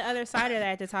mean, on the other side of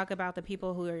that, to talk about the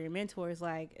people who are your mentors,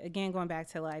 like, again, going back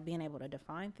to, like, being able to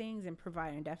define things and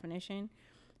providing definition.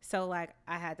 So, like,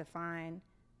 I find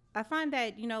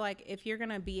that, you know, like, if you're going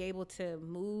to be able to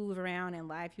move around in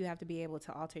life, you have to be able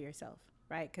to alter yourself,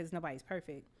 right? Because nobody's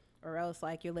perfect, or else,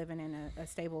 like, you're living in a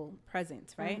stable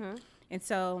presence, right? And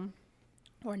so,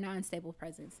 or non-stable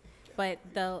presence. But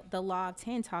the law of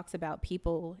 10 talks about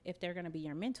people, if they're going to be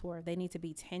your mentor, they need to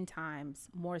be 10 times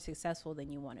more successful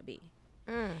than you want to be.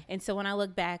 And so when I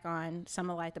look back on some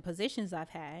of like the positions I've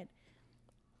had,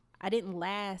 I didn't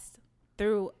last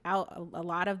throughout a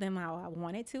lot of them how I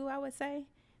wanted to, I would say,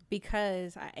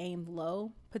 because I aimed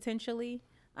low potentially.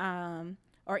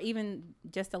 Or even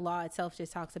just the law itself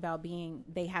just talks about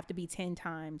they have to be 10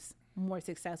 times more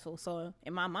successful. So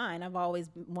in my mind, I've always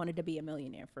wanted to be a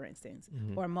millionaire, for instance,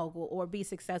 or a mogul, or be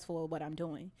successful at what I'm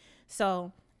doing.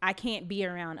 So I can't be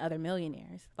around other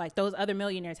millionaires. Like, those other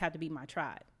millionaires have to be my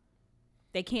tribe.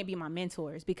 They can't be my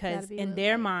mentors, because in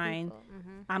their mind,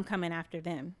 I'm coming after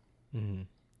them.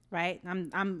 Right?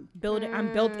 I'm built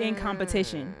in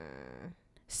competition.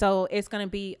 So it's going to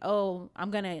be, I'm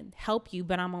going to help you,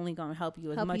 but I'm only going to help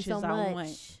you as much as I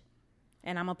want.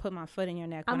 And I'm going to put my foot in your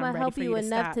neck when I'm ready help for you you to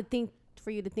enough stop.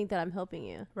 for you to think that I'm helping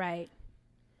you. Right.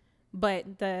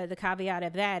 But the caveat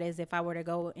of that is, if I were to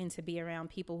go in to be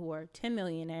around people who are $10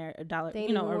 million, They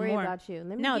you know, don't or worry more. about you.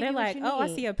 Let me No, give they're you what like, you I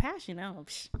need. see a passion. Oh,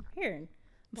 here,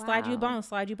 slide you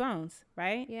bones,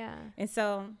 right? Yeah. And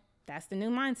so that's the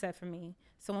new mindset for me.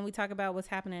 So when we talk about what's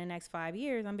happening in the next 5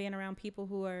 years, I'm being around people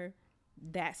who are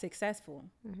that successful.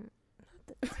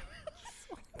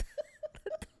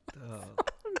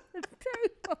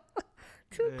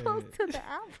 Too close to the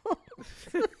apple.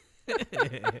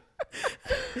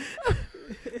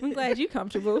 I'm glad you're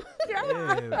comfortable.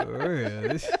 Yeah, for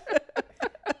real.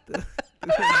 The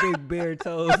big bare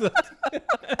toes.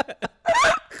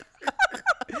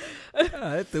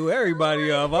 That threw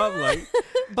everybody off. I'm like,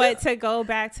 But to go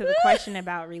back to the question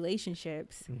about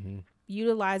relationships,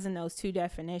 utilizing those two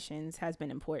definitions has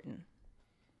been important,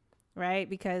 right?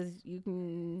 Because you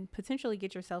can potentially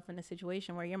get yourself in a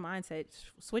situation where your mindset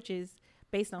switches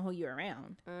based on who you're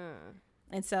around.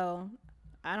 And so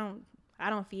I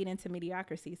don't feed into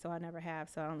mediocrity, so I never have.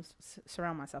 So I don't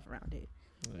surround myself around it.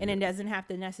 And it doesn't have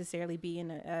to necessarily be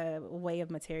in a way of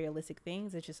materialistic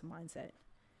things. It's just a mindset.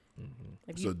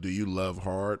 So do you love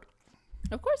hard?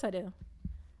 Of course I do.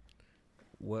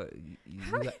 what?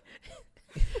 You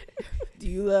Do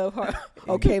you love her?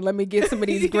 Okay, let me get some of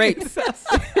these grapes.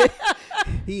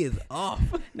 He is off.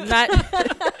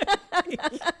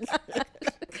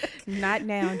 Not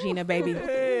now, Gina, baby.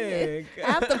 Hey,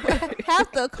 half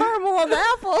the caramel on the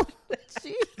apple.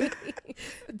 Jeez.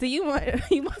 Do you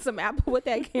want some apple with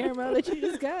that caramel that you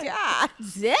just got? God,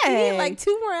 Dang. you need like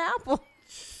 2 more apples.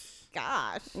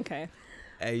 Gosh. Okay.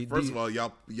 Hey, First of all,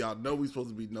 y'all know we supposed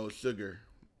to be no sugar,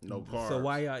 no carbs. so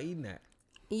why y'all eating that?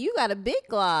 You got a big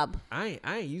glob. I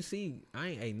ain't. You see, I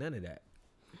ain't ate none of that.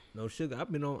 No sugar.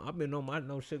 I've been on my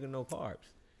no sugar, no carbs.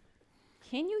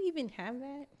 Can you even have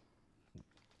that?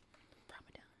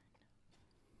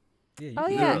 Yeah. You Oh,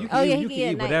 can, yeah. You Oh, yeah, he You can can eat eat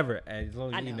at night. whatever as long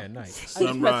as I you eating know. at night.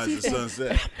 Sunrise and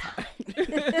sunset.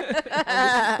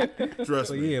 Trust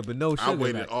But me. yeah, but no sugar. I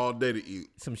waited like, all day to eat.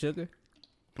 some sugar.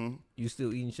 Hmm? You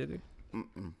still eating sugar?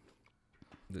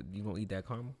 You gonna eat that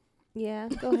caramel? Yeah,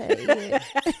 go ahead.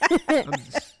 Yeah.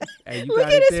 Hey, you Look got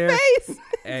at it his there. face.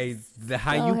 Hey, Go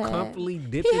how you ahead. comfortably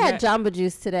dip He in had that? Jamba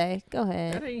Juice today. Go That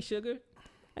ahead. ain't sugar.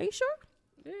 Are you sure?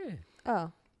 Yeah.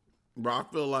 Oh. Bro, I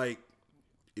feel like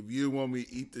if you want me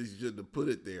to eat this, you should have put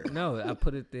it there. No, I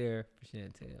put it there for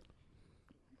Chantel.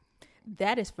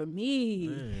 That is for me.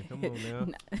 Man, come on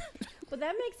now. But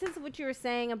that makes sense what you were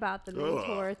saying about the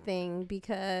mentor thing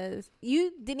because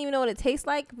you didn't even know what it tastes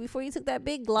like before you took that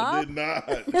big I glob. did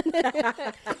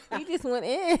not. You just went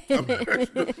in. This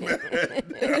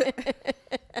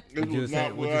What you was saying,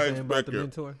 not what what you I saying about the expected.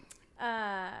 mentor?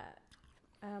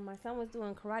 My son was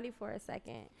doing karate for a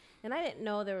second, and I didn't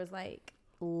know there was like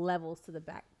levels to the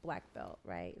black belt,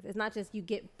 right? It's not just you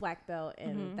get black belt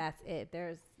and that's it.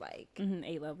 There's like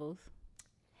 8 levels.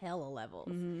 hella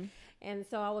levels. And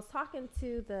so I was talking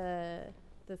to the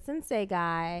sensei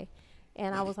guy,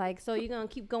 and I was like, so you're going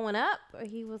to keep going up? Or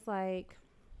he was like,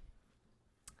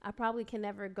 I probably can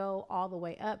never go all the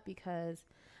way up because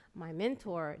my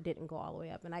mentor didn't go all the way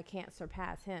up, and I can't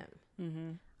surpass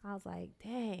him. I was like,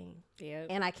 dang. Yeah.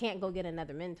 And I can't go get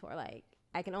another mentor. Like,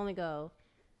 I can only go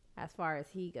as far as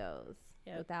he goes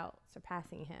without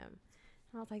surpassing him.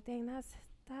 And I was like, dang, that's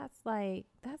like,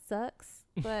 that sucks.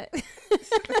 But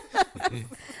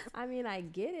I mean, I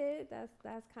get it.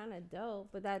 That's kind of dope.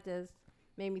 But that just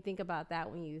made me think about that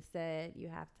when you said you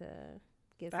have to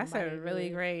get That's somebody a really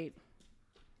who- great.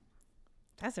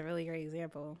 That's a really great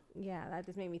example. Yeah, that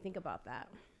just made me think about that.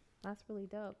 That's really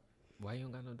dope. Why you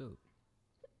don't got no dude?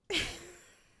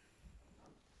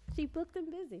 She booked and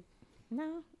busy.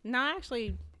 No, I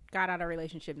actually got out of a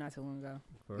relationship not too long ago.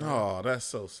 For real? Oh, that's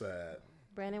so sad.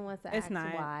 Brandon wants to It's ask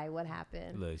not. why. What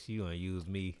happened? Look, she gonna use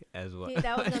me as well.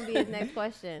 That was gonna be his next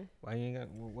question. Why you ain't got?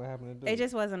 What happened to dude? It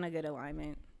just wasn't a good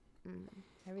alignment.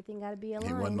 Everything got to be He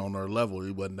aligned. wasn't on her level.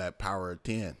 He wasn't that power of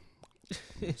 10.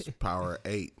 It's power of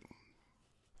 8.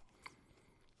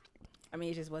 I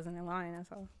mean, it just wasn't in line.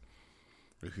 That's all.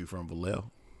 If you from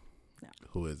Vallejo, No.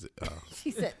 who is it?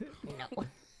 She said no.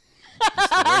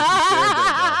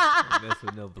 That's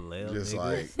with no Vallejo Just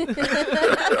niggas.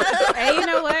 like, Hey, you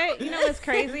know what? You know what's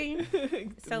crazy?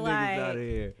 Them So niggas like, uh, outta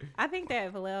here. I think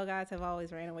that Vallejo guys have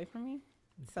always ran away from me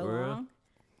so For real? long.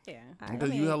 Yeah.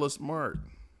 because you hella smart.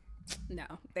 No,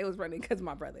 they was running because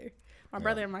my brother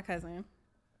and my cousin.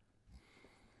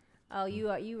 Oh, you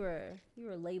were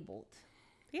labeled.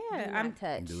 Do Yeah, not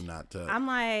touch. Do not touch. I'm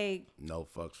like, No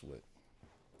fucks with.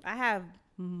 I have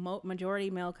majority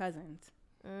male cousins.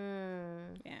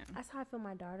 Yeah, That's how I feel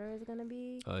my daughter is gonna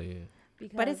be. Oh yeah.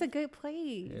 Because but it's a good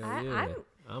place. Yeah.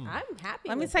 I'm happy.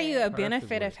 Let me with tell you it. a benefit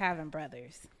Perfect. of having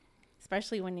brothers,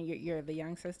 especially when you're the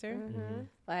young sister.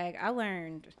 Like I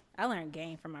learned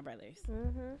game from my brothers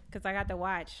because I got to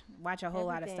watch a whole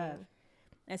lot of stuff, Everything.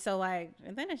 and so like,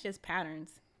 and then it's just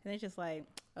patterns, and it's just like,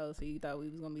 oh, so you thought we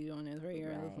was gonna be doing this right here?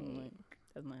 Right. Like,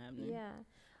 that's not happening. Yeah.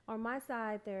 On my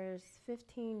side, there's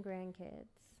 15 grandkids,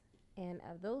 and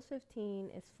of those 15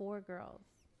 is 4 girls.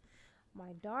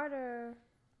 My daughter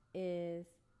is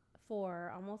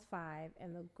 4, almost 5,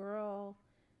 and the girl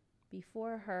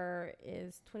before her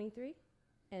is 23,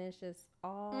 and it's just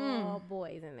all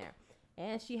boys in there.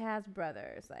 And she has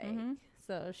brothers, like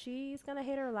so she's gonna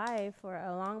hate her life for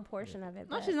a long portion of it.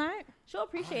 No, but she's not. She'll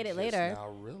appreciate it I later. now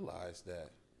realize that.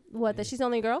 What? That she's the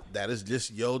only girl? That is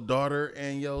just your daughter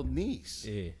and your niece.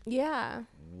 Yeah. Yeah,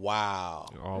 Wow.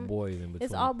 They're all boys in between.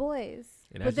 it's all boys.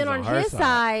 And But that's then just on on her his side.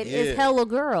 side Yeah. is hella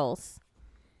girls.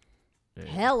 Yeah.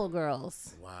 Hella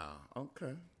girls. Wow.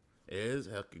 Okay. It is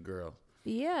healthy girl.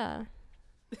 Yeah.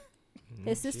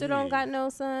 His sister don't Jeez. got no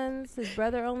sons. His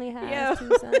brother only has Yeah.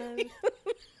 2 sons.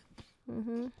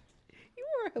 You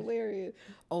are hilarious.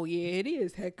 Oh yeah, it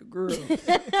is heck of girls.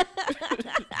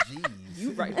 Jeez.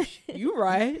 You right. You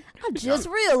right. I just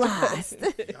realized.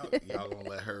 Y'all gonna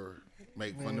let her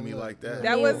make fun of me like that.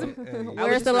 That was.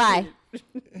 Where's the lie?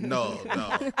 No.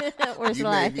 Where's You the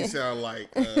lie? made me sound like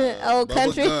Old Bubba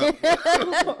country.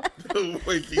 Gump.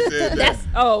 When you said that.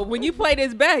 Oh, when you play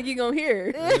this back, you gonna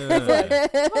hear.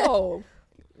 Oh,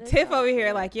 Tiff over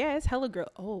here like, yeah, it's hella girl.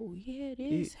 Oh yeah, it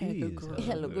is hella girl.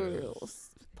 Hello,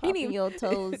 girls. Popping your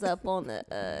toes up on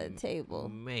the table.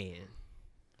 Man.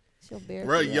 She'll bear.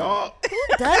 Bro, y'all. Who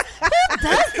does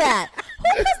that?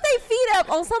 Who puts their feet up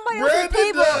on somebody else's Brandon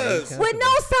table does. with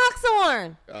no socks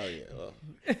on? Oh, yeah. Well.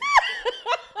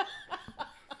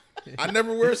 I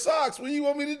never wear socks. What do you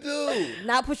want me to do?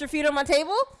 Not put your feet on my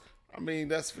table? I mean,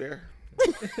 that's fair.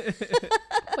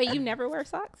 Wait, you never wear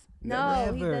socks?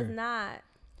 No, he Never. does not.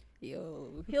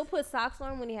 Yo, He'll put socks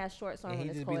on when he has shorts on And when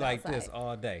he it's just be cold like outside. this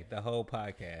all day. The whole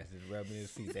podcast is rubbing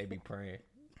his feet. They be praying.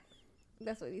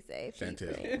 That's what he say. Feet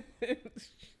Chantel. praying.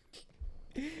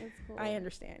 It's cool. I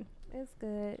understand. It's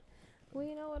good. Well,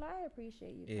 you know what? I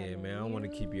appreciate you. Yeah, coming. man. I don't want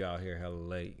to keep you out here hella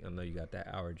late. I know you got that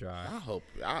hour drive. I hope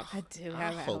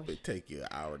it take you an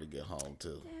hour to get home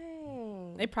too.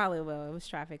 Dang. They probably will. It was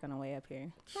traffic on the way up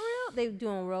here. For real? They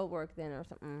doing road work then or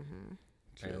something.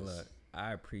 Mm-hmm. Hey, look,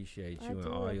 I appreciate I you and do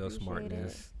all your appreciate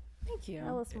smartness. Thank you.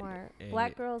 Hella smart. and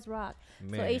Black it- girls rock.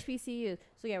 Man, So HBCU.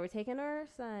 So yeah, we're taking our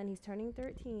son. He's turning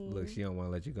 13. look, she don't want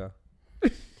to let you go.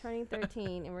 Turning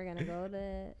 13, and we're gonna go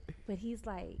to. But he's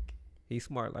like He's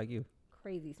smart like you.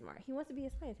 crazy smart. He wants to be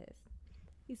a scientist.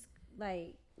 He's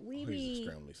like He's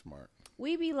extremely smart.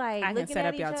 we be like I can looking set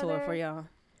at up y'all each tour other. for y'all.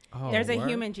 Oh, There's a word?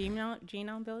 human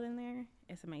genome building there.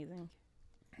 It's amazing.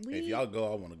 If y'all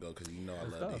go, I want to go because you know I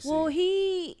love DC. Well,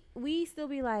 we still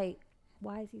be like,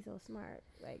 why is he so smart?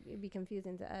 Like it'd be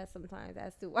confusing to us sometimes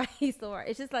as to why he's so smart.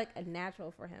 It's just like a natural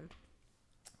for him.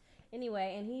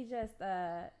 Anyway, and he just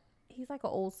he's like an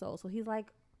old soul, so he's like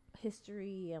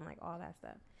history and like all that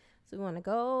stuff. So we want to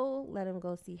go, let him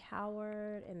go see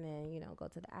Howard, and then go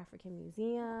to the African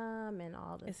Museum and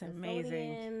all the It's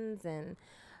Smithsonian's and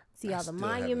see I all the still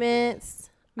haven't monuments.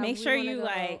 Make We sure wanna you go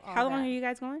like. all How long that. are you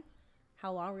guys going?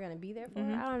 How long we're gonna be there for?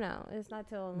 Mhm. I don't know. It's not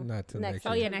till Not till next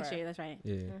Oh year. yeah, next year. That's right.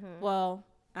 Yeah. Mm-hmm. Well,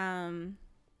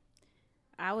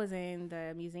 I was in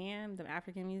the museum, the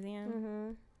African Museum,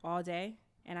 Mm-hmm. all day,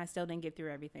 and I still didn't get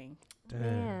through everything. Damn.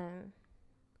 Man,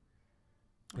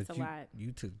 That's But a lot.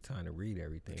 you took the time to read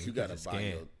everything. you could got to just buy scan.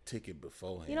 your ticket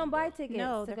beforehand. you don't buy though. tickets.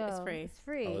 No, to it's go. free. It's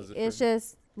free. Oh, is it It's free?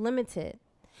 just limited.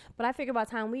 But I figure by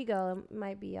the time we go, it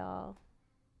might be all.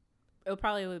 It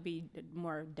probably would be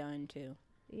more done too,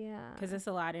 Yeah. because it's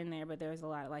a lot in there. But there's a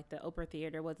lot. Like the Oprah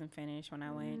Theater wasn't finished when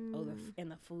I went.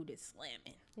 And the food is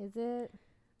slamming. Is it?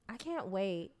 I can't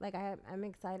wait. Like I'm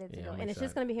excited to Yeah, go, I'm and it's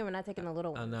just excited. gonna be here when I taking the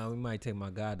little I one. know we might take my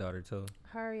goddaughter too.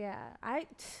 Her, yeah. I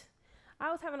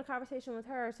was having a conversation with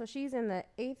her. So she's in the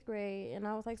 8th grade, and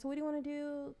I was like, "So what do you want to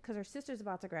do?" Because her sister's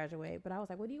about to graduate. But I was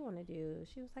like, "What do you want to do?"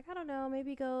 She was like, "I don't know.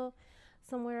 Maybe go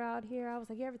somewhere out here." I was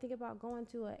like, "You ever think about going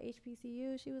to a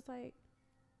HBCU?" She was like,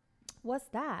 "What's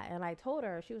that?" And I told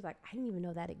her. She was like, "I didn't even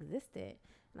know that existed."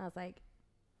 And I was like,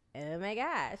 "Oh my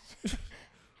gosh."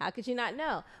 How could you not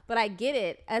know? But I get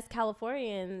it. As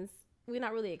Californians, we're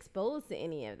not really exposed to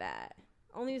any of that.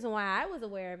 Only reason why I was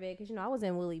aware of it, because, I was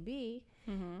in Willie B.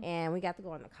 And we got to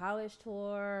go on the college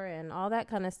tour and all that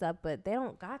kind of stuff. But they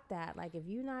don't got that. Like, if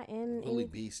you're not in Willie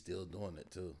any... B's still doing it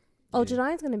too. Oh,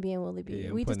 Jadine's going to be in Willie B. Yeah,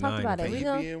 I'm We just putting talked 9 about in it. Can We he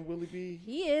gonna, be in Willie B?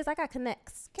 he is. I got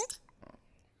connects. Okay?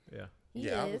 Yeah.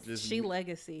 He I is. was just. She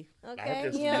legacy. I Okay?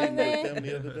 just You know what I'm met saying? them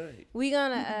the other day. We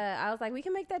gonna... I was like, we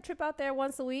can make that trip out there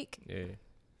once a week. Yeah.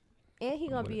 And he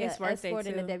going to be an It's worth it, escort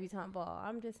in the too. debutante ball.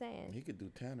 I'm just saying. He could do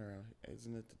Tanner out here.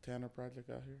 Isn't it the Tanner Project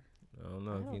out here? I don't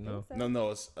know I if don't you know. think so.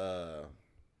 No,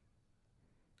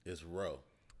 it's Roe.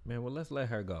 Man, well, let's let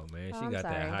her go, man. Oh, She I'm got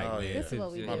sorry. that hype, Oh, man. yeah. This is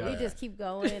what we My do. We bad. just keep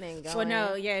going and going. Well,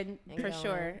 no, yeah, for going.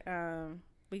 sure.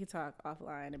 We could talk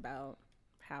offline about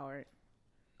Howard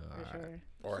All for right. sure.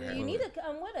 Or You Harry. need to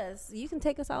come with us. You can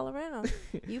take us all around.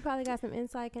 You probably got some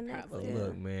inside connects. But Probably. too.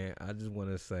 look, man, I just want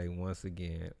to say once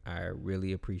again, I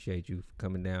really appreciate you for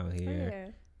coming down here,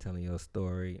 Yeah. telling your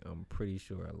story. I'm pretty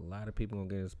sure a lot of people gonna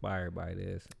get inspired by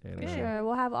this. And For sure.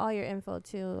 We'll have all your info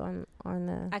too on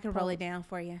the. I can roll it down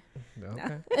for you.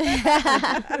 Okay.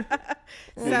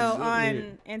 So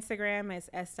on Instagram, it's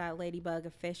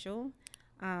s.ladybugofficial.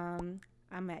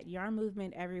 I'm at Yarn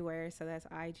Movement everywhere, so that's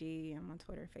IG. I'm on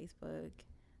Twitter, Facebook,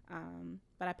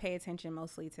 but I pay attention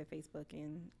mostly to Facebook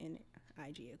and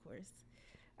IG, of course.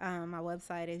 My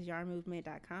website is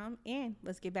yarnmovement.com, and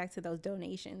let's get back to those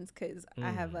donations because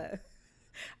I have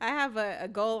a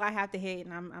goal I have to hit,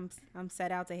 and I'm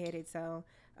set out to hit it. So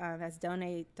that's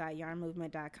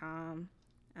donate.yarnmovement.com.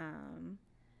 I'm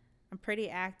pretty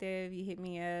active. You hit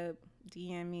me up,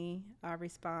 DM me, I'll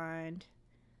respond.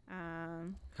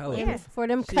 Hella, For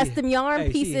them custom yarn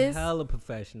She pieces. hella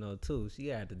professional too. She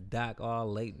had the dock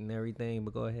all late and everything.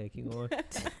 But go ahead, keep going.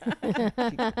 Keep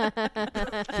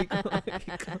going.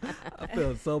 I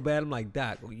feel so bad. I'm like,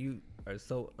 Doc, you are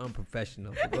so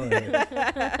unprofessional. But go ahead.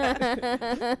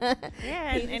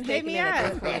 Yeah, and hit me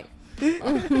up. Hit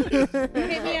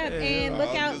me up and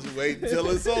look out. Just wait till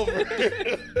it's over.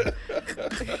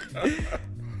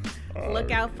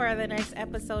 Look out for the next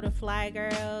episode of Fly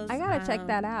Girls. I gotta check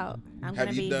that out.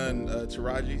 Have you done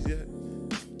Taraji's yet?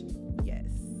 Yes.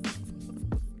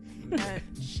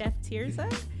 Chef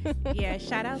Tirza? Yeah,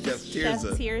 shout out Chef to Chef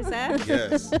Tirza.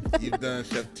 Yes. You've done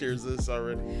Chef Tirza's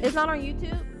already? It's not on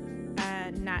YouTube?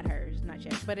 Not hers, not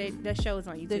yet. But the show is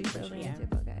on YouTube. The show's on Yeah.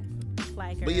 YouTube, okay.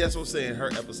 Fly Girls. But yeah, that's what I'm saying. Her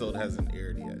episode hasn't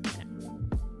aired yet.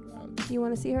 You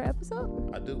want to see her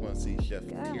episode? I do want to see Chef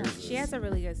Tirza's She has a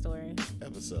really good story.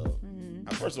 episode.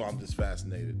 First of all, I'm just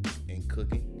fascinated in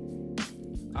cooking.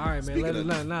 All right, man. Speaking Let of-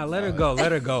 her go.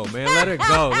 Let her go, man. Let her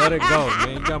go. Let her go,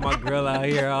 man. You got my girl out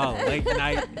here all late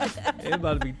night. It's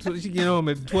about to be. She get home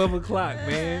at 12 o'clock,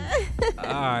 man. All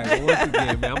right. Well, once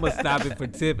again, man, I'm gonna stop it for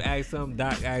Tip. Ask something.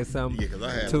 Doc ask something. Yeah, 'cause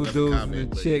I had Two another dudes comment,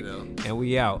 and a but, chick, you know. and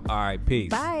we out. All right. Peace.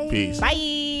 Bye. Peace. Bye.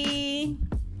 You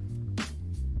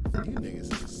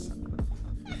niggas is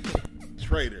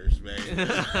traitors, man.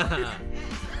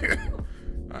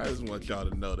 I just want y'all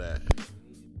to know that.